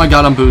 Oh my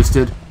god, I'm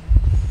boosted.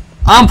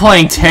 I'm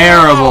playing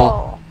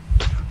terrible.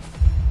 No.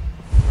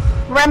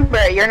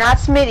 Remember, you're not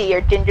Smitty,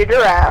 you're Ginger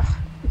Giraffe.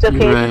 It's okay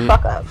You're if you right.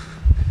 fuck up.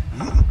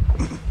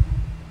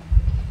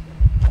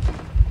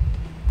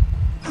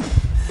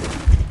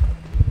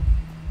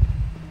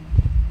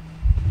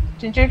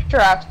 Ginger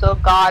Giraffe still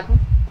god.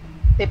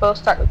 They both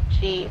start with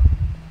G.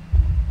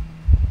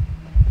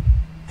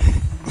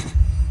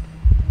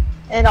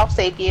 And I'll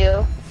save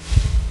you.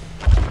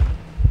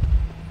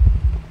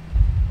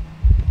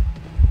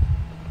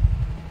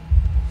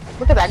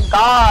 Look at that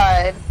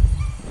god.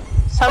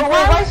 Oh,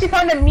 why is she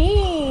coming to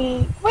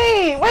me?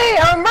 Wait,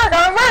 I'm Mark,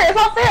 it's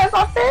not fair, it's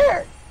not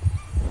fair.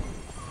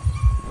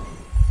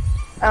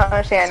 I don't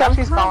understand, now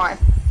she's gone.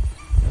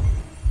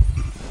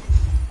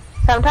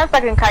 Sometimes I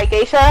can kite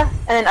Geisha,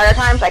 and then other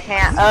times I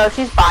can't. Oh,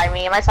 she's by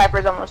me, my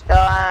Cypher's almost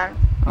done.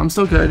 I'm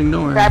still kiting,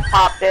 don't worry. I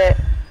popped it.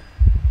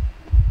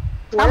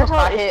 I almost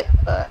got hit,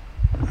 but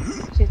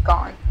she's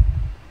gone.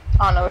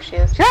 I don't know where she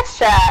is. She's at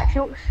Shack,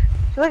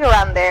 she's like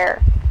around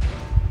there.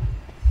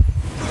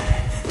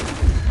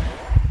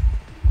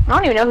 I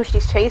don't even know who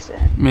she's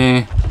chasing.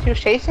 Me. She was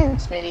chasing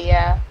Smitty,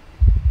 yeah.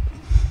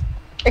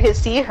 I can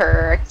see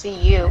her, I can see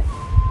you.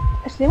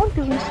 Is anyone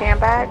doing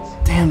sandbags?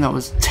 Damn, that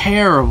was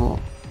terrible.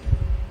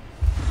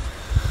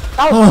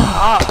 That was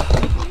tough.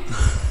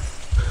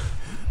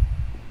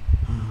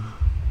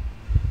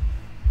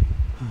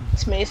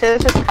 Smitty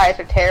says his kites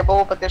are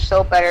terrible, but they're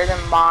still better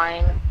than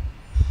mine.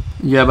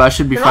 Yeah, but I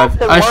should be They're not five.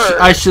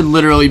 the I should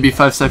literally be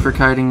 5 Cypher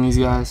kiting these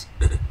guys.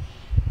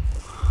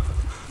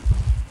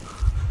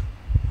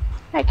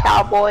 Hi,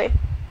 Cowboy.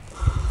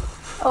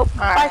 Oh,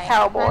 bye, Alright.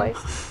 Cowboy.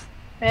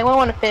 Anyone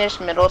want to finish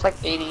middle? It's like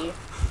 80.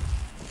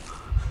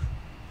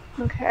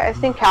 Okay, I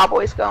think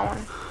Cowboy's going.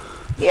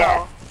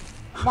 Yeah.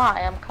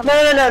 Why? I'm coming.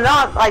 No,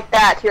 not like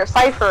that. To your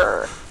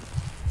Cypher.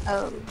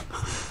 Oh.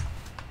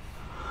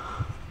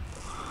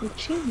 Did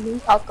she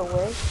move out the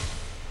way?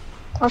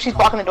 Oh, she's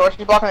blocking the door.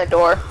 She's blocking the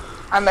door.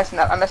 I'm messing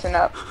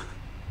up.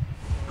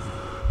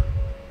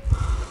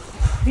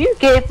 If you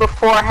gave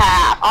before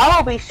half,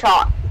 I'll be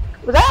shocked.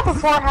 Was that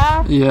before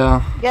half?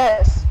 Yeah.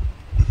 Yes.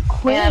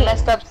 Man, I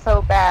messed up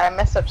so bad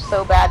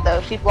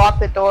though. She blocked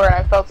the door and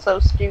I felt so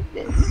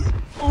stupid.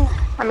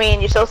 I mean,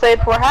 you still say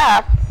before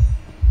half.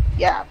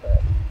 Yeah,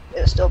 but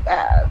it was still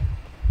bad.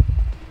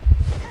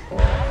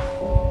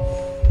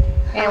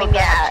 And we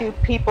got 2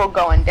 people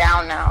going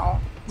down now.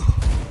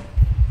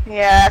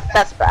 Yeah,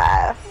 that's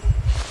bad.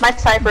 My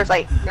Cypher's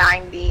like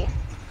 90.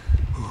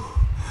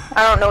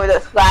 I don't know where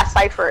this last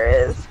Cypher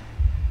is.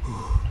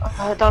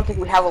 I don't think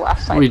we have a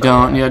last Cypher. We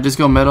don't. yet. Yeah, just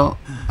go middle.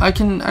 I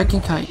can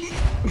kite.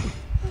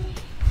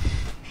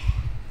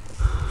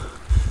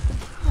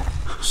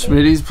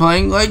 Schmitty's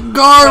playing like Oh, he's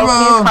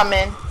Garbo.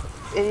 coming.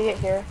 Idiot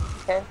here.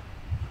 Okay.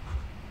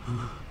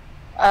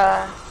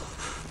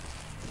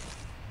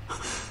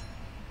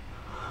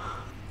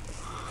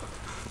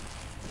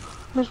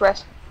 Who's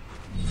rescue?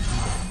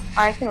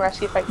 I can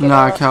rescue if I get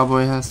Nah, up.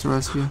 Cowboy has to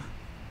rescue.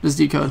 Just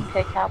decode.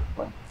 Okay,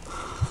 Cowboy.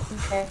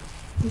 Okay.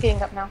 I'm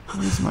getting up now.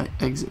 Where's my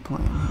exit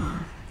plan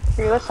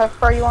here? Are you how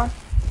far are you on?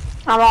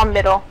 I'm on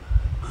middle.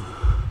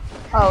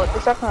 Oh,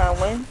 is that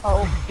gonna win?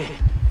 Oh.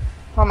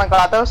 Oh my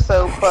god, that was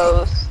so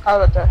close. I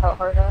was about to help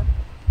her.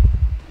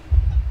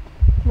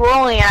 We're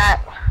only at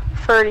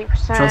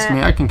 30%. Trust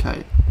me, I can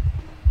kite.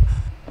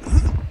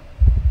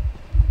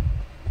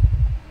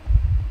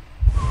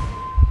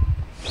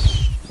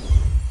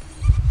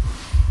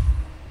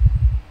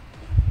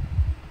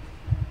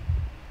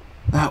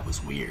 That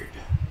was weird.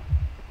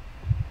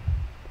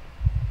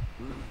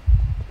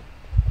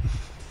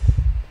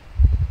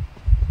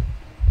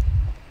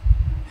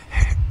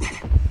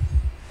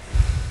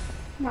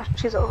 Oh,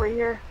 she's over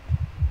here.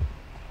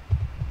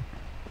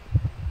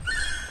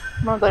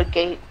 I'm gonna go to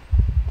gate.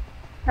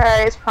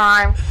 Alright, it's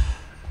prime.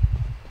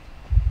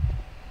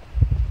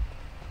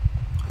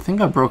 I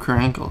think I broke her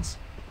ankles.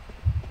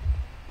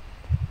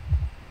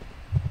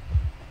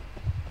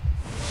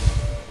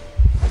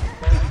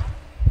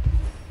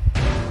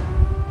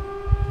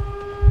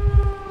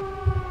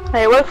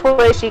 Hey, what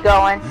way is she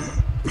going?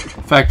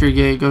 Factory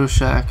gate, go to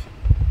Shack.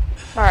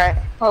 Alright.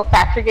 Oh,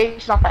 factory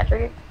gate? She's on factory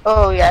gate?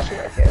 Oh, yeah, she's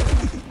right here.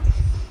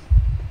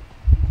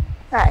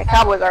 Alright,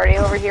 Cowboy's already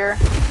over here.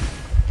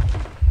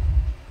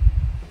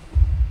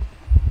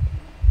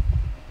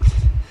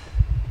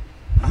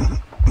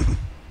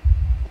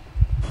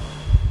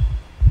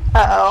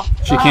 Uh-oh.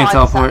 She I don't can't like the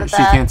sound teleport. of She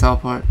that. can't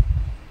teleport.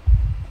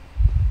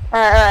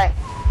 Alright.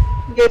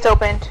 Gate's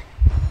opened.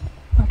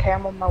 Okay,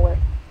 I'm on my way.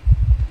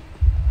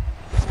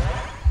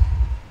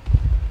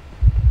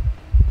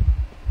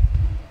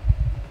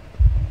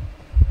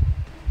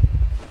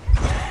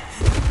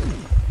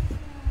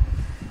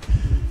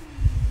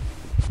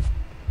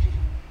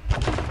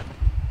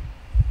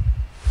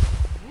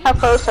 How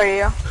close are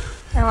you?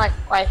 I'm like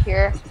right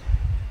here.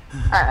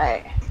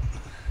 Alright.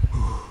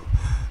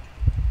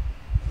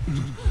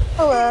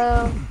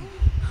 Hello.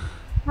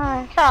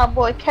 Hi,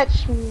 Cowboy,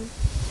 catch me.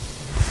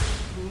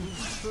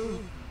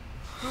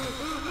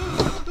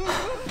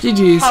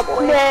 GG's.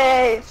 Cowboy.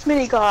 Yay,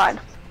 Smitty God.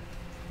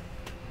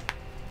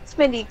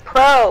 Smitty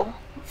Pro.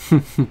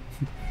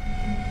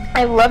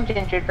 I love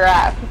Ginger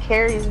Giraffe. He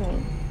carries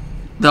me.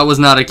 That was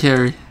not a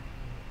carry.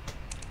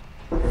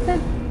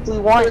 We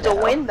won. It's a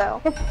win,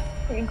 though.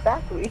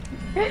 Exactly.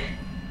 If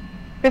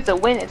it's a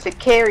win, it's a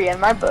carry in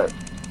my book.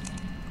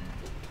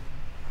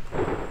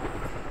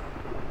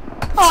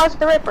 Oh, it's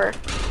the Ripper.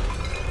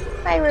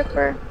 Hi,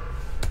 Ripper.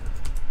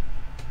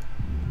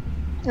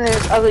 And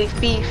there's ugly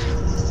beef.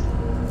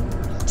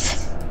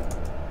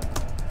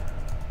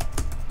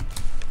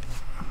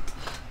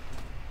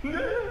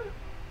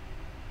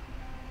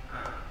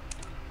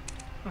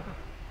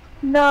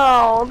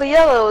 No, the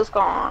yellow is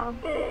gone.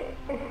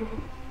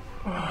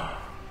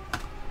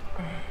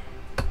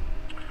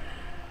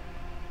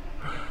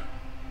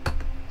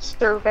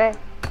 Survey.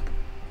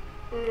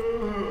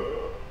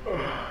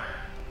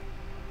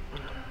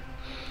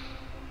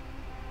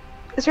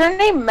 Is her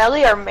name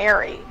Melly or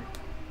Mary?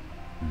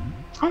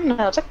 I don't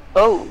know, it's like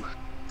both.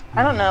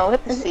 I don't know,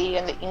 hit the C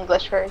in the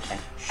English version.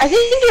 I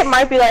think it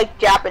might be like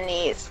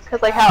Japanese,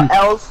 because like how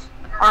L's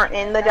aren't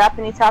in the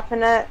Japanese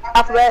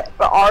alphabet,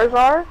 but ours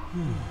are.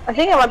 I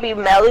think it might be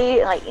Melly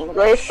in like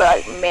English,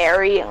 but like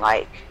Mary in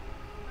like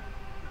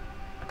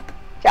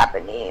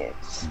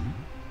Japanese.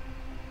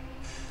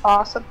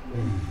 Awesome.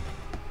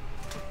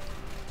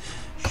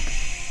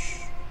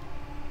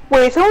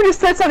 Wait, someone just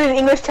said something in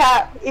English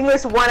chat,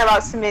 English 1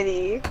 about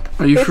Smitty.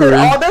 Are you They for said, real?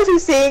 all those who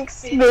think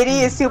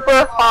Smitty is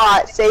super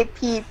hot say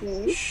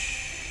pee-pee.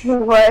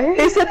 What?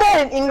 They said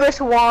that in English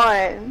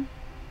 1.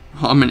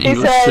 I'm in They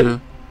English said-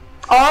 too.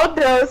 All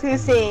those who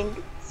sing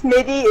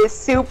Smitty is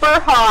super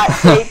hot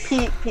say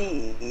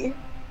pee-pee.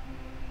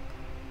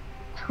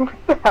 What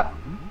the hell?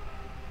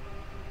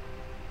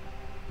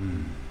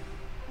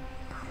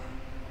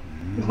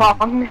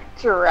 Mom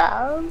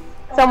giraffe?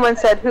 Someone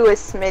said, who is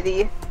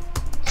Smitty?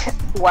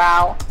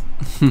 Wow.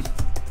 If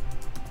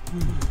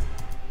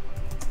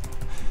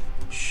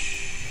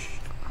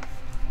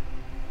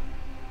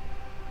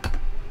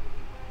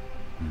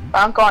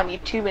I don't go on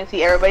YouTube and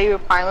see everybody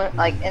replying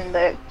like in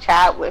the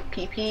chat with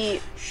PP,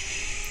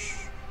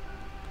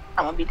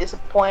 I'm gonna be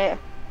disappointed.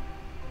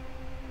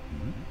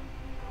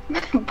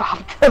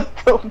 Bob the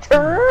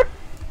Builder.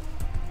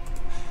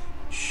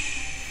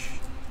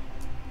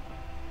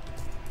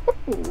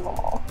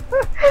 Lol.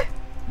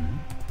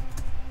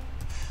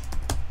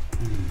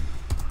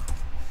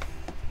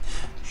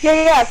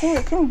 Yeah,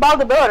 sing Bob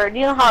the Builder. Do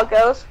you know how it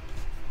goes?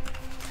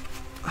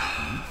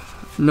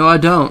 No, I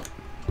don't.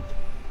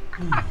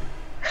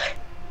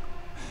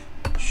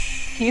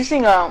 Can you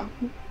sing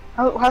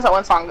how's that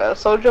one song go?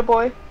 Soulja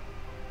Boy?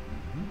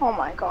 Oh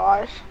my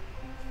gosh.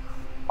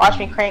 Watch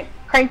me crank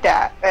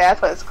that. Yeah,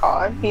 that's what it's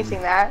called. Can you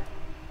sing that?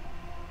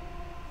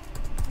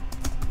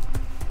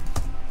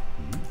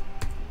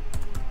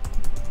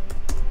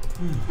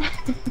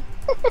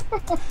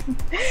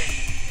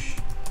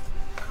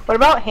 What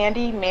about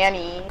Handy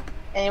Manny?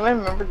 Anyone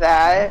remember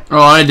that?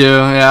 Oh, I do.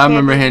 Yeah, I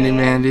remember Handy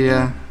Handy Man. Mandy.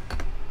 Yeah.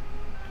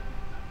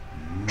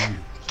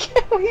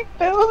 Can we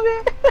build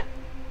it?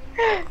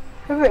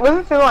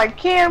 Wasn't it like,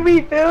 can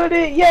we build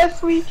it?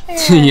 Yes, we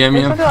can. Yeah, Or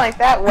man. something like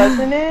that,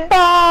 wasn't it?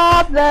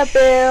 Bob the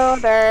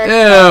Builder.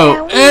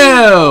 Ew!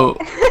 Ew!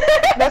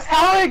 That's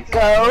how it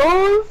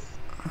goes?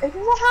 Isn't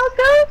that how it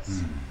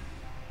goes?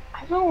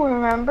 I don't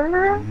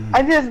remember.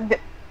 I just,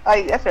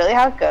 like, that's really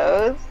how it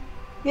goes.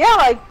 Yeah,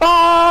 like,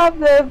 Bob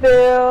the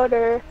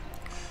Builder.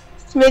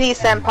 Smitty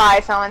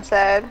Senpai, someone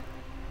said.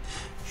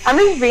 I'm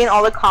just reading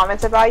all the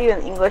comments about you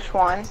in English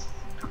 1.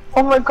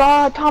 Oh my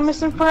god,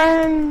 Thomas and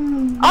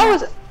Friends!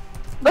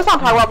 Let's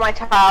not talk about my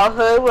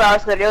childhood where I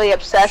was literally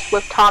obsessed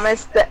with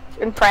Thomas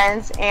and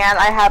Friends, and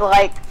I had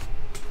like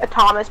a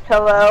Thomas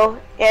pillow,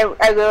 and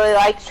I really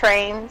liked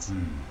trains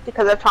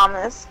because of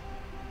Thomas.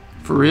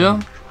 For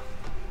real?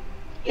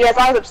 Yes,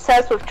 I was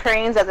obsessed with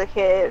trains as a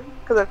kid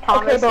because of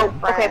Thomas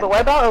and Friends. Okay, but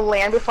what about A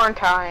Land Before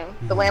Time?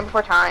 The Land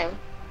Before Time.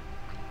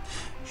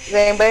 Does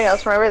anybody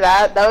else remember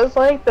that? That was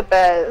like the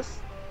best.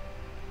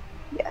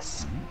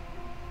 Yes.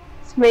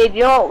 Smitty, do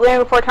you know what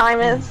Land Before Time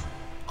is?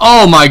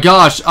 Oh my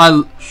gosh!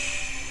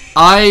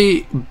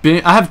 I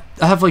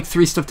have like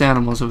 3 stuffed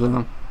animals of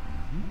them.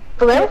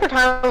 The Land Before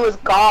Time was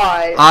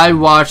God. I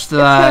watched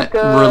that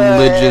good.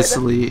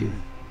 religiously.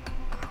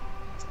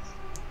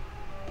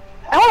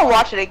 I want to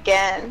watch it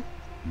again.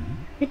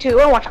 Me too.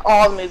 I want to watch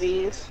all the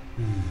movies.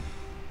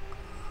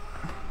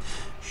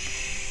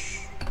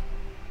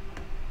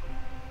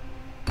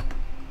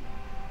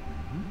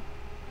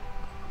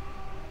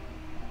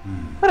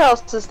 What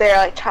else is there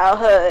like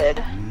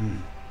childhood?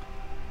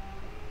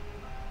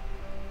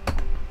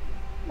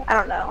 I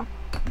don't know.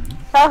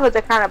 Childhoods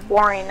are kind of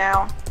boring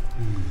now.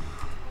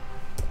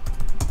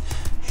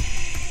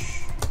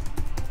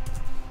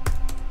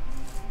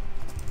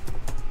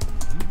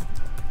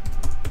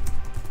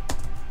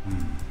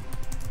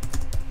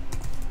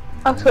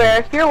 I swear,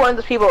 if you're one of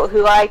those people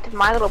who liked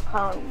My Little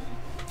Pony,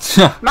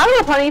 My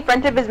Little Pony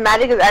Friendship is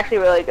Magic is actually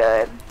really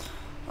good.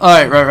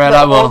 Alright, right, The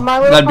I will. old My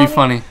Little That'd be Pony?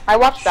 funny. I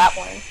watched that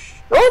one.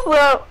 The old,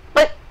 well,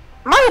 but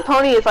My Little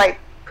Pony is like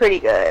pretty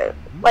good.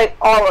 Like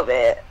all of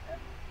it.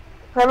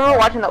 I remember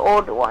watching the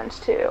older ones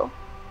too.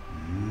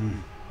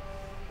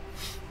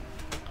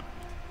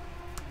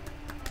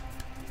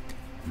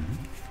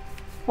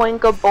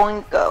 Boingo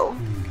Boingo.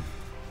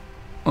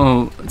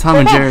 Oh, Tom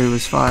and Jerry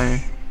was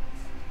fire.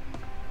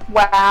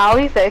 Wow,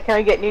 he said, can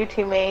I get new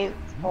teammates?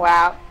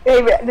 Wow.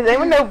 Hey, does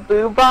anyone know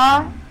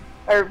Booba?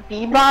 Or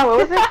Beba? What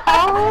was it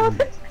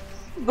called?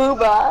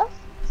 Booba.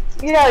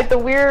 Yeah, like the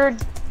weird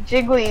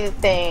jiggly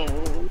thing.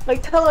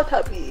 Like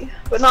Teletubby,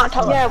 but not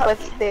Teletubby. Yeah,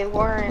 but they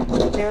weren't.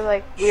 They were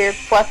like weird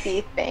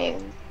fluffy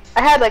things.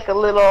 I had like a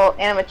little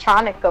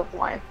animatronic of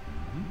one.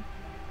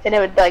 And it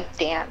would like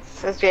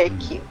dance. It was very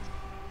cute.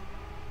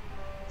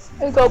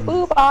 It would go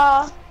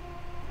Booba.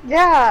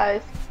 Yeah.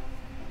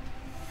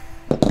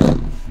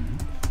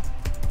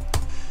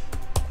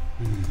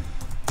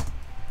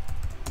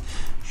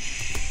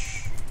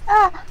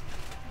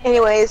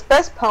 Anyways,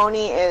 best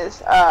pony is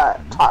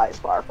Twilight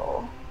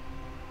Sparkle.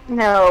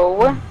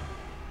 No.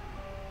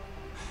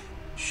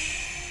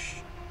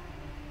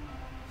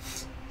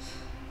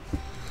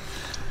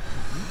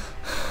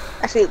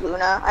 Actually,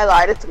 Luna. I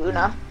lied. It's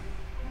Luna.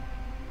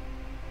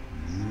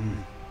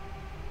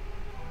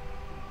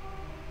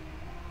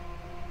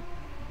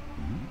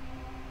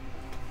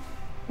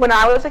 When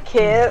I was a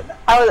kid,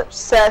 I was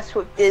obsessed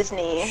with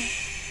Disney.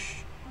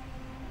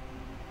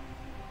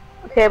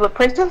 Okay, but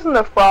Princess and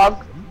the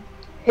Frog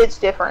hits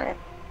different.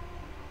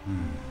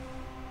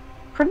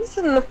 Princess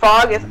and the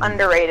Frog is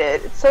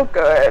underrated. It's so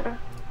good.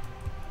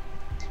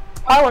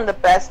 Probably one of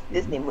the best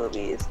Disney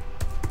movies.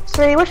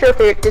 So, what's your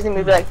favorite Disney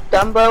movie? Like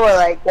Dumbo or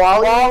like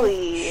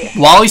WALL-E?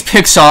 WALL-E's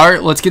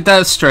Pixar. Let's get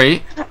that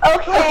straight.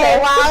 Okay,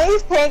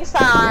 WALL-E's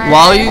Pixar.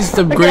 WALL-E's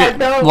the great.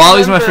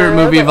 WALL-E's my favorite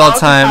movie of all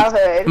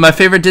time. My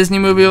favorite Disney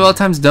movie of all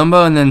time is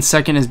Dumbo, and then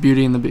second is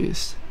Beauty and the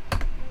Beast.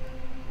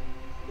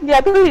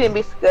 Yeah, Beauty and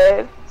the Beast is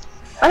good.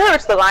 I know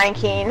it's The Lion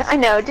King. I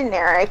know,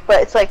 generic,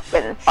 but it's like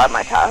been part of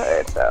my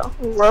childhood. So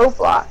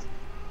Roblox.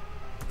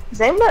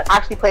 Does anyone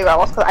actually play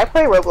Roblox? Because I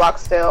play Roblox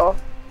still.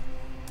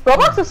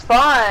 Roblox is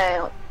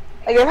fun.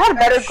 Like, if it had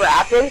better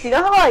graphics, you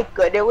know how like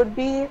good it would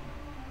be?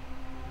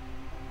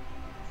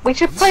 We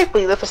should play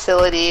Flee the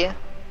Facility.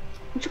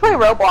 We should play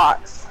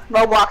Roblox.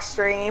 Roblox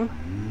stream.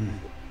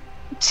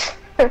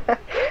 That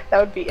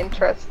would be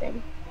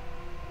interesting.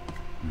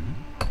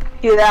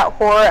 Do that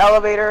horror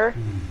elevator.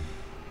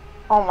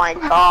 Oh my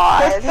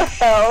god.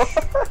 So,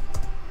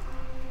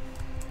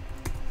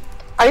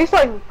 I used to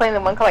like playing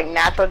the one called like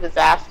Natural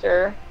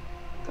Disaster.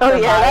 oh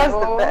yeah, that was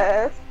Survival. the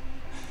best.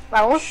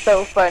 That was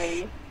so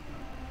funny.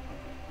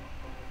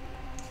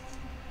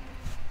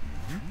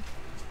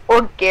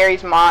 Or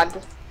Gary's Mod.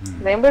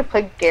 Does anybody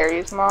play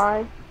Gary's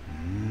Mod?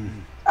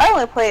 I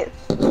only played.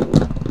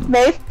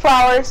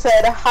 Mayflower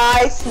said,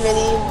 "Hi,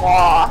 Smitty,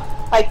 Wah."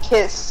 I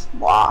kiss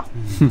Wah.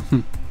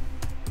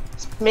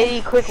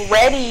 Smitty, quick,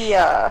 ready.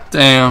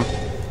 Damn.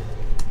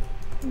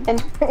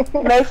 And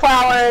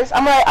Mayflowers,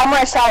 I'm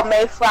gonna shout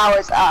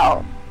Mayflowers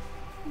out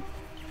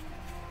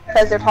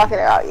because they're talking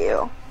about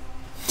you.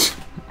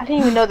 I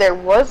didn't even know there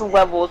was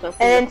levels in And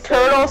then Flee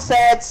the Turtle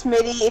said,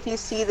 "Smitty, if you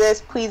see this,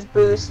 please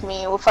boost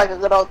me with like a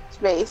little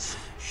space."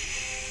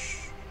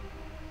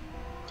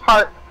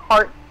 Heart,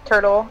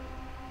 Turtle.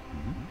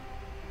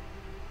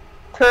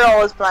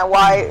 Turtle is my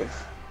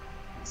wife.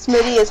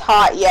 Smitty is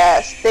hot,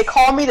 yes. They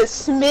call me the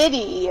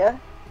Smitty.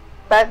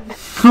 That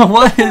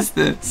What is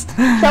this?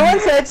 someone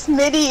said,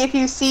 "Smitty, if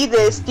you see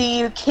this, do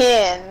you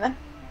kin?"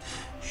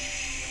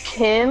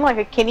 Kin? Like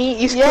a kinny?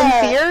 You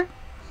Yeah. sincere?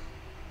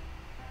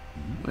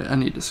 Wait, I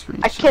need to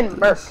screenshot I can this.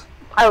 murk.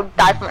 I would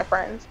die for my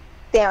friends.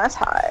 Damn, that's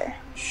high.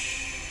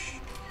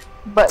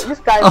 But this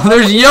guy. Oh,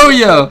 there's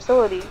Yo-Yo.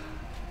 Facility.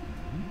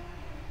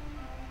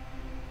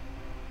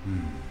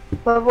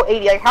 Level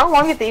 80. Like, how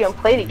long did they even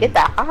play to get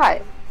that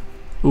high?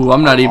 Ooh,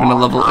 I'm not even a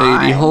level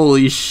 80.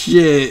 Holy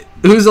shit.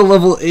 Who's a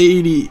level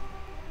 80?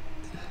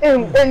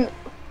 And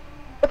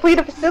Flee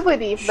the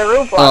Facility for the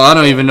Roblox. Oh, I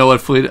don't even know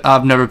what fleet.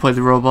 I've never played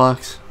the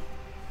Roblox.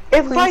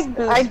 It's Please like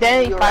boost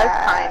Identity me, 5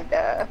 rat.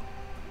 kinda.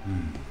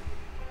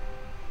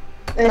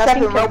 And it's like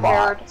Nothing a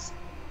compared. Roblox.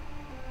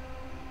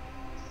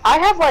 I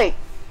have like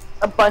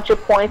a bunch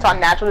of points on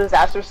Natural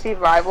Disaster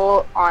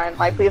Survival on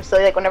my Flee the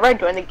Facility. Like whenever I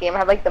join the game, I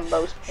have like the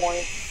most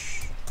points.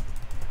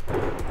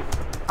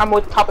 I'm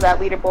with the top of that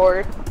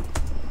leaderboard.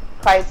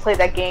 I played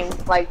that game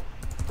like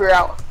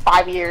throughout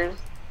 5 years.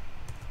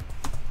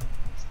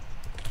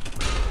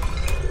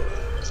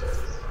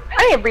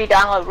 I need to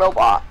re-download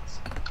Roblox.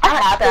 I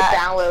have to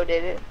download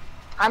it.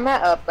 I'm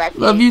at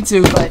actually. Love you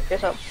too. But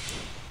there's a.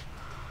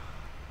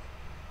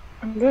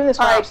 I'm doing this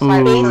Alright,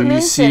 one. Ooh, you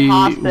basements see, and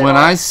hospitals. when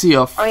I see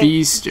a I mean,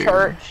 feaster,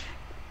 church.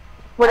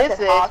 What I is said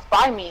this? hosp-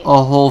 Buy me.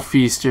 a whole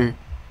feaster.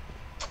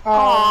 Oh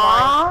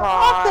my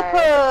god.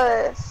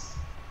 Octopus!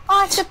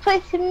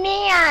 Octopus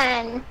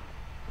man.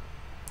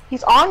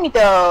 He's on me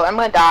though. I'm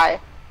gonna die.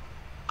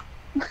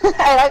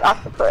 I like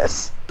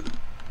Octopus.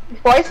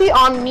 Why is he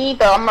on me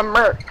though? I'm a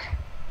merc.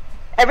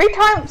 Every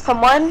time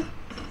someone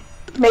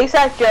makes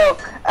that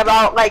joke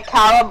about like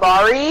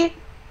calamari,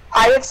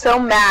 I get so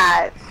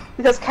mad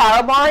because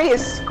calamari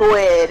is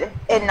squid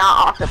and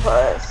not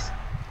octopus.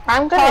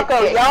 I'm gonna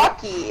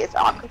Takoyaki is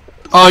octopus.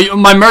 Oh,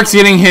 my merc's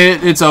getting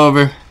hit. It's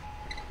over.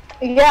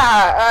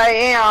 Yeah, I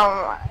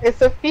am.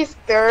 It's a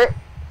feaster.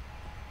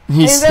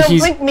 He's Don't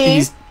blink me.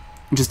 he's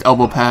just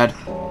elbow pad.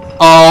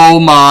 Oh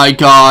my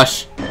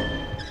gosh.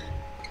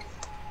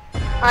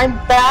 I'm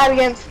bad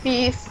against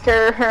feasters.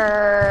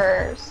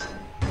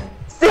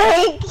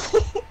 Thank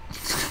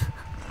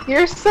you.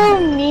 You're so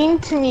mean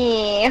to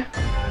me.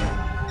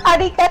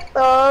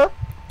 Arigato.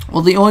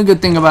 Well, the only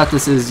good thing about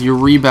this is your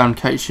rebound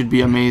kite should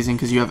be amazing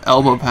because you have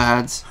elbow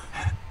pads.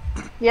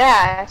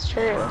 Yeah, that's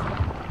true.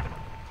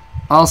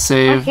 I'll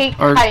save. I hate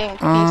kiting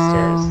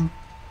feasters.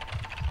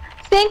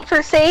 Thanks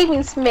for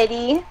saving,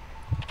 Smitty.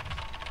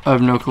 I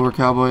have no clue where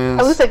Cowboy is.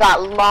 At least I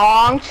got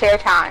long chair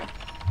time.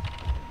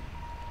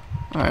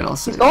 Alright, I'll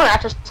save. He's going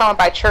after someone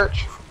by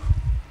church.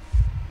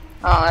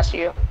 Oh, that's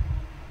you.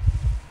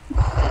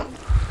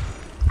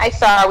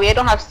 I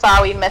don't have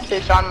sorry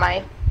message on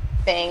my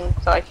thing,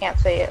 so I can't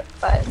say it.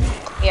 But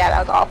yeah, that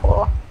was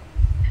awful.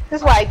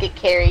 This is why I get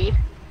carried.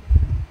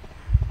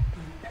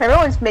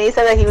 Remember when Smitty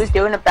said that he was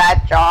doing a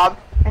bad job,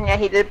 and yet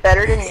he did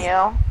better than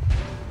you?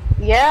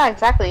 Yeah,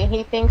 exactly.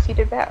 He thinks he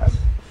did bad.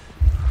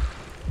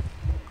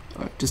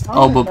 Just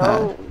elbow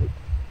pad.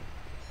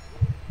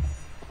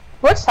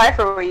 What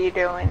cipher were you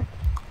doing?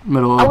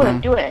 Middle I wasn't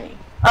open. doing any.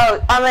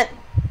 Oh, I meant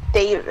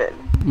David.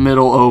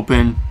 Middle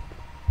open.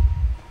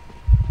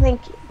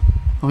 Thank you.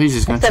 Oh, he's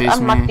just gonna Except chase I'm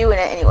me. not doing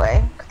it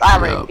anyway, because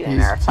I'm already Yup, doing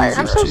he's our fire.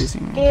 I'm just so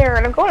chasing me.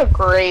 scared. I'm going to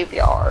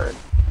graveyard.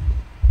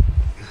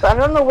 But I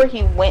don't know where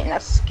he went, and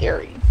that's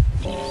scary.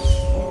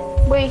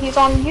 Wait, he's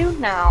on you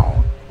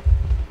now.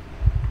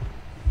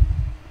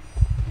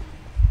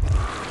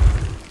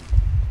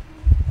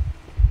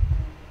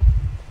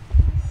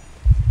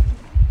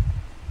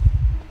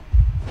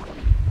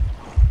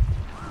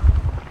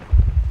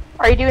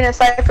 Are you doing a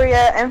cipher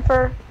yet,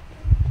 Emperor?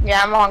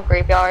 Yeah, I'm on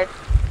graveyard.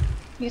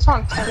 He's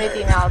on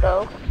Timothy now,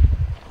 though.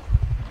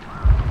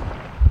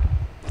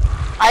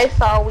 I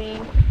saw we.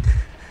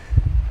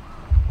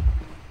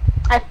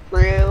 I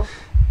threw.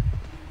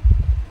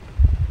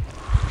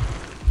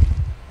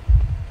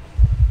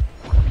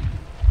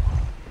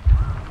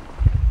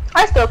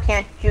 I still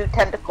can't do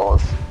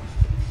tentacles.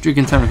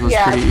 Drinking tentacles is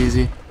Yeah. pretty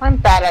easy. I'm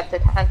bad at the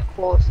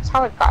tentacles. That's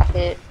how I got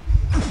hit.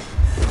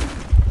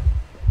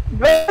 The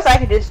best I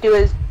can just do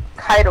is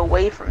kite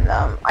away from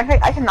them. I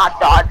cannot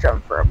dodge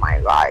them for my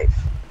life.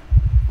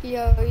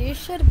 Yo, you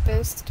should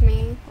boost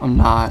me. I'm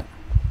not.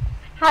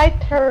 Hi,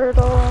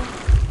 turtle.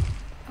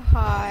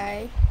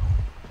 Hi.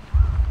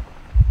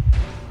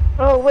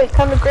 Oh, wait,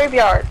 come to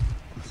graveyard.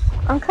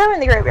 I'm coming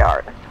to the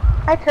graveyard.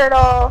 Hi,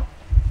 turtle.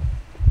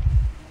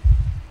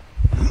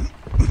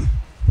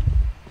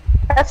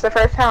 That's the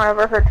first time I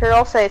ever heard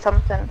turtle say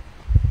something.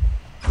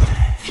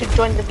 Should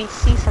join the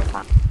BC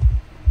sometime.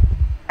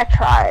 I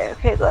try.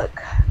 Okay,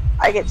 look.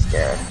 I get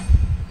scared.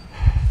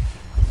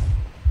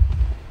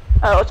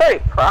 Oh, it's already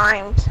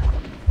primed.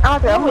 I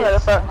don't know the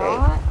front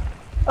date.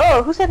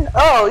 Oh, who said?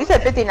 Oh, you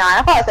said 59.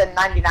 I thought I said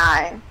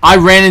 99. I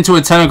ran into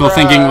a tentacle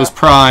thinking it was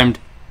primed.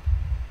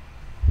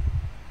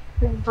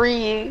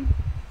 Breathe.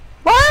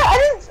 What? I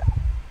didn't.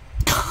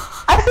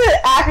 I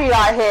said after you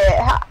got hit.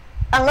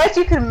 Unless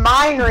you can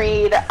mind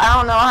read, I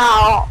don't know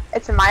how.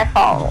 It's my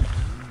fault.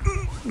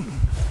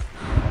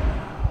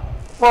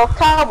 Well,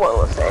 Cowboy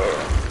will say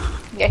it.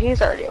 Yeah,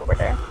 he's already over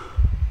there.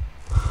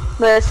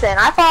 Listen,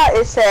 I thought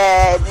it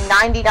said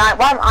 99.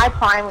 Why am I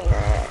priming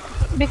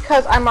it?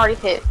 Because I'm already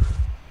hit.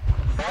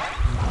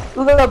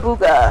 Ooga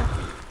booga.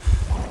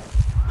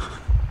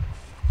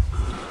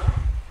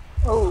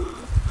 Oh.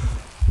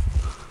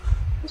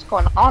 What's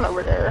going on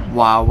over there?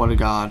 Wow, what a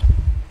god.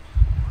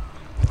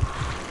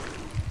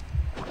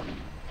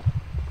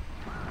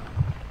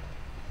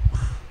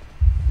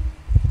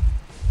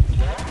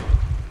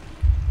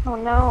 Oh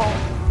no.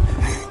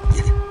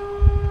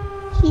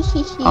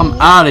 I'm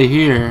out of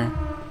here.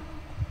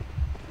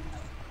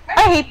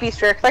 I hate Beast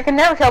Tricks. I can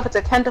never tell if it's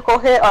a tentacle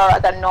hit or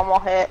like a normal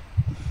hit.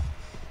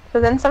 So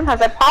then sometimes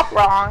I pop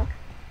wrong.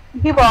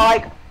 People are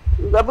like,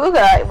 Ooga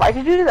booga, why'd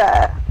you do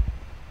that?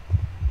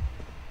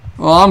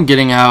 Well, I'm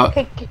getting out.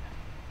 Okay,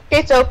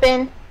 gates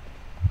open.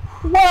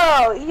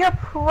 Whoa, you're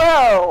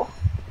pro.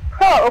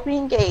 Pro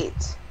opening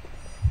gates.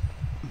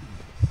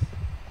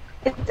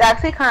 It's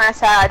actually kind of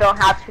sad I don't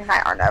have to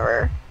night art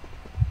ever.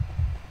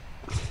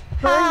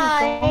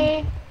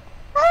 Hi.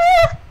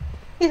 Ah,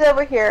 he's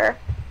over here.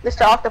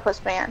 Mr.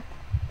 Octopus Man.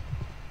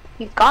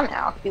 He's gone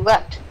now. He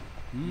left.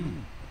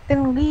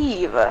 Then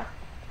leave.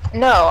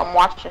 No, I'm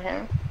watching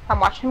him. I'm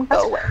watching him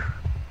go away.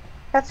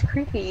 That's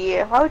creepy.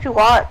 Why would you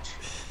watch?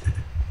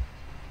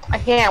 I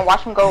can't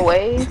watch him go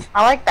away.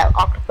 I like that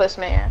octopus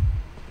man.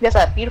 He has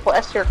that beautiful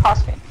S-tier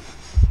costume.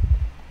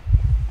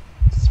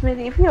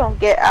 Smitty, if you don't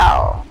get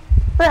out,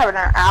 we're having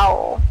our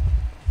owl.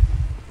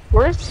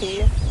 Where is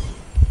he?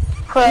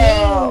 Pro.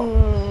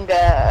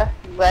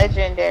 King.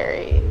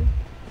 Legendary.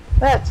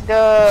 Let's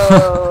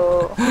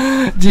go.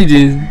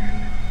 GG.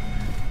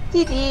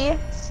 DD.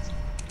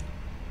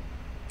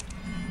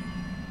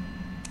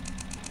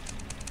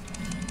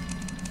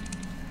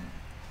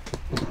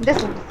 This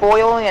is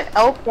boiling an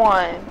elk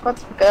one.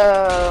 Let's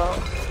go.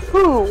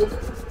 Who?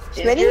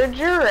 Ginger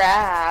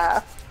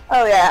giraffe.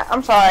 Oh yeah,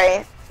 I'm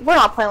sorry. We're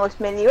not playing with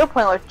Smitty, we're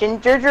playing with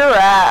Ginger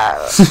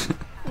Giraffe.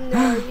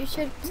 No, you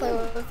should play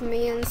with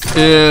me instead.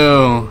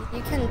 Ew.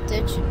 You can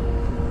ditch.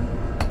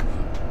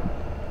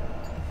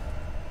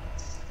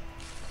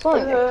 It's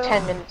only like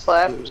 10 minutes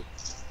left.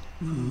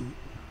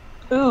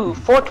 Ooh,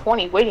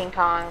 420 waiting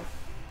time.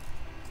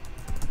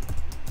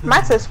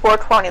 Mine says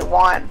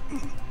 421.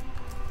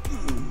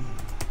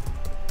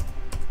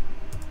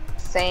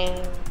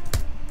 Same.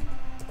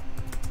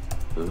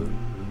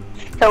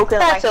 Choking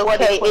That's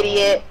like okay,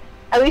 idiot.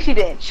 At least you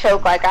didn't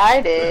choke like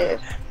I did.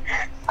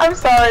 I'm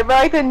sorry, but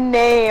like the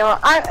name.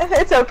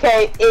 It's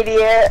okay,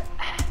 idiot.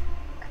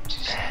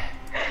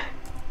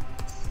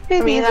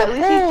 I mean, at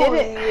least he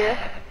didn't.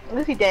 At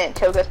least he didn't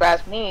choke as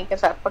bad as me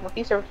against that fucking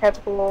piece of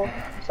tentacle.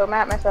 I'm so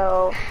mad at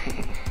myself.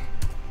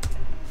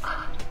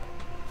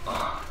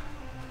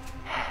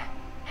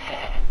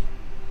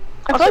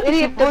 Also,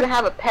 idiot doesn't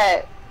have a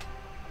pet.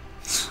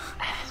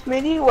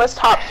 Smitty was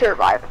top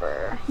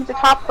survivor. He's a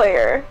top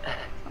player.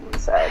 Someone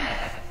said.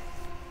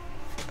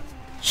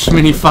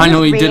 Schmitty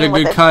finally did a Reading what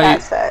good the kite.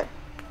 chat said.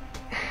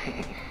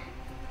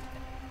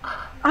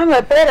 I'm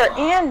a better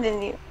ant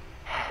than you.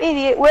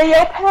 Idiot, where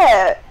your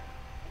pet?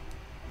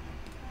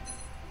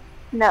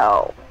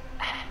 No.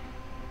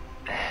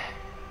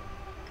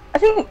 I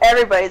think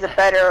everybody's a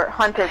better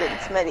hunter than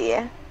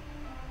Smitty.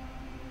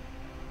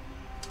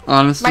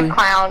 Honestly. My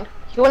clown.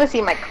 You want to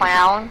see my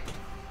clown?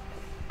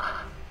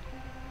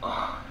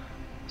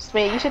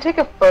 Smitty, you should take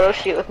a photo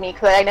shoot with me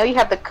because I know you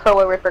have the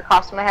Koa Ripper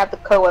costume. I have the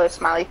Koa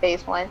smiley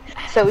face one,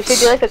 so we should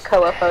do like a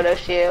Koa photo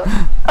shoot.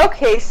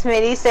 Okay,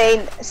 Smitty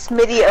saying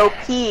Smitty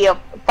OP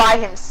by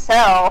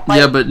himself.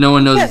 Yeah, but no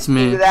one knows can't it's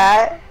me. do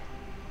that.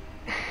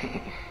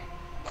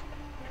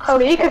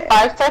 Smitty could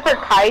 5-star her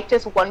kite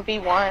just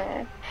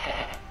 1v1.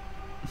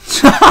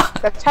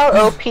 That's how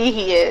OP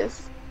he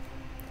is.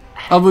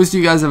 I'll boost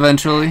you guys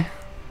eventually.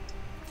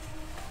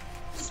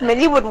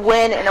 Smitty would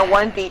win in a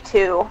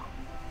 1v2.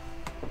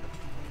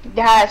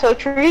 Yeah, so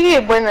Tree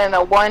would win in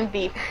a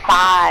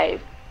 1v5.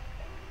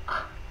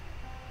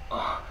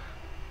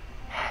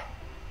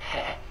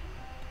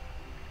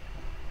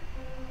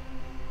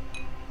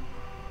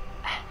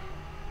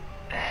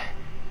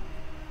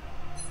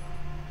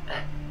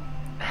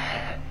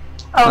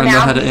 Oh, I know now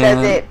how he to says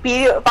aim.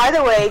 it. By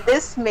the way,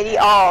 this Smitty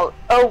oh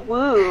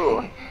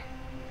woo.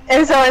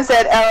 And someone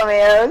said, oh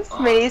man,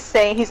 Smitty's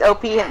saying he's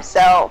OP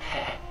himself.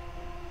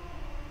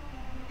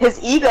 His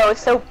ego is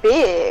so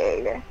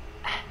big.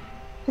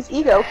 His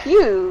ego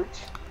huge.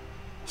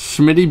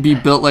 Schmitty be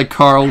built like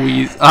Carl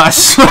Weeze. I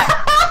swear.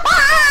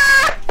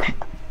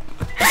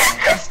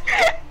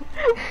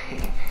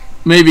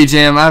 Maybe,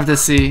 Jam. I have to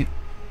see.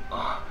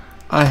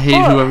 I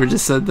hate whoever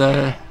just said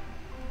that.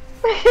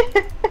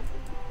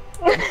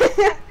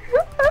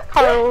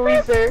 Carl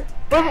Weezer.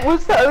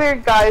 What's the other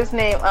guy's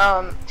name?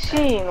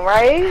 Sheen,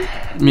 right?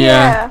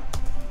 Yeah.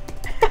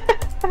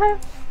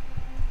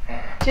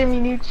 Jimmy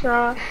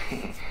Neutron.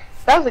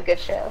 That was a good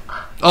show.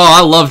 Oh,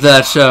 I love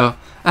that show.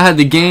 I had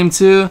the game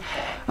too.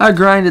 I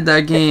grinded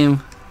that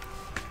game.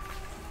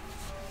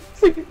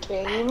 It's a good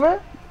game.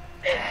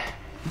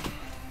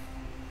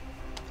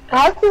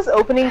 How's this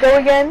opening go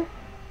again?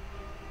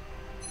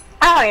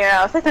 I don't even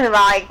know, something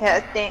like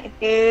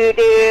do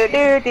do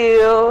do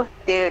do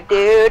do do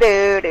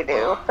do do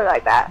do, something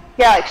like that.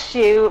 Yeah, like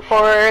shoot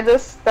for the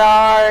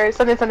stars,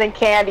 something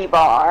candy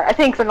bar. I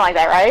think something like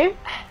that, right?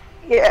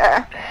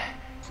 Yeah.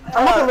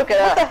 I'm gonna look it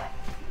up.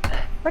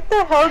 What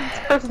the hell did this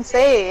person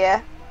say?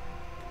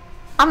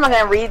 I'm not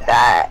gonna read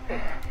that.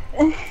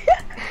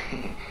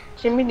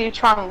 Jimmy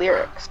Neutron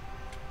lyrics.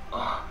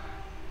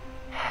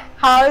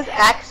 How is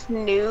Axe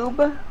noob?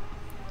 You're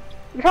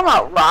talking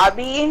about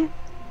Robbie?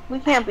 We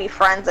can't be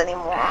friends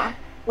anymore.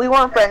 We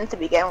weren't friends to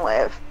begin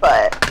with,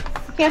 but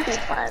we can't be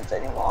friends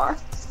anymore.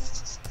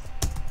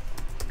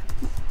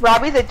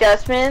 Robbie's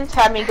adjustments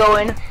had me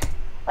going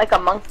like a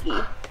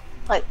monkey.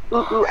 Like,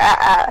 ooh, ooh, ah,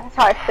 ah. That's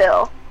how I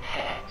feel.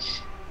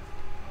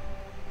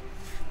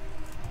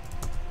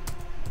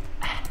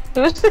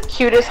 Who's the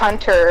cutest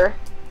hunter?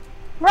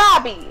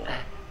 Robbie!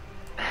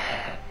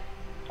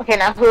 Okay,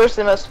 now who's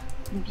the most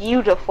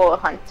beautiful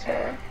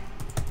hunter?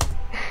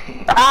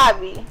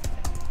 Robbie.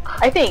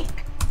 I think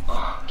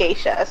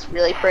Geisha is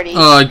really pretty.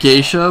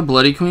 Geisha?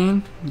 Bloody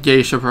Queen?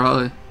 Geisha,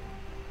 probably.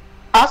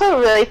 I also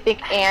really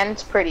think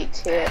Anne's pretty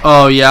too.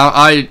 Oh, yeah.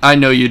 I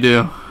know you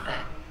do.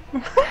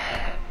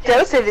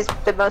 Joseph is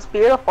the most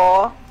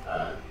beautiful.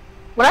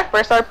 When I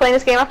first started playing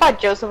this game, I thought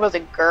Joseph was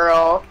a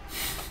girl.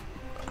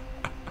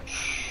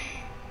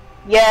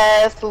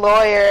 Yes,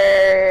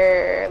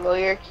 lawyer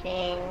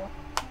king.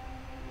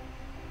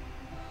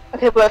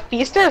 Okay, but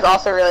Feaster is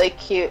also really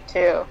cute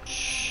too.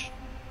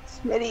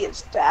 Smitty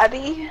is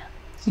daddy.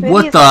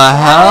 What the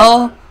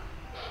hell?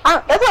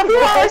 That's what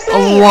people are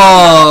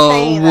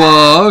saying.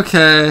 Whoa,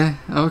 okay,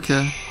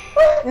 okay.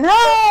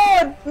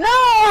 No!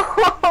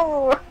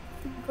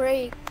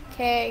 Great,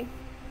 okay.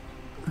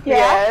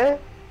 Yeah.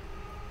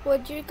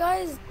 Would you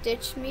guys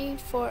ditch me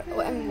for,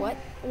 and what?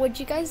 Would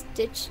you guys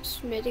ditch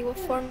Smitty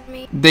for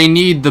me? They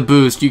need the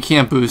boost. You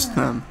can't boost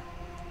them.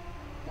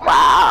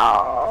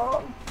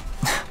 Wow.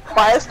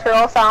 Why does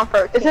Turtle sound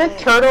 13? Isn't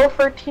Turtle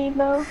 13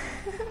 though?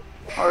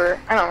 Or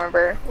I don't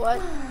remember.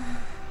 What?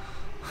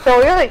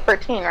 So you're like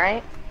 13,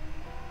 right?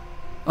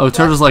 Oh,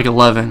 Turtle's like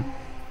 11.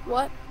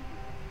 What?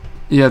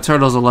 Yeah,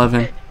 Turtle's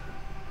 11.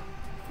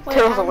 Wait,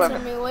 Turtles are answer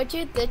women. me. Would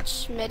you ditch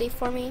Schmitty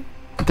for me?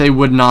 They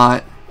would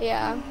not.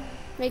 Yeah,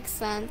 makes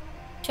sense.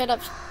 Shut up,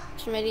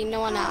 Schmitty.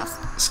 No one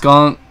asked.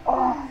 Skunk.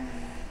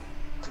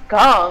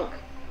 Skunk.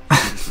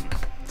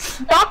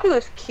 Daku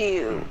is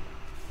cute.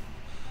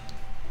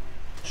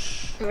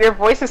 Your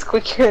voice is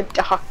quicker than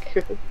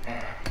Daku.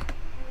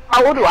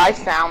 How old do I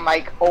sound?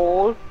 Like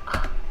old?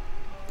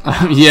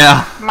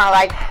 Yeah. Am I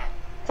like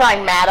sound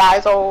like Mad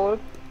Eye's old?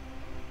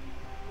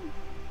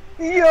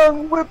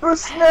 Young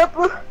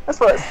whippersnapper. That's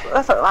what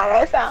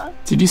I sound.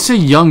 Did you say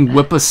young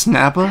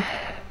whippersnapper?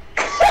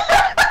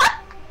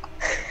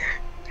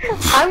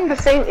 I'm the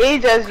same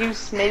age as you,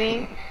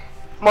 Smitty.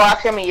 Well,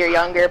 actually, I'm a year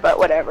younger, but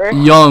whatever.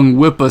 Young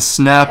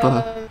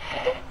whippersnapper.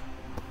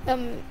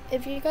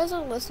 If you guys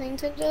are listening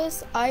to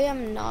this, I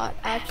am not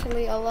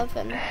actually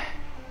 11.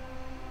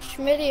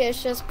 Schmitty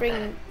is just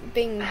being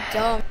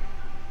dumb.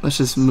 Let's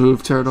just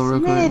move Turtle real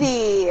quick.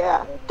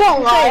 Smitty,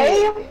 don't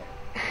lie.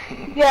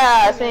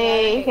 Yeah,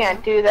 Smitty, you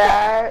can't do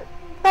that.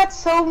 That's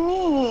so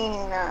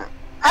mean.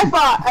 I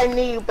thought I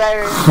knew you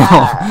better than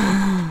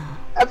that.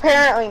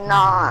 Apparently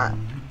not.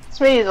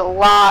 Smitty's a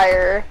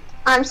liar.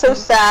 I'm so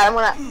sad. I'm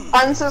gonna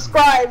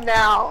unsubscribe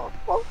now.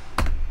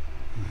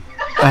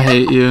 I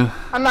hate you.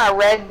 I'm not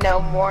red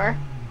no more.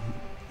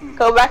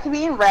 Go back to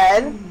being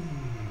red.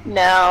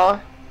 No.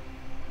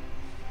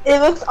 It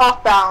looks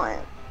off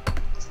balance.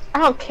 I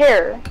don't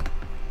care.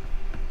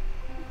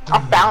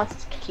 Off balance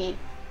is key.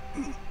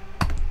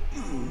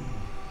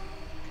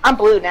 I'm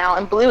blue now,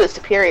 and blue is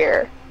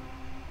superior.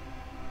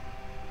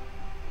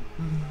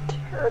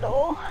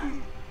 Turtle.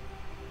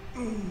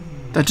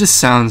 That just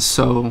sounds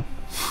so.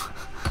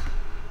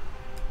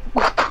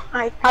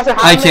 I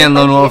can't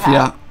lone wolf,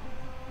 yeah.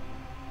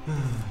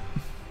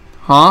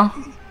 Huh?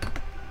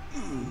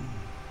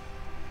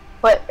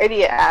 What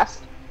idiot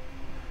asked?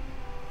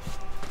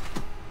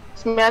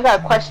 So, I got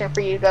a question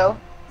for you, though.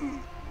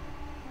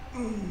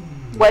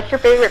 What's your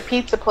favorite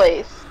pizza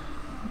place?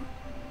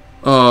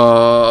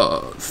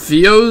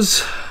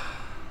 Theo's?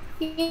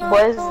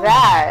 What is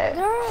that?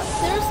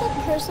 There's a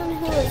person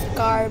who is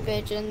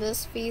garbage in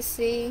this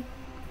VC.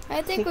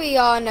 I think we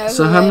all know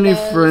So who how it many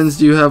is. friends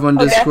do you have on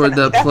Discord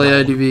that play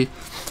IDV?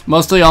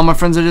 Mostly all my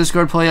friends on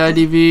Discord play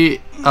IDV.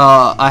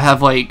 I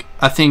have like,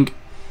 I think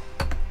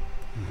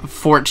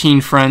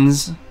 14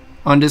 friends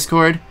on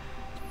Discord.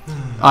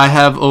 I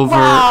have over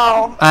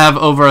Wow.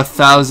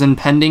 1,000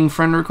 pending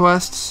friend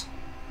requests.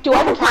 Do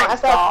I count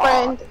as that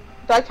friend?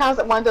 Do I count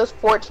as one of those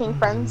 14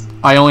 friends?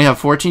 I only have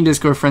 14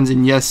 Discord friends,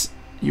 and yes,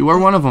 you are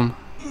one of them.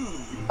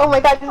 Oh my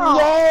god,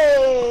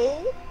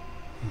 yay!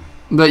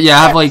 But yeah,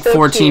 I have like That's so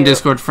 14 cute.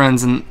 Discord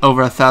friends and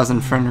over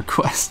 1,000 friend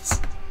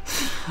requests.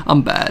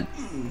 I'm bad.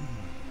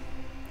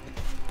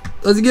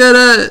 Let's get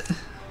it.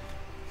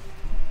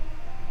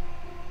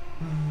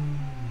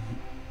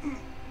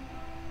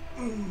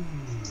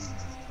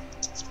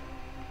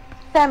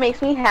 That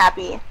makes me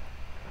happy.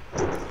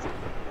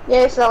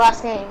 Yay, it's the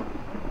last game.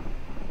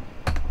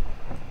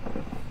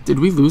 Did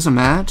we lose a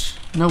match?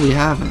 No, we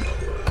haven't.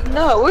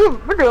 No,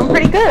 we're doing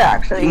pretty good,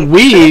 actually.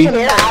 We? Mad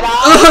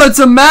Eye. Oh, it's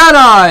a Mad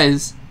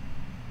Eyes.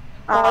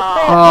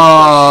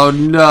 Oh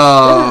This is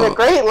no. a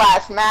great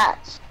last match.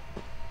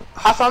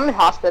 Also, I'm in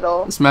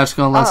hospital. This match is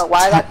gonna I don't know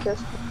last why I got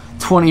this.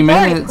 20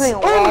 minutes. Oh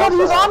my god,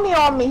 he's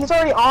on me. He's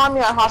already on me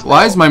at hospital.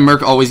 Why is my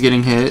Merc always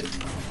getting hit?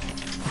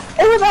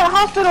 It was at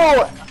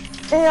hospital.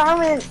 And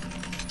I'm in.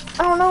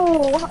 I don't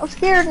know. I'm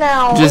scared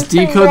now. Just It's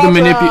saying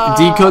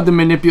decode the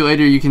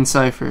manipulator you can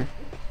cipher.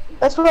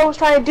 That's what I was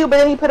trying to do, but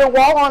then he put a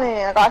wall on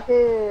it. I got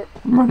hit.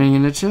 I'm running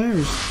into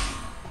chairs.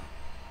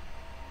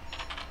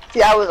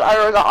 See, I was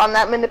on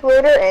that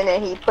manipulator, and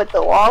then he put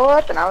the wall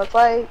up, and I was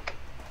like,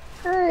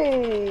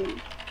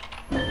 "Great."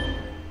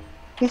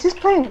 He's just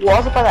putting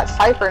walls up on that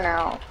cipher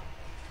now.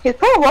 He's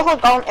putting walls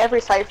up on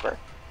every cipher.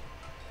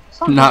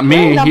 So Not he's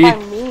me. standing up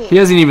by me. He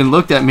hasn't even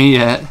looked at me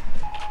yet.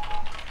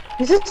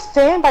 He's just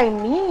standing by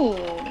me.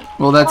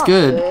 Well, that's Not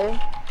good.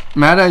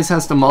 Mad Eyes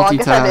has to Well, I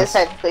guess that is multitask.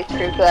 technically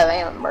true because I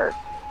am a merc.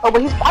 Oh,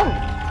 but he's fighting.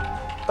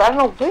 But I don't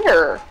know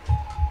where.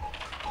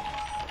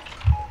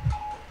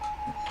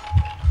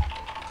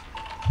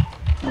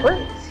 Where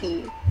is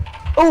he?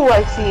 Oh,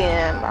 I see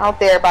him out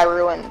there by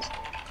ruins.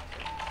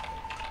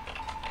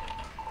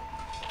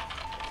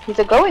 He's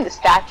going to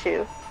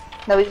statue.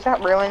 No, he's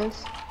not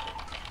ruins.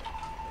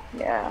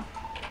 Yeah.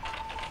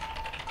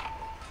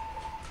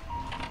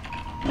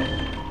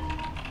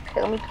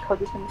 Okay, let me code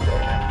this in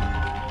here.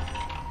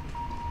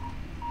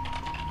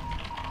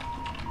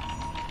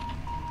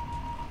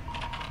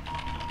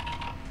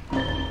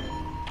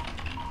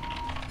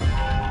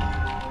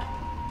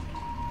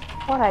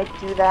 Why'd I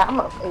do that? I'm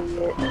an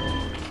idiot.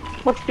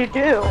 What did you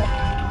do?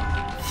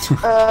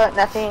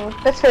 Nothing.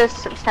 Let's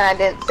just pretend I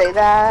didn't say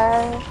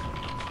that.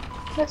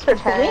 Let's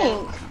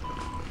pretend.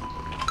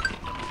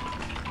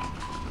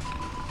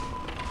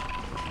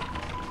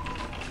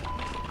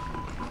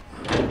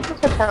 Let's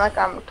pretend like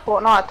I'm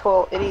not a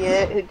total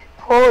idiot who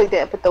totally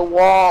didn't put the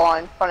wall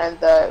in front of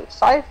the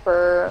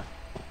cipher.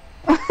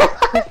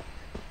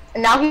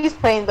 And now he's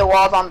playing the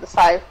walls on the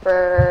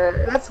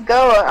cipher. Let's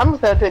go. I'm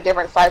just gonna do a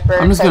different cipher.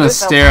 I'm just gonna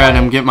stare at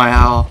him, get my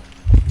owl.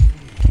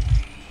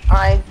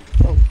 I'm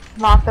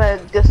not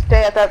gonna just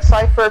stay at that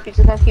cipher if he's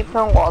just gonna keep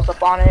putting walls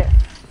up on it.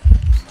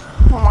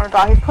 Oh my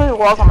god, he's putting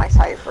walls on my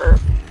cipher.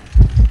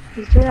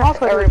 He's doing that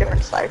for every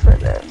different cipher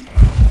then.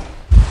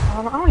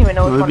 I don't even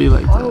know It which would one be to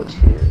like go that.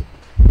 to.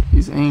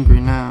 He's angry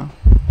now.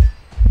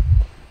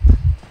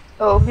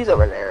 Oh, he's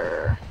over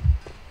there.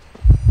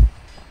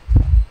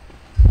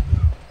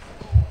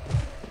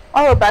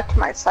 I'll go back to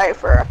my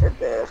cipher after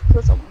this.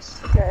 It's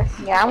almost okay.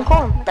 Yeah, I'm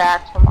going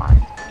back to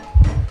mine.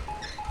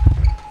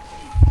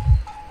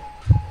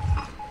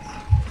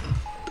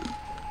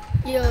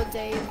 Yo,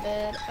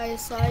 David, I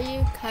saw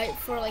you kite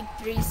for like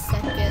 3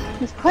 seconds.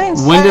 He's playing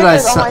When did I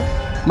ciphers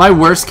on my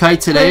worst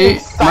kite today?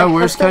 Crazy My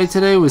worst cyclists. kite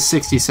today was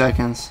 60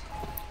 seconds.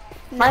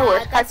 my Nah,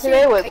 worst kite that's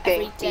today your was kite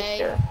getting every day.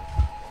 Easter.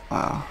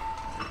 Wow.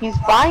 He's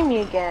buying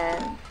me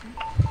again.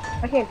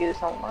 I can't do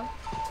this no more.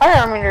 I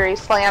remember he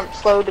slammed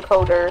slow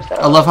decoder, so.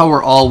 I love how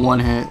we're all one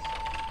hit.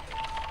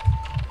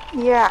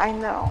 Yeah, I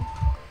know.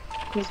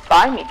 He's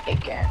buying me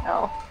again.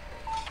 No.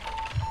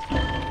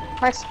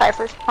 My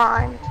cipher's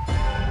primed.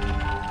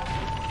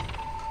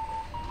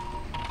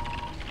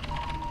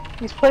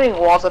 He's putting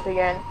walls up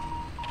again.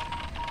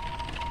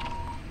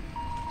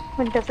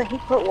 When doesn't he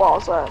put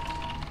walls up?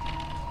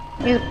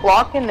 He's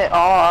blocking it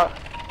off.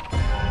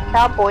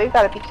 Cowboy, you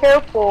gotta be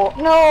careful.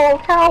 No,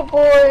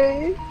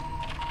 cowboy.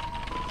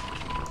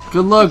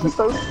 Good luck. This is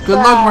so Good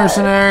luck, sad.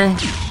 mercenary.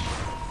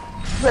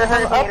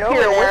 I'm up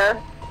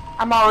here.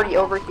 I'm already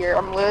over here.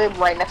 I'm literally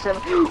right next to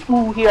him.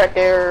 Ooh, he right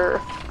there.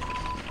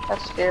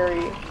 That's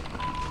scary.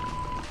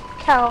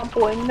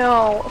 Cowboy,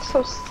 no. It's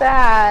so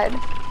sad.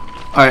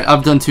 Alright,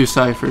 I've done 2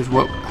 ciphers.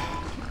 What?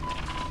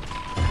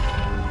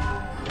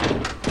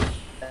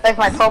 Like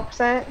my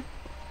 12%?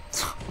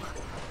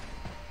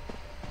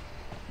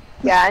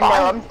 Yeah, I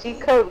know.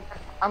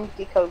 I'm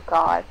decode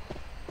god.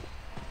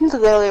 He's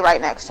literally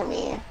right next to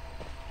me.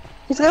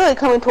 He's literally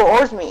coming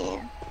towards me.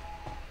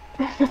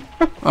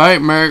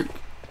 Alright, Merc.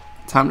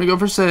 Time to go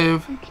for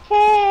save.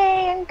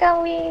 Okay, I'm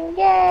going.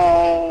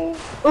 Yay.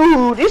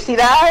 Ooh, did you see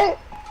that?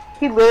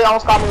 He literally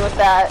almost got me with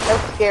that.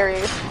 That's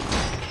scary.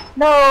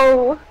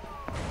 No.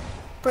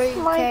 Pretty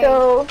My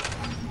go.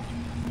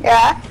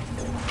 Yeah?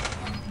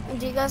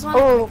 Do you guys want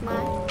Oh. a quick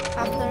match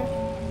after?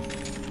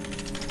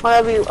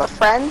 Wanna be a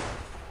friend?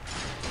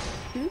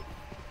 Hmm?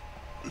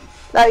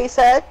 That you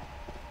said?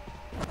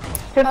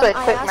 Just a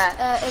I quick asked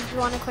match. if you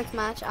want a quick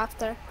match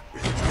after.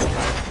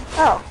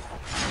 Oh.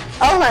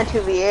 I was on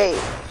 2v8.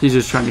 He's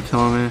just trying to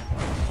kill me.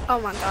 Oh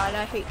my god,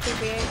 I hate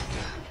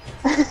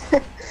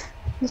 2v8.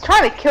 He's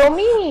trying to kill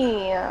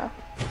me.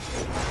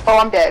 Oh,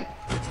 I'm dead.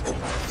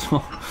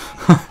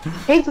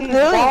 He's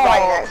literally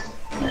right next.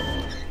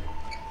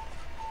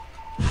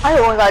 I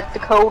only got the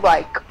code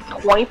like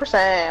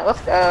 20%.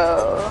 Let's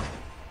go.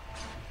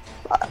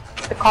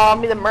 They call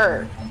me the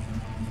Merc.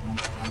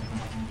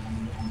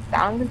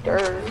 Down in the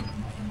dirt.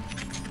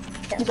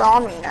 He's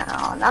on me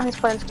now. Now he's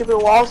putting stupid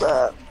walls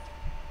up.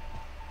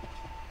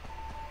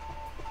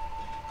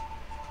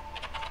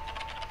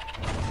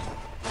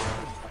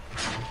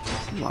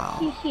 Wow.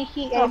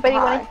 Anybody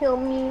want to kill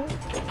me?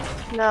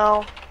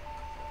 No.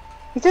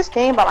 He's just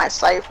staying by my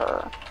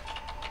cipher.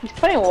 He's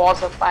putting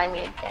walls up by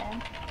me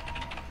again.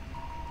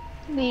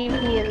 Leave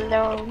me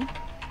alone.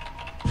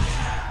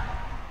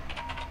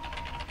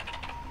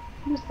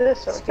 Who's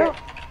this over here?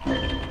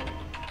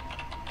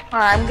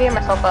 Alright, I'm getting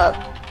myself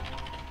up.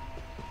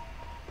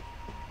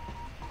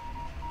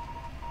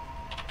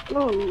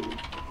 Ooh.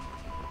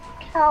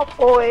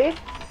 Cowboy.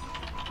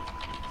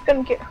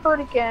 Gonna get hurt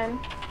again.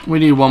 We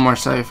need one more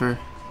cipher.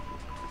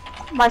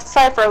 My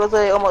cipher was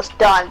literally almost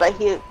done, but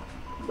he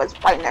was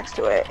right next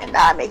to it, and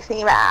that makes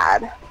me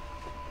mad.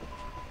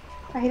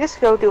 I just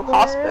go do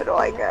hospital,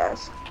 I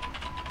guess.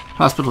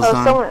 Hospital's Oh,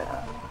 done.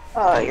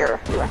 someone. You're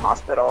doing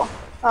hospital.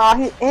 Oh,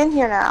 he's in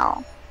here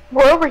now.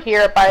 We're over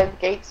here by the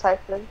gate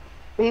cipher,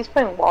 but he's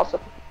putting walls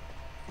up.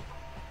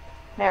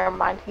 Never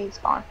mind, he's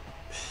gone.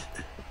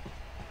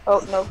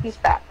 Oh no, he's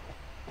back.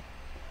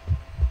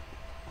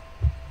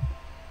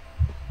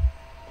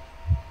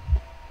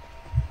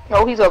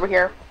 Oh, he's over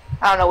here.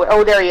 I don't know where.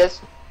 Oh, there he is.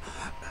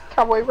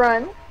 Cowboy,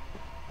 run.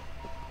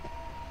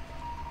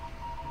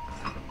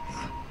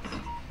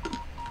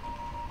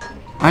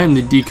 I am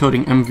the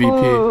decoding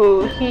MVP.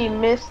 Ooh, he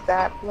missed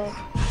that blink.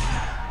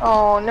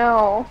 Oh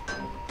no.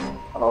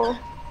 Oh.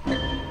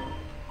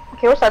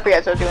 Okay, what's that for you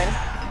guys are doing?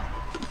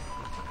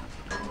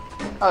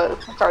 Oh,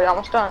 it's already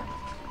almost done.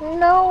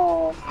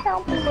 No,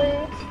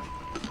 Cowboy.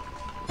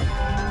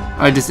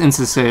 I just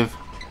insta save.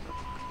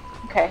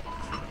 Okay.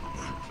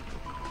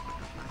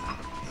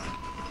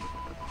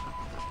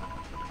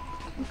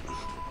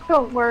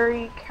 Don't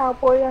worry,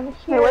 Cowboy, I'm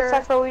here. Hey, what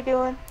cipher are we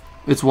doing?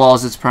 It's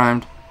walls, it's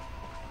primed.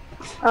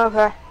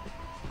 Okay.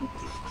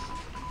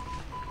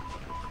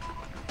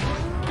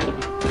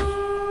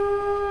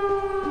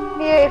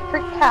 Yay for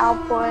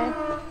Cowboy.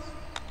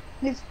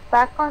 He's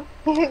back on.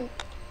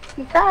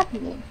 He grabbed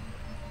me.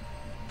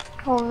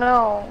 Oh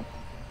no.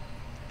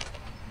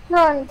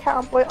 Run,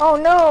 cowboy. Oh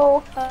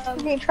no! I'm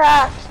getting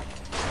trapped.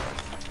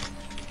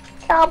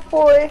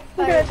 Cowboy,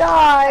 I'm gonna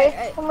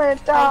die. I'm gonna I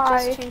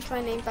die. just changed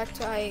my name back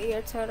to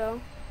Aia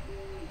Toto.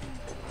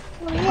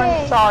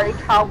 I'm sorry,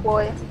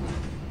 cowboy.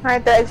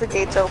 Alright, the exit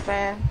gate's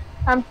open.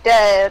 I'm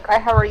dead. I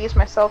have already used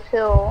my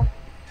self-heal.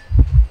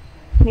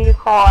 Need to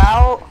call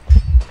out?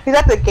 He's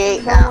at the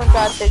gate Oh now. my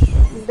god,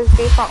 this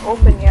gate's not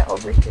open yet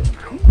over here.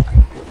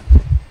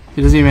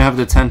 He doesn't even have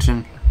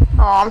detention.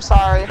 Oh, I'm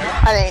sorry.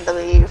 I didn't need to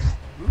leave.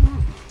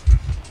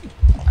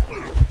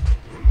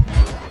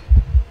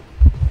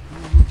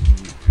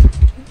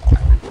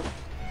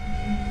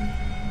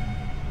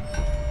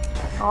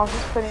 Oh,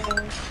 he's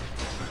putting...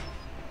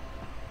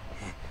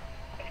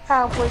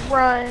 Cowboy,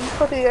 run.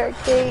 Go through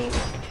that gate.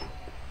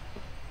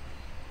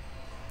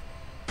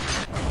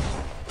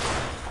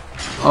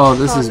 Oh,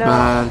 this Oh, is no.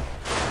 bad.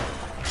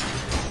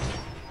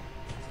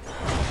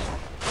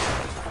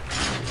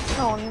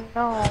 Oh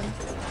no.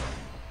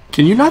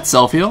 Can you not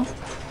self-heal?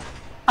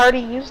 I already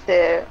used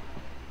it.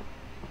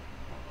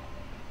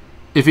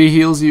 If he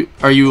heals you,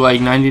 are you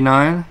like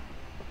 99?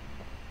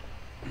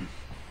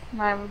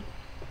 I'm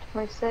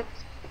 26.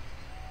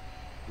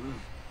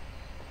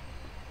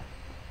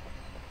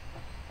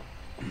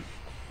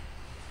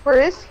 Where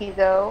is he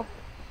though?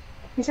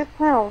 He's just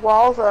putting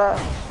walls up.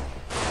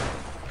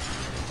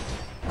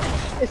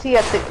 Is he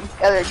at the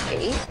other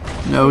gate?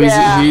 No,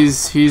 Yeah.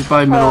 he's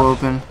by middle Oh.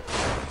 open.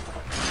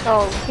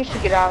 Oh, he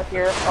should get out of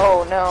here.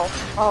 Oh no.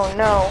 Oh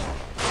no.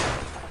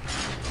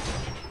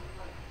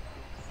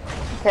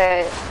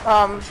 Okay,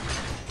 I'm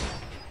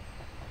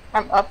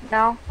up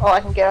now. Oh, I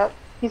can get up.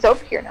 He's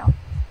over here now.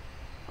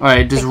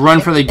 Alright, just Thank run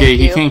you, for the thank gate.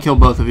 He you. can't kill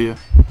both of you.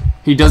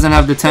 He doesn't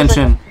have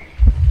detention.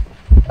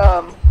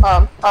 Oh,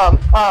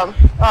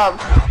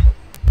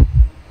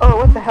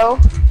 what the hell?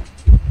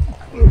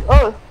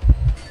 Oh.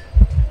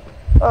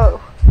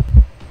 Oh.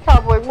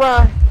 Cowboy,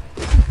 run.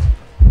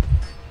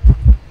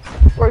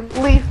 Or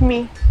leave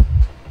me.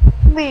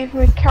 Leave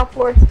me,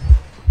 cowboy.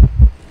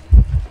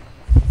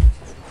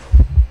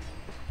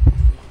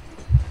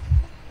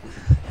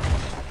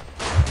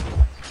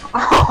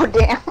 Oh,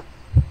 damn.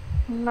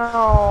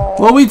 No.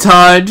 Well, we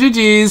tied.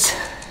 GG's.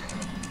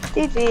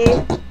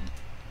 GG.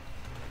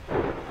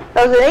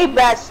 That was an 8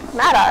 bad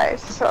Mad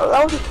Eyes, so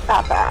that wasn't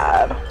that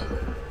bad.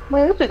 I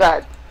mean, at least we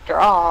got a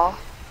draw.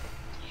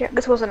 Yeah,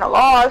 this wasn't a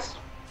loss.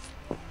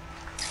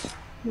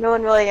 No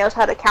one really knows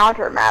how to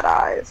counter Mad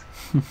Eyes.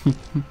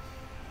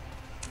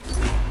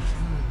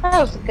 That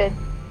was good.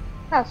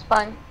 That was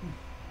fun.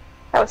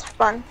 That was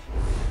fun.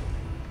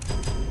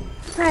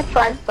 I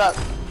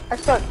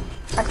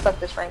suck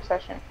this rank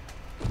session.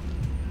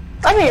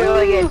 I mean,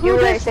 really Ooh, good. You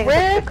look really at think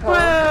this it's the code.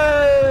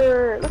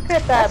 Ripper! Look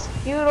at that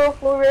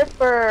beautiful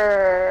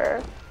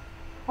Ripper!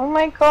 Oh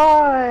my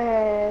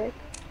god!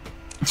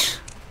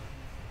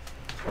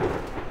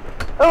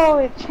 Oh,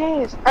 it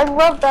changed. I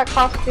love that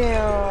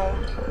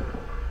costume.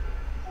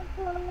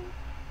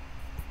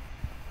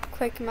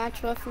 Quick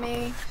match with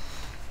me.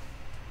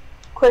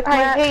 Quick I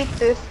match. hate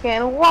this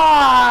skin.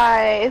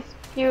 Why? It's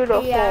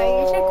beautiful. Yeah,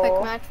 you should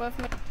quick match with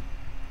me.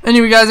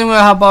 Anyway, guys, I'm going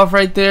to hop off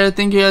right there.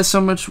 Thank you guys so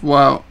much.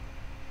 Wow.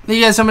 Thank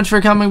you guys so much for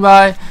coming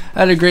by. I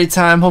had a great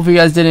time. Hope you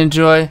guys did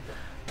enjoy.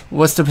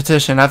 What's the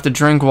petition? I have to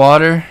drink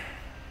water?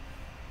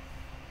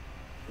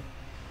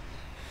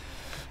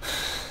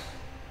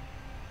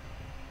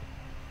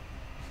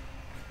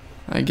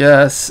 I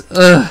guess.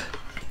 Ugh.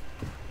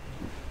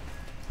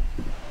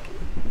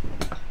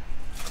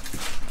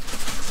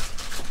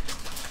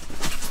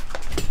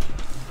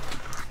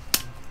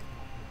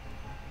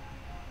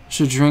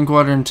 Should drink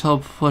water and tell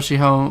Plushie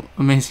how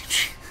amazing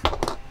she is.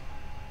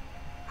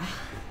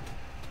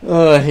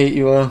 Oh, I hate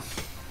you all.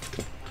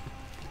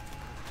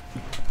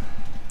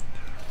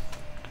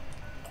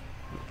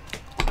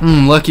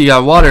 Lucky guy.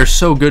 Water is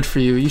so good for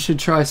you. You should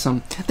try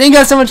some. Thank you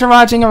guys so much for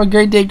watching. Have a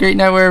great day, great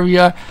night, wherever you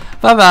are.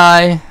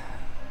 Bye-bye.